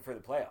 we need him for the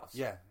playoffs.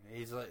 Yeah,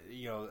 he's like,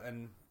 you know,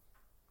 and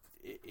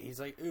he's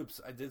like, oops,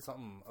 I did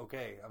something.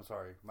 Okay, I'm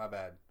sorry, my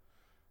bad.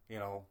 You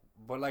know,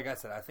 but like I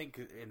said, I think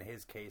in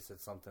his case,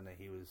 it's something that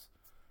he was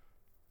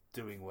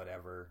doing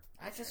whatever.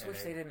 I just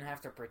wish they didn't have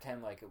to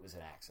pretend like it was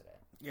an accident.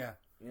 Yeah,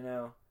 you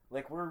know,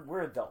 like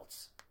we're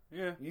adults.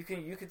 Yeah, you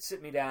could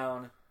sit me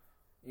down,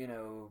 you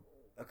know,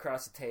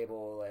 across the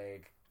table,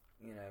 like,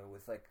 you know,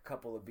 with like a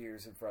couple of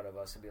beers in front of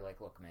us, and be like,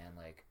 look, man,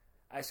 like,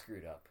 I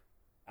screwed up.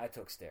 I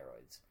took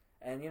steroids,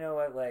 and you know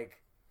what,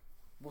 like,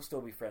 we'll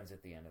still be friends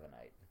at the end of the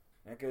night.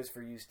 That goes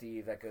for you,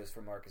 Steve. That goes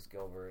for Marcus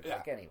Gilbert. Yeah.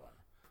 Like anyone.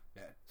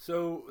 Yeah.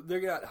 So they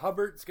got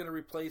Hubbard's going to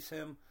replace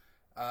him,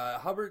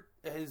 Hubbard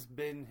has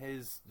been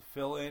his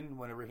fill-in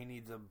whenever he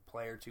needs a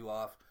play or two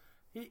off.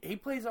 He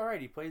plays all right.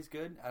 He plays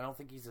good. I don't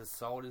think he's as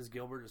solid as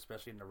Gilbert,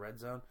 especially in the red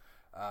zone.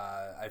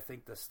 I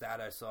think the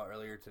stat I saw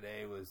earlier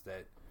today was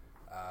that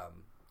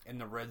in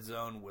the red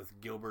zone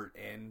with Gilbert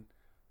in,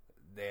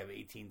 they have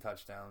 18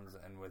 touchdowns,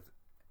 and with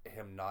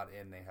him not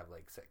in, they have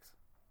like 6.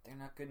 They're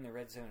not good in the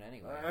red zone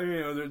anyway. I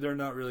mean, they're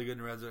not really good in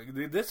the red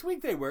zone. This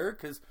week they were,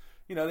 because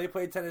they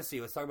played Tennessee.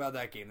 Let's talk about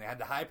that game. They had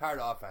the high-powered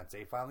offense.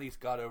 They finally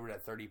got over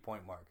that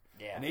 30-point mark.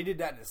 Yeah. And they did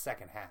that in the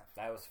second half.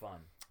 That was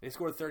fun. They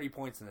scored 30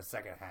 points in the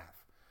second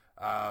half.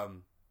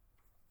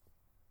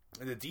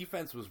 And the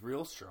defense was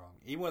real strong.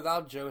 Even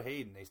without Joe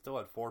Hayden, they still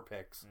had 4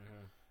 picks.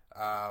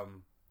 Mm-hmm.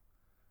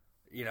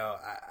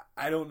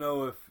 I don't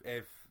know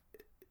if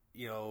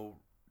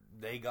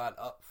they got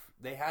up.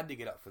 They had to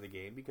get up for the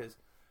game because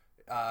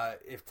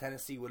if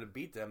Tennessee would have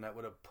beat them, that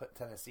would have put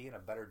Tennessee in a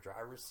better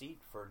driver's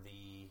seat for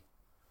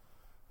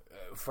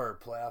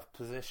playoff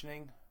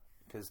positioning.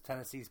 Because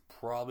Tennessee's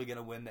probably going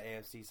to win the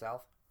AFC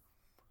South.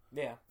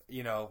 Yeah.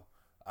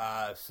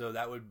 So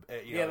that would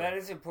that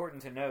is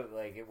important to note.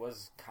 Like, it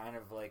was kind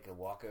of like a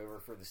walkover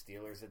for the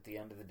Steelers at the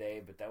end of the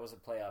day, but that was a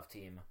playoff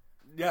team.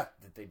 Yeah,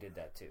 that they did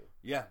that too.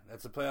 Yeah,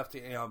 that's a playoff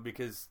team.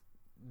 Because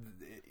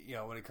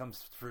when it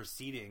comes for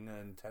seeding,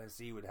 and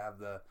Tennessee would have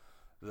the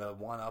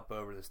one up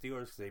over the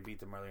Steelers because they beat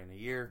them earlier in the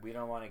year. We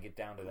don't want to get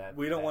down to that.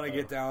 We don't want to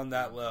get down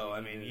that low.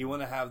 I mean, you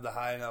want to have the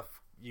high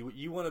enough.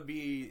 You want to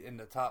be in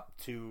the top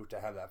 2 to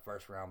have that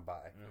first round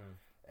bye. Mm-hmm.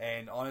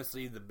 And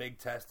honestly, the big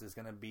test is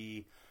going to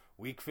be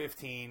Week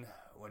 15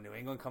 when New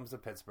England comes to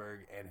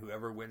Pittsburgh, and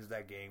whoever wins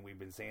that game, we've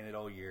been saying it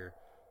all year,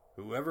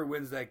 whoever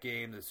wins that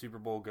game, the Super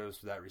Bowl goes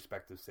to that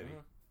respective city.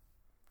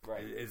 Mm-hmm.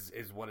 Right.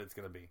 Is what it's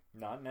going to be.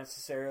 Not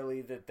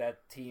necessarily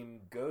that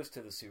team goes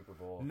to the Super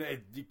Bowl. No,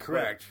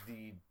 correct.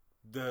 The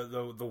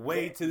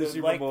way to the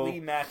Super Bowl. The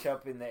likely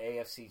matchup in the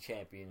AFC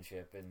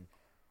Championship, and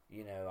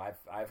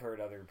I've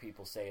heard other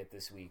people say it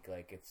this week.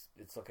 Like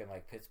it's looking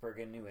like Pittsburgh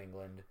and New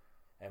England.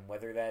 And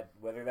whether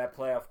that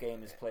playoff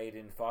game is played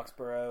in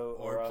Foxborough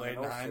or played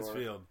on the in Heinz Shore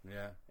Field,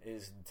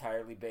 is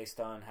entirely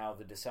based on how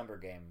the December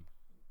game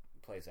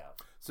plays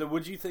out. So,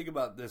 what do you think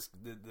about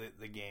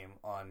the game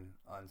on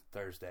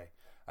Thursday?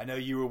 I know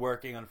you were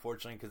working,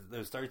 unfortunately, because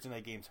those Thursday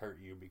night games hurt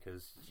you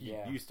because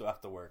you still have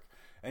to work,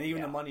 and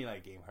even the Monday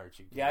night game hurts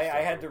you. Yeah,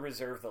 I had to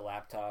reserve the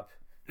laptop.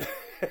 I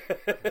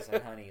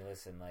said, honey,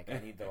 listen, like I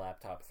need the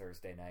laptop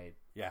Thursday night.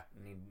 Yeah,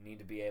 I need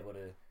to be able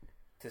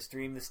to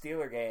stream the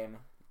Steeler game.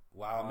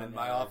 While I'm in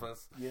my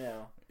office.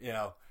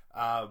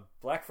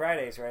 Black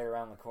Friday's right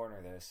around the corner,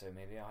 though, so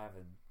maybe I'll have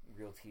a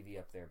real TV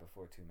up there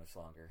before too much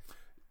longer.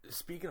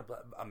 Speaking of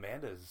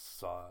Amanda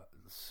saw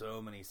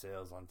so many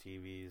sales on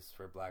TVs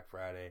for Black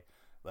Friday,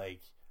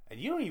 and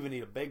you don't even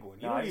need a big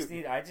one. I just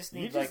need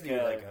like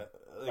a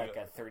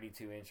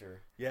 32-incher.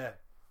 Yeah,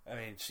 I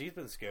mean, she's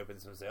been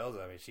scoping some sales.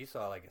 I mean, she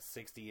saw like a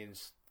 60-inch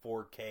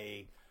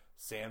 4K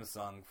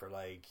Samsung for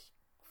like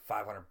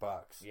 $500.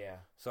 Yeah.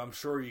 So I'm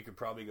sure you could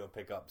probably go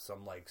pick up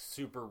some like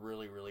super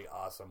really really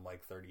awesome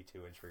like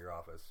 32-inch for your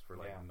office for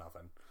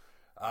nothing.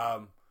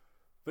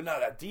 But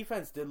no, that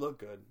defense did look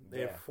good.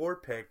 They had 4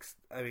 picks.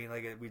 I mean,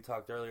 like we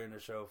talked earlier in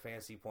the show,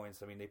 fantasy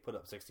points. I mean, they put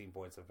up 16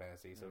 points in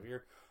fantasy. So if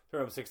you're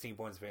throwing up 16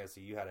 points in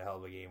fantasy, you had a hell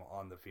of a game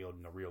on the field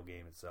in the real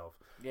game itself.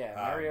 Yeah,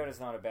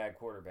 Mariota's not a bad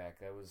quarterback.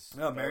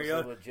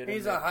 Mariota.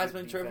 He's a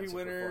Heisman Trophy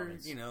winner.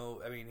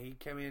 I mean, he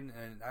came in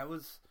and it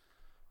was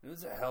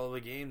a hell of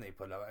a game they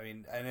put up. I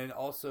mean, and then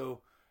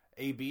also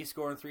AB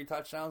scoring 3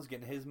 touchdowns,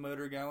 getting his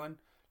motor going.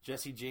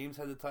 Jesse James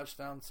had the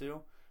touchdown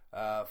too.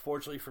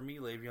 Fortunately for me,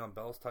 Le'Veon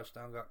Bell's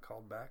touchdown got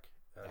called back.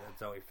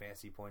 That's only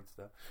fancy points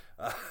though.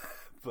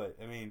 But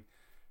I mean,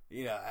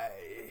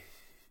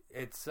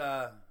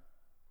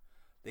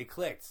 they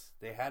clicked.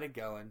 They had it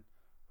going.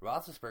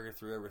 Roethlisberger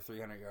threw over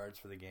 300 yards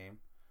for the game,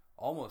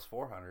 almost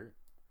 400.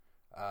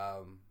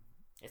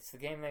 It's the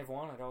game they've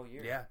wanted all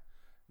year. Yeah.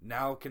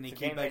 Now can they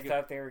keep they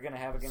thought they were going to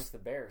have against the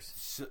Bears?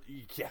 So,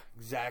 yeah,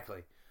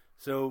 exactly.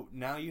 So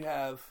now you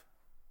have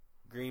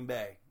Green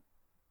Bay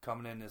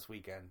coming in this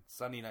weekend,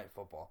 Sunday Night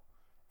Football,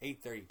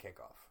 8:30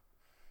 kickoff.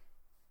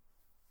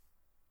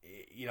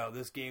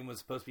 This game was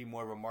supposed to be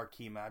more of a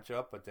marquee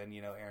matchup, but then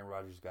Aaron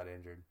Rodgers got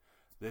injured.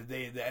 The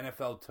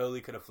NFL totally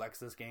could have flexed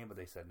this game, but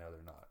they said no,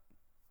 they're not.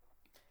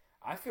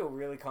 I feel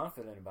really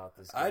confident about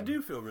this game. I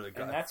do feel really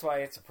confident. And that's why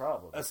it's a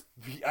problem.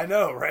 I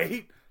know,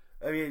 right?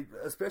 I mean,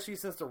 especially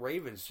since the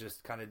Ravens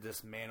just kind of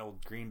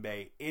dismantled Green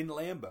Bay in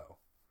Lambeau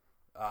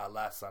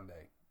last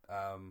Sunday.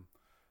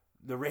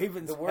 The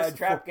Ravens. The worst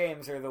trap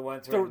games are the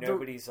ones where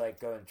nobody's like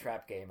going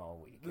trap game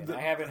all week. And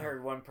I haven't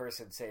heard one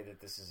person say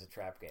that this is a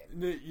trap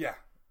game. Yeah,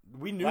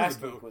 we knew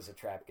last week was a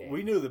trap game.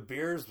 We knew the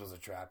Bears was a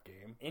trap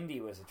game.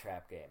 Indy was a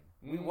trap game.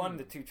 We won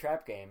the 2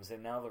 trap games,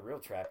 and now the real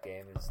trap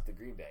game is the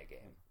Green Bay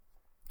game.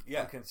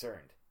 Yeah, I'm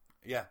concerned.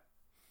 Yeah,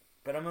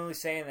 but I'm only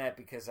saying that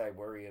because I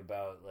worry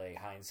about like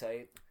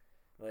hindsight.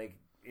 Like,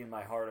 in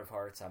my heart of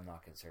hearts, I'm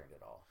not concerned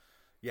at all.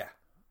 Yeah,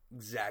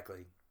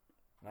 exactly.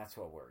 And that's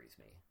what worries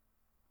me.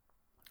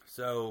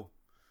 So,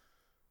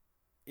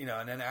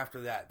 and then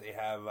after that they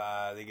have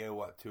they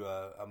go to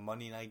a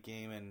Monday night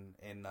game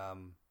in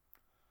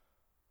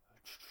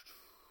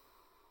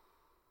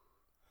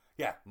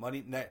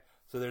Monday night.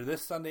 So they're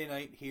this Sunday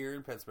night here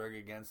in Pittsburgh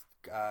against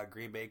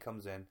Green Bay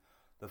comes in.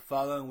 The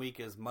following week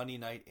is Monday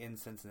night in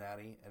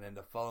Cincinnati, and then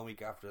the following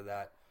week after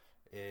that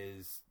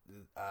is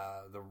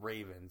the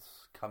Ravens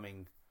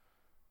coming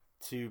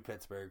to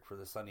Pittsburgh for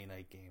the Sunday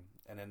night game,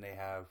 and then they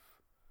have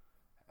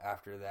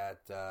after that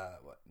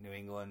New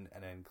England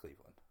and then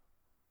Cleveland.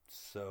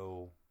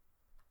 So,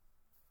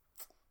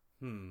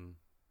 I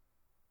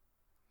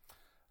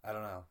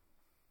don't know.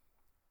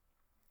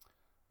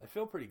 I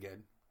feel pretty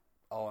good,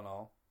 all in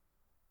all.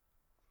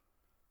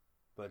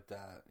 But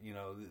the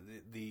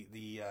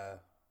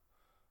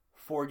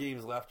 4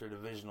 games left are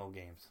divisional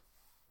games.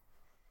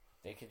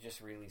 They could just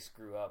really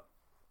screw up.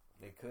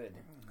 They could.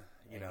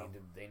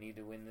 They need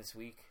to win this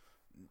week.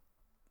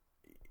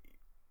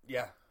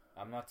 Yeah.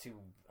 I'm not too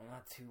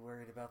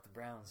worried about the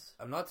Browns.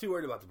 I'm not too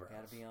worried about the Browns.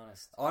 Gotta be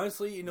honest.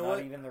 Honestly, you know not what?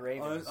 Not even the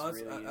Ravens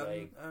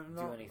really I'm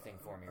do anything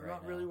for me right now. I'm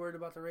not really worried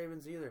about the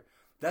Ravens either.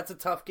 That's a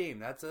tough game.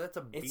 That's a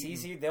It's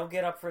easy. They'll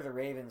get up for the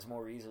Ravens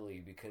more easily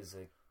because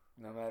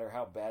no matter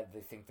how bad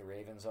they think the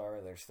Ravens are,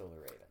 they're still the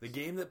Ravens. The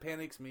game that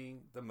panics me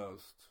the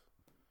most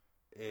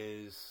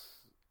is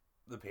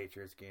the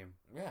Patriots game.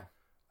 Yeah.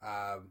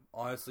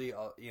 Honestly,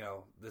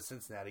 the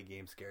Cincinnati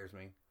game scares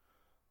me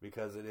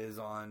because it is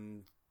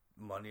on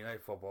Monday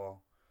Night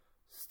Football.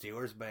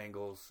 Steelers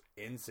Bengals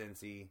in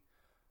Cincy.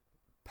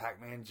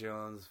 Pac-Man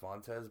Jones,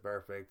 Vontaze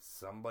Burfict.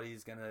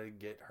 Somebody's gonna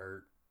get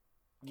hurt.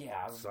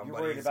 Yeah, you're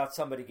worried about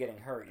somebody getting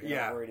hurt. You're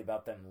not worried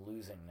about them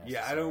losing necessarily.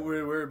 Yeah, I don't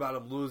worry about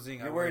them losing.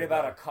 You're worried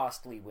about a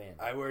costly win.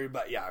 I worry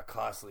about a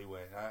costly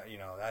win.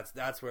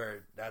 That's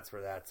where that's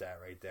at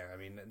right there. I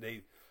mean,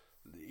 they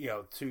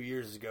 2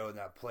 years ago in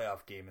that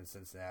playoff game in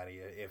Cincinnati,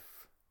 if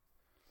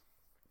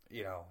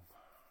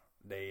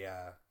they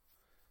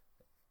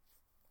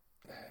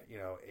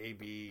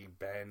AB,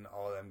 Ben,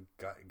 all of them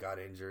got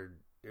injured,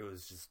 it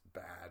was just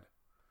bad.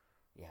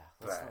 Yeah,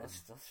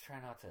 let's try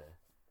not to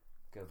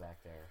go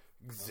back there.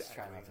 Exactly. Let's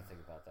try not to think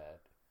about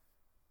that.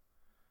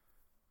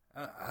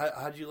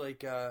 How'd you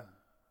like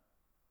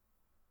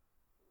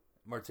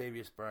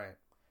Martavius Bryant?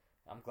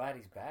 I'm glad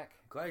he's back.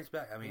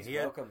 I mean, he's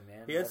welcome,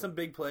 man. He had some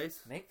big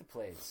plays. Make the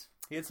plays.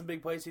 He had some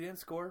big plays. He didn't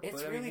score.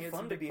 It's really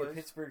fun to be a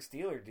Pittsburgh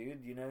Steeler,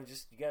 dude. You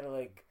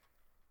gotta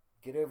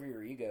get over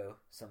your ego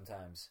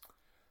sometimes.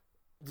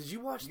 Did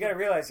you watch? You gotta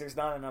realize there's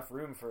not enough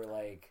room for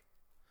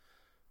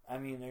I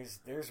mean,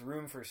 there's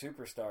room for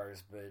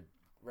superstars, but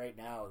right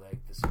now,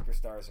 the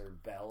superstars are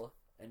Bell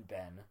and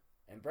Ben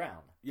and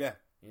Brown. Yeah.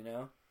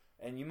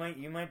 And you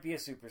might be a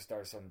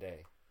superstar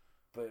someday,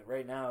 but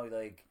right now,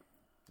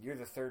 you're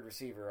the third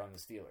receiver on the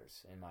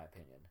Steelers, in my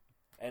opinion,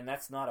 and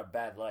that's not a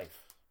bad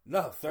life.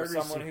 No, third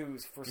for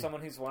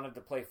someone who's wanted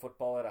to play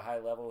football at a high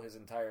level his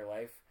entire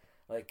life.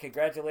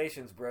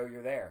 Congratulations, bro,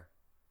 you're there.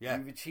 Yeah,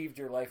 you've achieved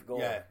your life goal.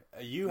 Yeah,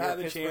 you're have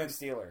a chance.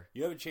 Steeler.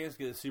 You have a chance to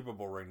get a Super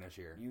Bowl ring this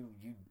year. You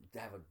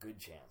have a good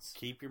chance.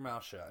 Keep your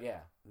mouth shut. Yeah,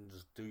 and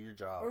just do your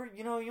job. Or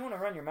you want to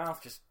run your mouth,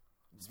 just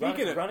run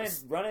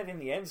it in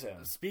the end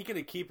zone. Speaking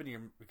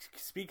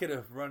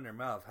of running your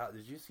mouth,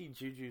 did you see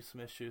Juju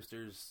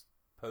Smith-Schuster's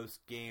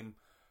post-game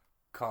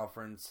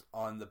conference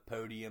on the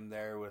podium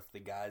there with the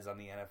guys on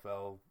the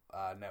NFL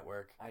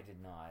network? I did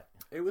not.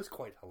 It was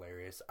quite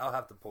hilarious. I'll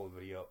have to pull the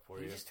video up for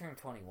you. He just turned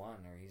 21,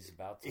 or he's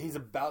about to. He's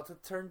about to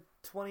turn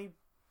 20.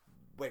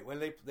 Wait, when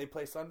they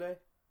play Sunday?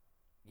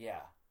 Yeah.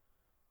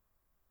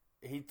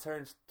 He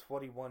turns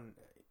 21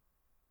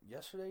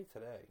 yesterday,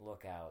 today.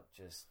 Look out.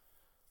 Just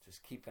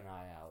keep an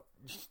eye out.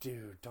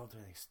 Dude, don't do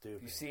anything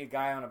stupid. You see a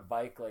guy on a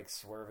bike,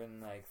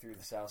 swerving, through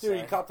the south side? Dude,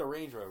 he caught the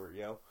Range Rover,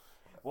 yo.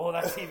 Well,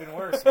 that's even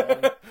worse,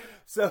 man.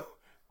 So,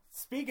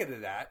 speaking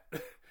of that,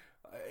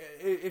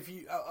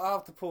 I'll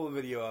have to pull the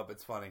video up.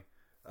 It's funny.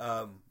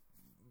 I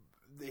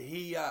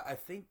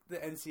think the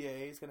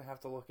NCAA is going to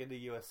have to look into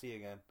USC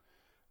again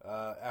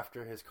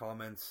after his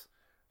comments.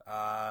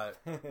 No,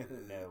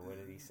 what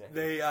did he say?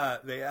 They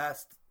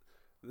asked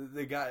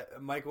the guy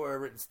Michael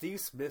Irvin. Steve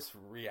Smith's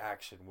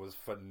reaction was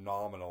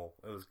phenomenal.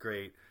 It was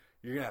great.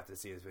 You're gonna have to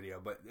see this video.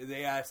 But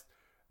they asked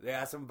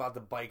him about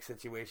the bike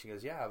situation. He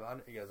goes, "Yeah,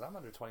 I'm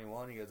under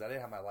 21." He goes, "I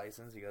didn't have my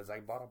license." He goes, "I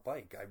bought a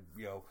bike. I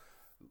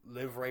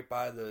live right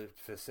by the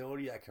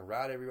facility. I can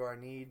ride everywhere I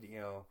need."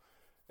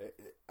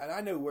 And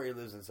I know where he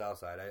lives in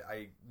Southside.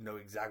 I know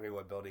exactly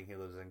what building he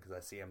lives in because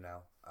I see him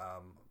now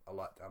a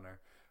lot down there.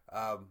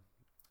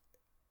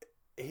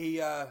 He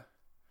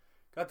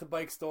got the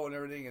bike stolen and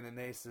everything, and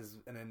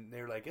then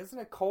they're like, "Isn't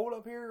it cold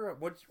up here?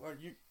 What are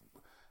you?"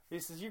 He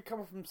says, "You're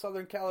coming from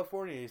Southern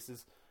California." He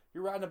says,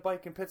 "You're riding a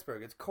bike in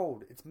Pittsburgh. It's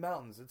cold. It's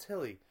mountains. It's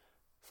hilly.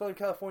 Southern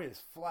California is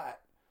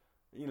flat.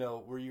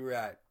 Where you were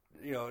at.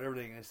 And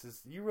everything." And he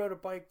says, "You rode a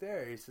bike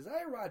there." He says, "I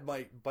didn't ride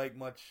my bike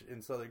much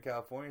in Southern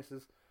California." He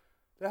says,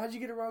 "Then how'd you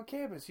get around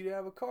campus? You didn't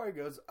have a car." He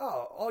goes,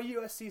 "Oh, all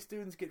USC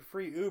students get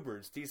free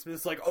Ubers." Steve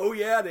Smith's like, "Oh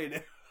yeah, they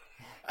do."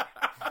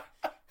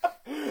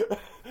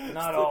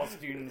 Not all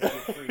students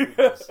get free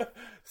Ubers.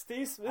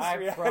 Steve Smith.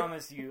 I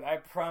promise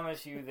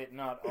you that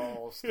not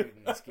all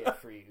students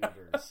get free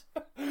Ubers.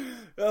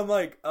 I'm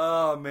like,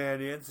 oh man,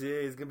 the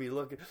NCAA is gonna be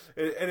looking,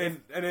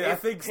 and then I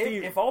think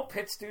Steve, if all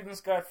Pitt students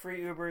got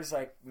free Ubers,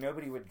 like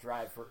nobody would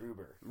drive for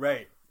Uber,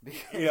 right?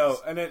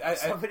 Because And then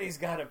somebody's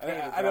got to pay.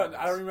 I don't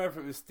remember if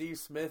it was Steve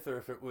Smith or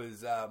if it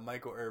was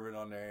Michael Irvin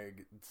on there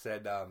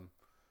said, and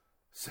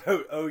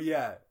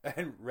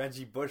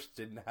Reggie Bush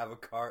didn't have a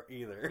car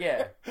either.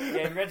 Yeah,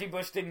 and Reggie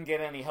Bush didn't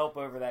get any help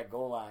over that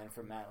goal line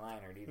from Matt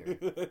Leinart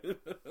either.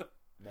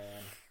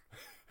 Man.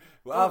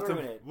 We'll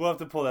have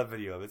to pull that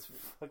video up. It's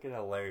fucking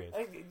hilarious.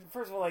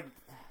 First of all,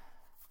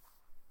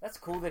 that's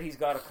cool that he's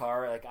got a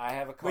car. Like, I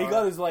have a car. Well, he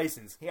got his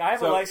license. I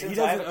have a license. He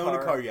doesn't own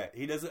a car yet.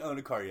 He doesn't own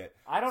a car yet.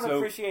 I don't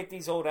appreciate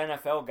these old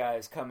NFL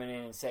guys coming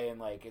in and saying,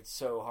 like, it's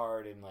so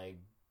hard and, like,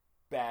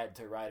 bad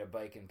to ride a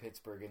bike in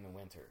Pittsburgh in the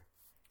winter.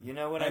 You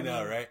know what I mean?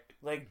 I know, right?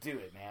 Like, do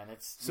it, man.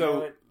 It's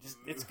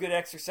it's good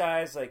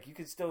exercise. Like, you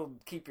can still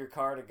keep your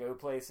car to go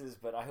places,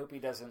 but I hope he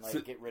doesn't,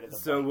 get rid of the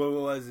bike. So what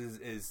it was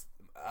is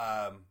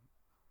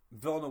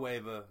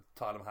Villanueva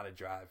taught him how to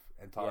drive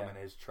and taught him in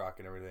his truck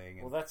and everything.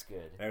 And well, that's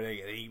good.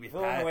 Everything.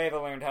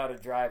 Villanueva learned how to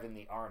drive in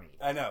the Army.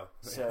 I know.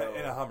 So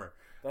in a Hummer.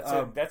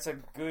 That's a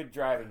good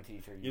driving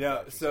teacher.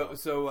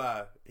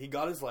 So he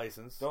got his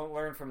license. Don't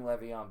learn from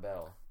Le'Veon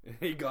Bell.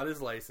 He got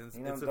his license.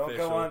 It's don't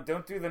official. go on.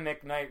 Don't do the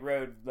McKnight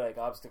Road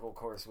obstacle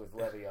course with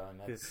Le'Veon.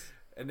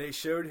 And they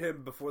showed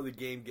him before the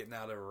game getting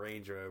out of a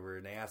Range Rover,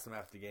 and they asked him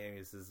after the game.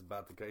 He says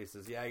about the case. He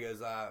says, "Yeah." He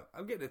goes,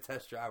 "I'm getting a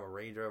test drive a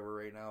Range Rover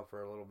right now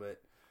for a little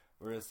bit.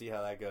 We're gonna see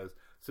how that goes."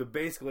 So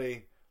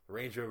basically, the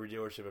Range Rover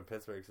dealership in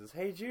Pittsburgh says,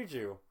 "Hey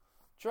Juju,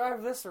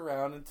 drive this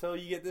around until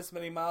you get this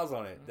many miles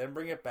on it. Then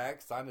bring it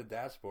back, sign the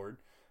dashboard,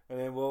 and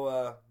then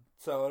we'll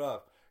sell it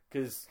off."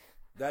 Because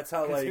that's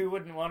how who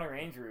wouldn't want a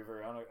Range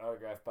Rover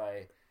autographed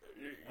by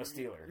a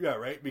Steeler? Yeah,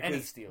 right. Because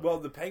any Steeler. Well,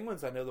 the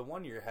Penguins, I know the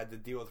one year had to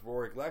deal with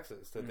Rorik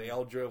Lexus that they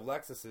all drove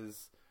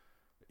Lexuses,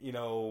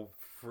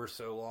 for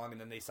so long, and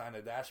then they signed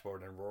a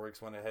dashboard, and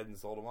Rorik's went ahead and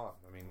sold them off.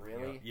 I mean,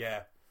 really?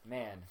 Yeah.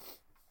 Man,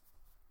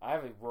 I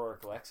have a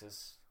Rorik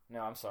Lexus.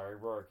 No, I'm sorry,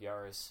 Rorik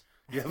Yaris.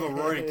 You have a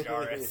Rorik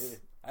Yaris.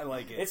 I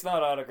like it. It's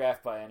not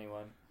autographed by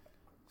anyone.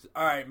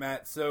 All right,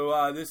 Matt.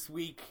 So this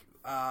week,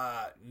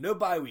 no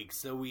bye week,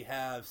 so we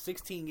have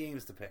 16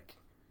 games to pick.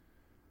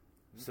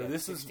 So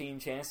this 16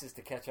 chances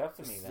to catch up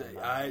to me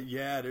then.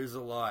 Yeah, there's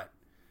a lot.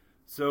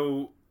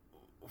 So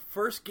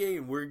first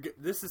game,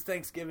 this is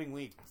Thanksgiving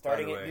week,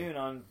 starting at noon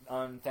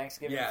on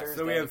Thanksgiving Thursday. Yeah,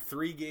 so we have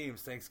 3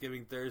 games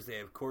Thanksgiving Thursday.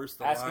 Of course,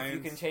 the Ask Lions. if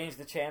you can change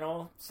the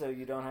channel so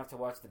you don't have to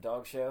watch the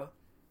dog show.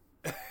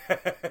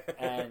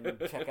 And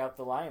check out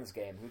the Lions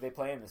game. Who they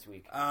playing this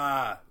week?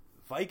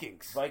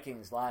 Vikings.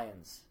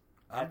 Lions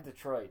at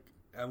Detroit.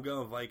 I'm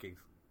going Vikings.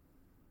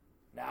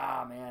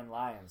 Nah, man,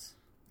 Lions.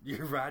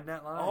 You're riding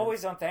that line?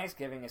 Always on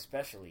Thanksgiving,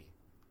 especially.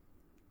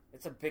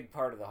 It's a big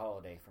part of the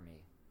holiday for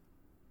me.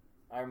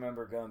 I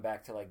remember going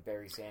back to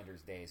Barry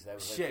Sanders days. That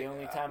was the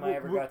only time I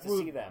ever got to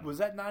see them. Was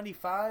that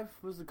 95?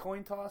 Was the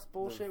coin toss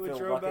bullshit with Phil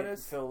Jerome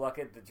Bettis? Phil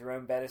Luckett, the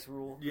Jerome Bettis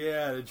rule.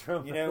 Yeah, the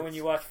Jerome Bettis. You know when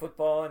you watch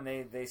football and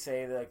they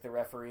say that the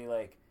referee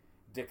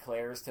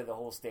declares to the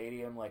whole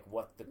stadium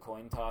what the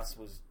coin toss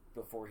was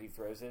before he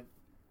throws it?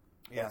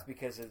 Yeah. That's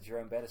because of the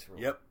Jerome Bettis rule.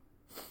 Yep.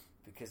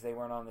 Because they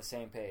weren't on the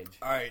same page.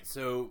 All right,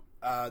 so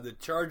the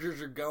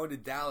Chargers are going to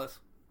Dallas.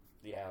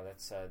 Yeah,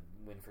 that's a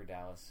win for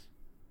Dallas.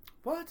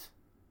 What?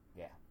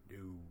 Yeah.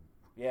 No.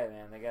 Yeah,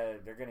 man,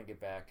 they're gonna get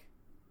back.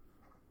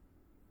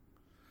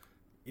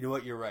 You know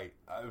what? You're right.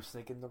 I was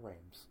thinking the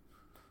Rams.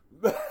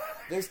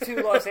 There's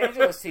 2 Los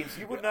Angeles teams.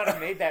 You would not have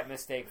made that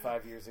mistake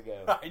 5 years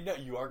ago. I know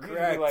you are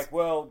correct. You'd be like,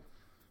 well,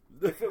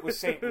 if it was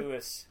St.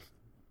 Louis,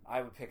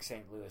 I would pick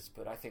St. Louis,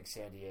 but I think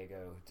San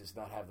Diego does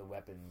not have the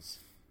weapons.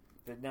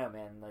 But no,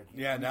 man,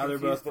 now they're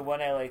both the one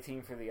LA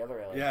team for the other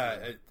LA team.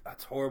 Yeah,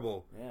 that's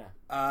horrible.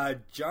 Yeah.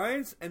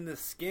 Giants and the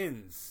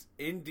Skins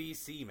in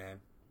DC, man.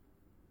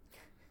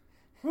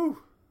 Whew.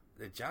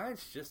 The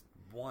Giants just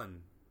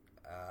won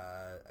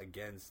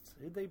against...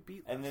 Who'd they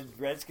beat last And the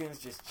Redskins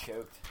just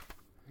choked.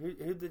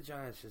 Who'd the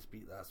Giants just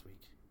beat last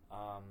week?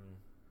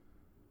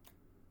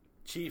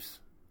 Chiefs.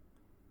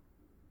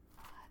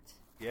 What?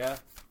 Yeah.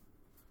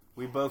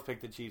 We both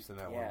picked the Chiefs in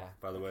that one,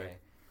 by the way.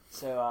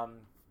 So,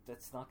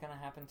 that's not going to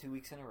happen 2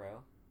 weeks in a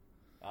row.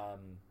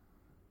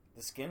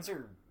 The Skins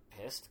are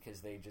pissed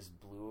because they just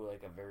blew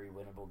a very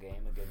winnable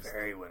game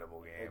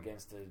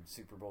against a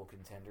Super Bowl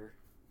contender,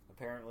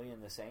 apparently,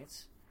 in the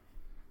Saints.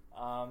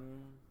 I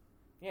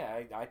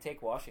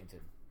take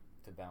Washington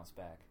to bounce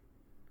back.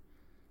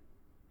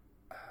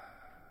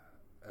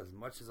 As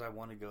much as I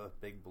want to go with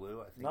Big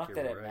Blue, I think not you're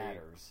that right. it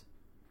matters.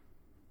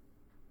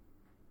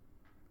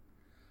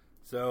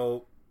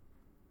 So,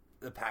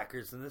 the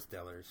Packers and the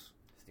Steelers.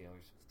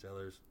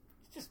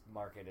 Just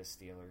mark it as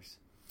Steelers.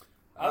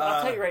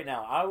 I'll tell you right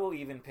now, I will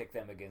even pick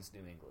them against New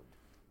England.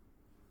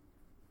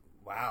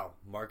 Wow.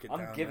 Mark it down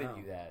now. I'm giving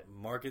you that.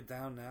 Mark it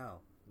down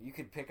now. You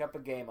could pick up a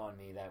game on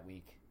me that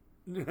week.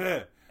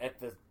 At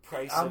the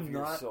price of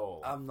your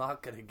soul. I'm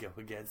not going to go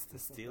against the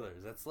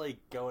Steelers. That's like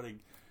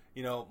going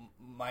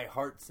my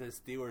heart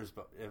says Steelers,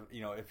 but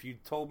if you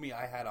told me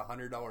I had a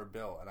 $100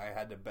 bill and I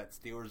had to bet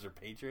Steelers or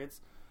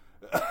Patriots,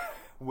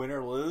 win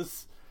or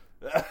lose,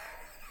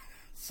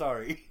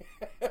 sorry.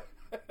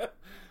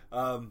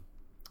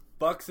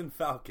 Bucks and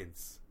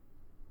Falcons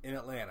in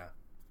Atlanta.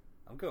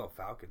 I'm going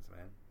Falcons,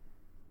 man.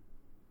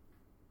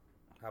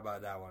 How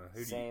about that one?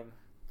 Same.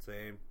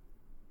 Same.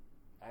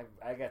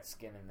 I got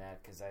skin in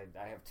that because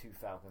I have 2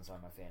 Falcons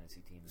on my fantasy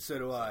team. So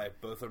do I.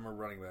 Both of them are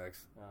running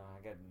backs.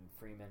 I got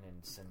Freeman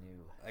and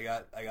Sanu.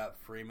 I got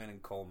Freeman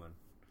and Coleman.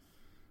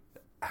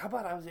 How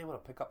about I was able to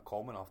pick up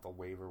Coleman off the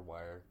waiver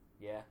wire?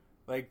 Yeah.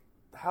 Like,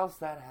 how's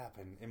that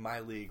happen in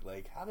my league?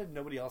 Like, how did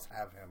nobody else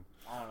have him?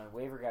 I don't know.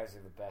 Waiver guys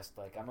are the best.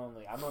 Like, I'm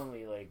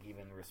only like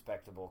even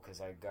respectable because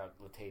I got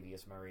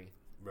Latavius Murray.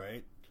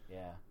 Right.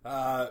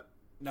 Yeah.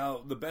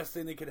 Now the best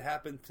thing that could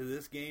happen to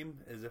this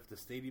game is if the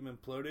stadium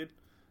imploded.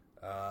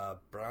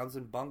 Browns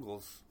and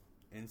Bungles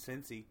in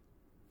Cincy.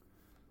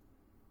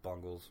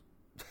 Bungles.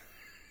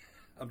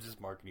 I'm just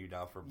marking you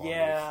down for Bungles.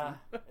 Yeah.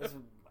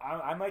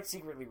 I might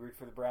secretly root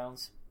for the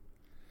Browns.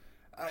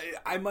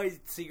 I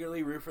might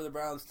secretly root for the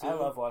Browns too. I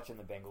love watching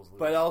the Bengals lose.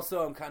 But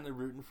also I'm kind of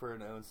rooting for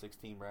an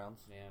 0-16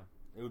 Browns. Yeah.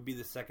 It would be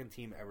the second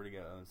team ever to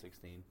go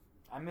 0-16.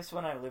 I miss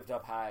when I lived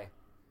up high,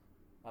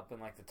 up in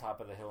like the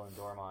top of the hill in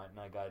Dormont, and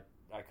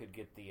I could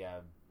get the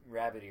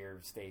rabbit ear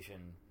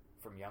station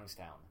from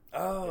Youngstown.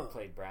 Oh, that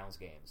played Browns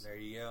games. There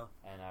you go.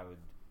 And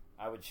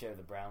I would show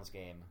the Browns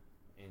game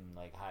in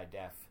like high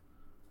def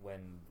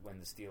when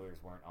the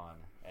Steelers weren't on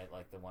at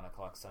like the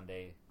 1:00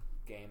 Sunday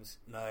games.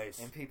 Nice.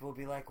 And people would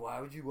be like, "Why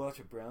would you watch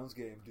a Browns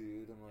game,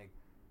 dude?" I'm like,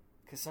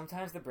 because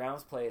sometimes the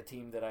Browns play a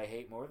team that I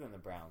hate more than the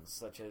Browns,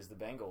 such as the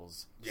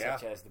Bengals,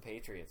 such as the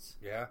Patriots.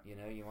 Yeah.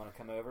 You want to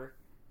come over?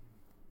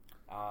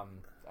 I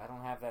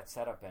don't have that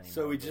setup anymore.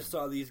 So we just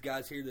saw these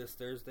guys here this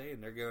Thursday,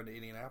 and they're going to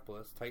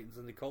Indianapolis. Titans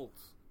and the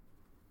Colts.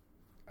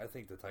 I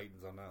think the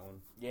Titans on that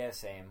one. Yeah,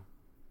 same.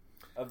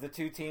 Of the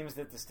 2 teams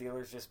that the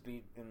Steelers just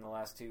beat in the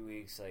last 2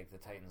 weeks, like the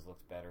Titans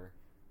looked better.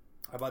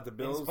 How about the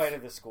Bills? In spite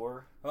of the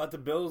score. How about the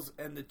Bills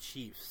and the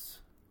Chiefs?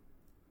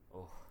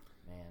 Oh,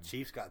 man.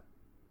 Chiefs got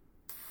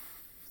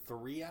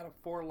 3 out of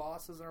 4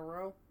 losses in a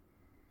row.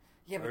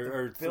 Yeah, but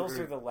the Bills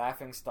are the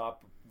laughing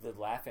stock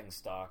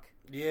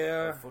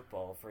yeah. of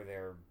football for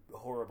their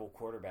horrible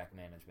quarterback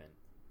management.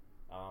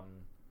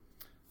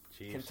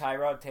 Chiefs. Can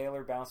Tyrod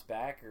Taylor bounce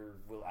back, or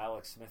will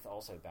Alex Smith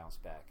also bounce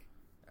back?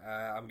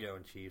 I'm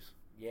going Chiefs.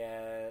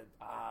 Yeah,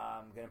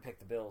 I'm gonna pick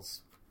the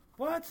Bills.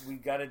 What? We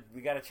gotta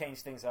change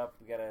things up.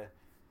 We gotta,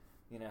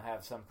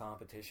 have some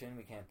competition.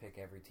 We can't pick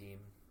every team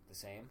the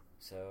same.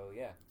 So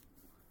yeah,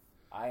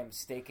 I am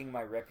staking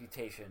my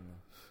reputation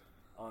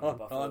on the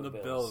Buffalo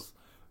Bills.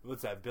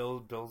 What's that?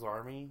 Bills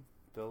Army?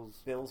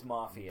 Bills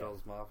Mafia.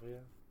 Bills Mafia.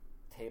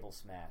 Table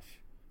smash.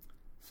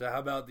 So how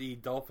about the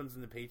Dolphins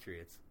and the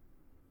Patriots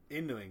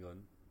in New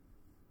England?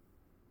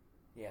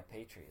 Yeah,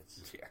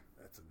 Patriots. Yeah,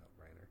 that's a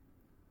no-brainer.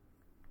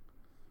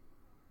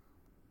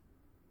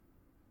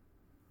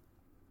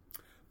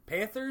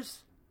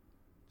 Panthers,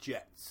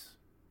 Jets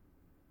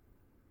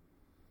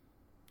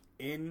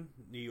in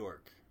New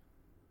York.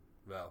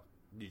 Well,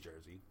 New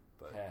Jersey,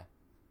 but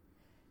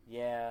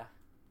yeah.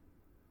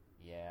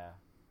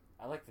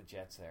 I like the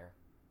Jets there.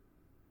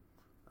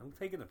 I'm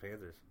taking the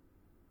Panthers.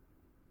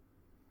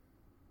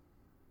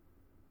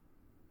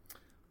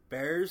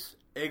 Bears,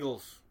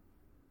 Eagles.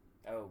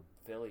 Oh,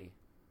 Philly.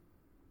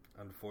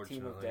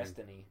 Unfortunately. Team of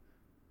destiny.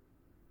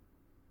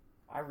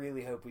 I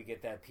really hope we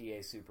get that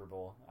PA Super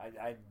Bowl.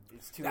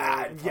 It's too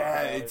early to talk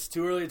about it's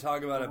too early to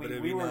talk about it, but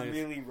it'd be nice. We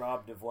were really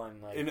robbed of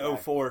one in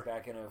 04.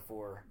 Back in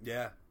 04.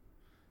 Yeah.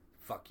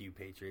 Fuck you,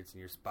 Patriots, and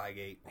your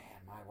Spygate.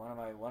 Man,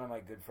 one of my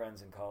good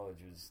friends in college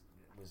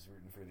was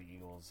rooting for the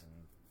Eagles,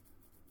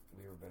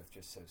 and we were both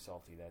just so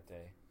salty that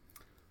day.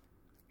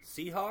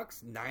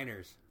 Seahawks,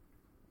 Niners.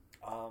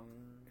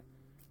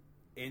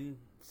 In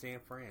San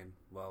Fran.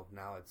 Well,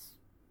 now it's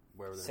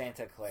where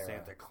Santa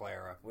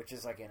Clara, which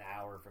is like an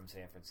hour from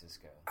San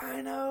Francisco.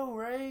 I know,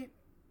 right?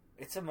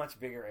 It's a much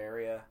bigger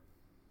area.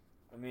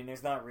 I mean,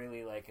 there's not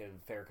really like a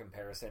fair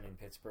comparison in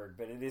Pittsburgh,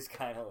 but it is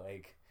kind of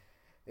like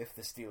if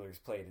the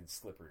Steelers played in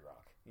Slippery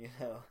Rock,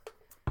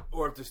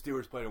 Or if the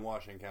Steelers played in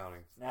Washington County.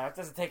 Now, it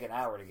doesn't take an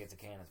hour to get to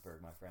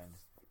Canonsburg, my friend.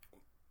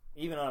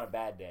 Even on a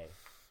bad day.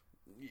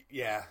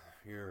 Yeah,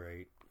 you're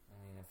right.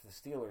 I mean, if the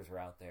Steelers were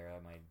out there,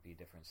 that might be a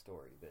different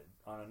story. But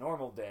on a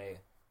normal day...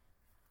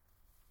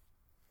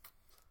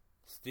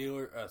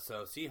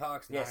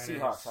 Seahawks, yeah, Niners.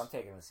 Seahawks. I'm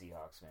taking the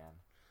Seahawks, man.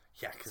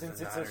 Yeah, because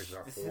the Niners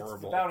are horrible.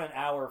 It's about an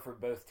hour for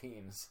both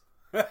teams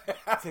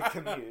to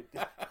commute.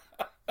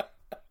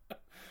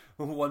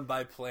 One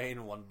by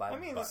plane, one by bus.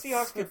 I mean, the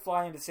Seahawks could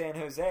fly into San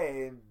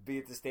Jose and be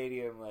at the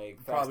stadium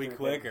like probably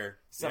quicker.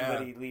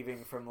 Somebody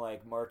leaving from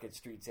like Market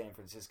Street, San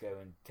Francisco,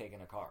 and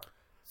taking a car.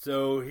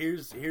 So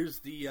here's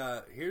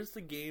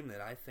the game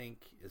that I think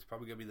is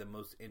probably going to be the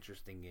most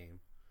interesting game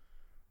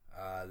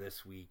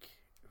this week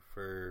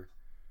for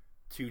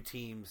two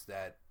teams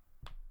that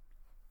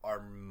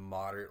are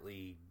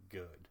moderately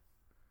good,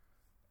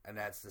 and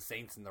that's the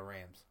Saints and the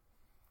Rams.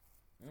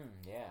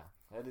 Yeah.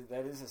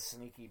 That is a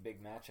sneaky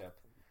big matchup.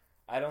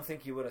 I don't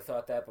think you would have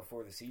thought that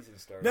before the season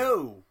started.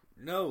 No.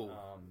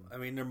 I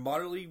mean, they're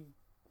moderately,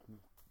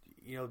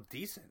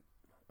 decent.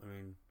 I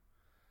mean,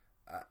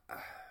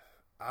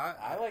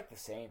 I like the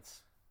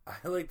Saints.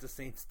 I like the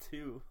Saints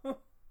too.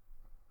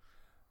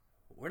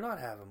 We're not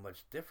having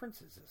much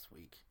differences this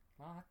week.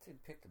 Well, I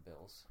did pick the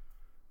Bills.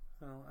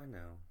 Oh, I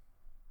know.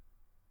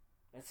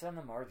 It's on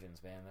the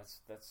margins, man.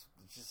 That's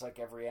just like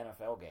every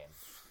NFL game.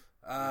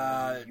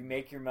 You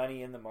make your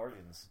money in the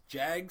margins.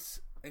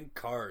 Jags and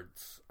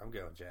Cards. I'm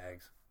going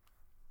Jags.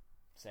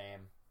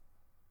 Same.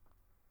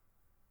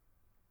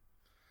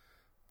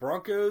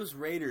 Broncos,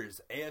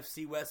 Raiders,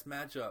 AFC West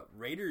matchup.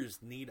 Raiders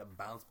need a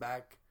bounce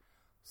back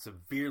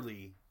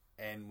severely,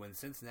 and when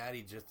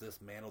Cincinnati just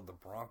dismantled the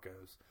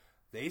Broncos,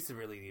 they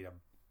severely need a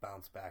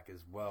bounce back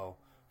as well.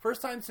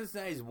 First time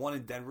Cincinnati's won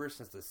in Denver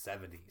since the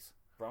 70s.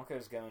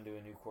 Broncos going to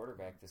a new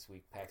quarterback this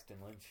week, Paxton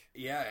Lynch.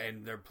 Yeah,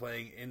 and they're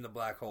playing in the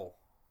black hole.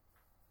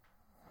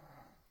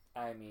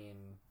 I mean,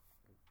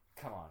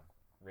 come on.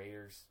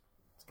 Raiders.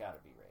 It's got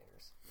to be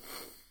Raiders.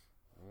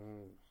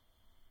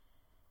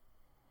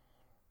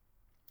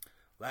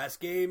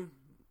 Last game,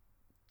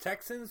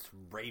 Texans,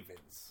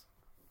 Ravens.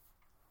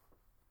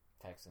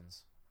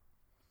 Texans.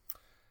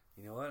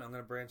 You know what? I'm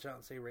going to branch out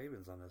and say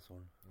Ravens on this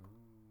one.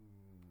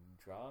 Ooh,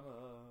 drama.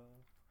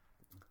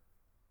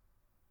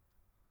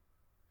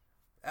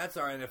 That's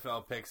our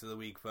NFL picks of the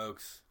week,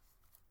 folks.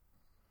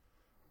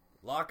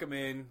 Lock them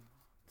in.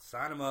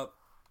 Sign them up.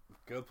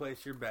 Go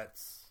place your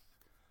bets.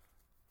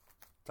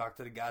 Talk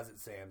to the guys at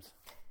Sam's.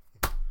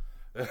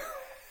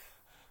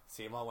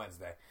 See them on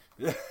Wednesday.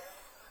 It's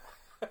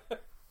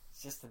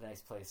just a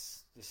nice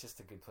place. It's just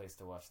a good place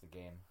to watch the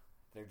game.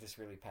 They're just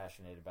really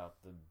passionate about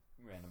the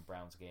random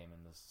Browns game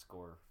and the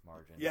score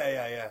margin.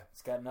 Yeah.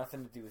 It's got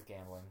nothing to do with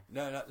gambling.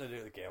 No, nothing to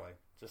do with gambling.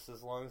 Just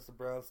as long as the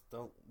Browns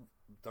don't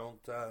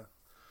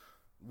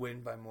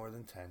win by more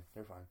than 10,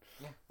 they're fine.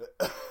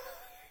 Yeah.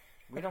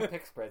 We don't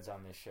pick spreads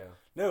on this show.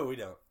 No, we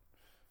don't.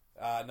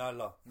 Not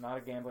at all. Not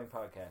a gambling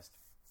podcast.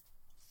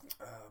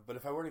 But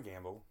if I were to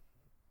gamble,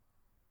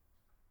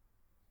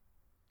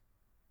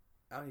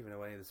 I don't even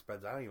know any of the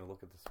spreads. I don't even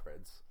look at the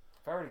spreads.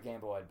 If I were to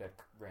gamble, I'd bet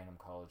random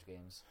college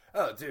games.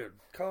 Oh, dude.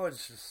 College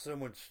is so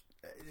much...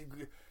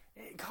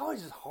 College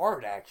is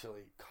hard,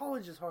 actually.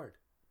 College is hard.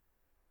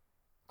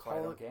 I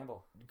don't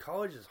gamble.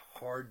 College is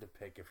hard to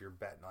pick if you're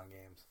betting on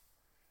games.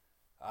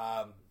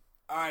 All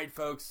right,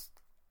 folks.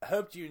 I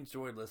hope you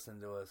enjoyed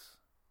listening to us.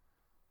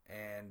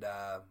 And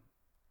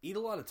eat a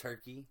lot of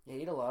turkey. Yeah,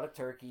 eat a lot of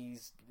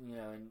turkeys.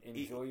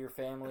 Enjoy your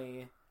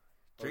family.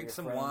 Drink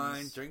some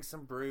wine. Drink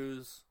some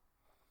brews.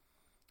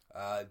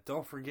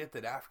 Don't forget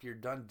that after you're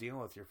done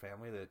dealing with your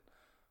family, that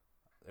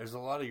there's a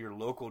lot of your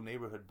local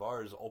neighborhood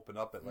bars open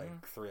up at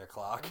like 3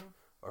 o'clock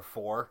or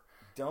 4.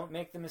 Don't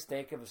make the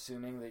mistake of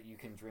assuming that you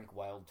can drink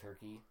wild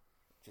turkey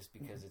just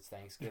because it's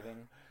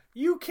Thanksgiving.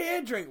 You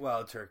can drink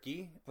wild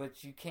turkey,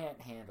 but you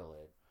can't handle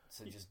it,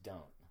 so just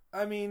don't.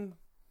 I mean,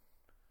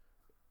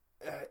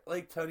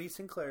 like Tony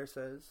Sinclair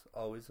says,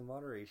 always in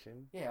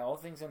moderation. Yeah, all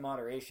things in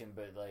moderation,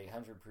 but like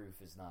 100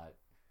 proof is not.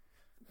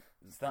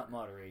 It's not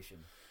moderation.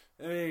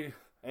 I mean,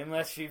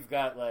 unless you've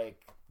got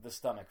like the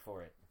stomach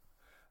for it.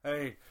 I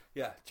mean,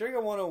 yeah,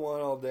 drinking 101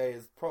 all day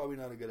is probably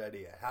not a good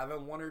idea.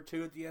 Having 1 or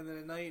 2 at the end of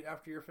the night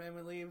after your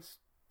family leaves,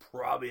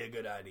 probably a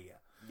good idea.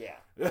 Yeah.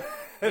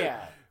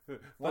 Yeah.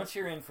 Once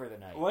you're in for the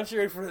night. Once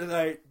you're in for the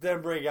night,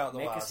 then break out the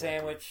Make wild a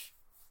sandwich.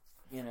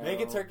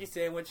 Make a turkey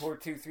sandwich. Pour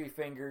 2-3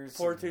 fingers.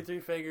 Pour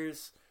 2-3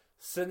 fingers.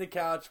 Sit on the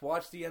couch.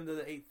 Watch the end of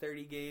the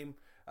 8:30 game,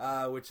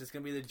 which is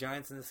going to be the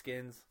Giants and the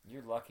Skins.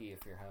 You're lucky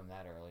if you're home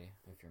that early.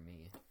 If you're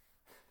me.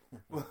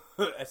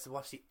 I said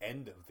watch the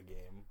end of the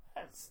game.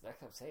 That's what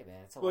I'm saying,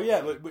 man. It's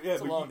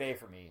a long day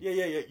for me.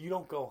 Yeah. You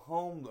don't go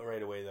home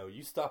right away though.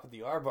 You stop at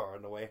the R Bar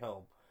on the way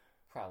home.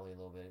 Probably a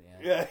little bit, yeah.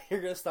 Yeah,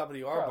 you're gonna stop at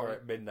the R Bar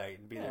at midnight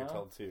and be there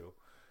till 2.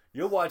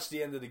 You'll watch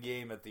the end of the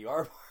game at the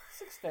R Bar.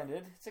 It's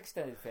extended. It's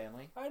extended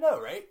family. I know,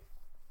 right?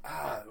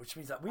 Which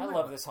means that I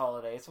love this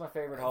holiday. It's my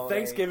favorite holiday.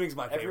 Thanksgiving's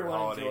my favorite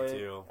holiday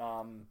too.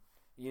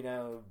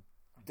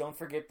 Don't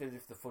forget that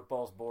if the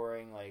football's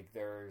boring, like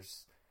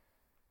there's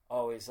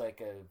always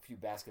like a few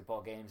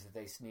basketball games that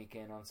they sneak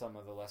in on some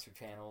of the lesser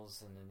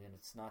channels, and then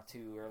it's not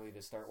too early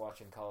to start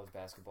watching college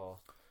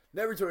basketball.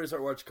 Never too early to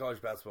start watching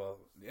college basketball.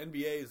 The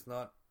NBA is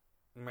not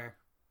meh.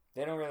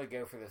 They don't really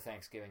go for the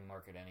Thanksgiving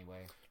market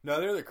anyway. No,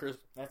 they're the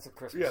Christmas. That's a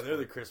Christmas. Yeah, they're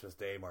the Christmas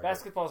Day market.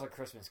 Basketball's a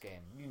Christmas game.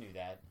 You knew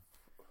that.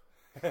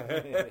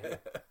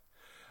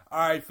 All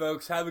right,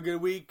 folks. Have a good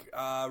week.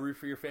 Root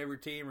for your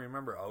favorite team.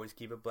 Remember, always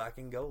keep it black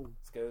and gold.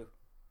 Let's go.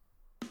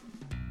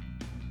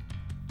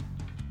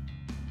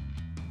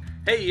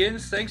 Hey,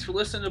 Yins. Thanks for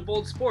listening to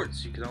Bold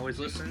Sports. You can always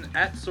listen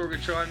at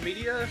Sorgatron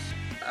Media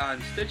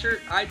on Stitcher,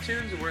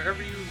 iTunes, and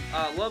wherever you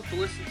love to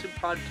listen to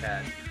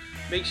podcasts.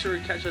 Make sure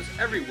to catch us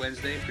every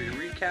Wednesday for your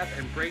recap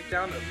and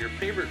breakdown of your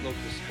favorite local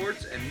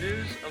sports and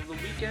news of the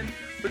weekend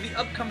for the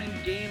upcoming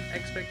game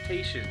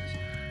expectations.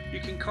 You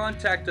can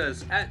contact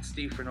us at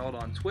Steve Fernald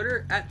on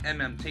Twitter, at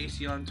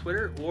MMTacey on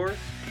Twitter, or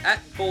at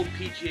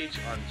BoldPGH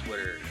on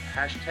Twitter.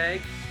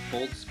 Hashtag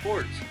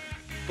BoldSports.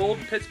 Bold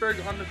Pittsburgh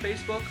on the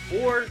Facebook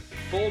or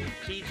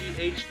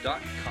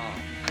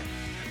boldpgh.com.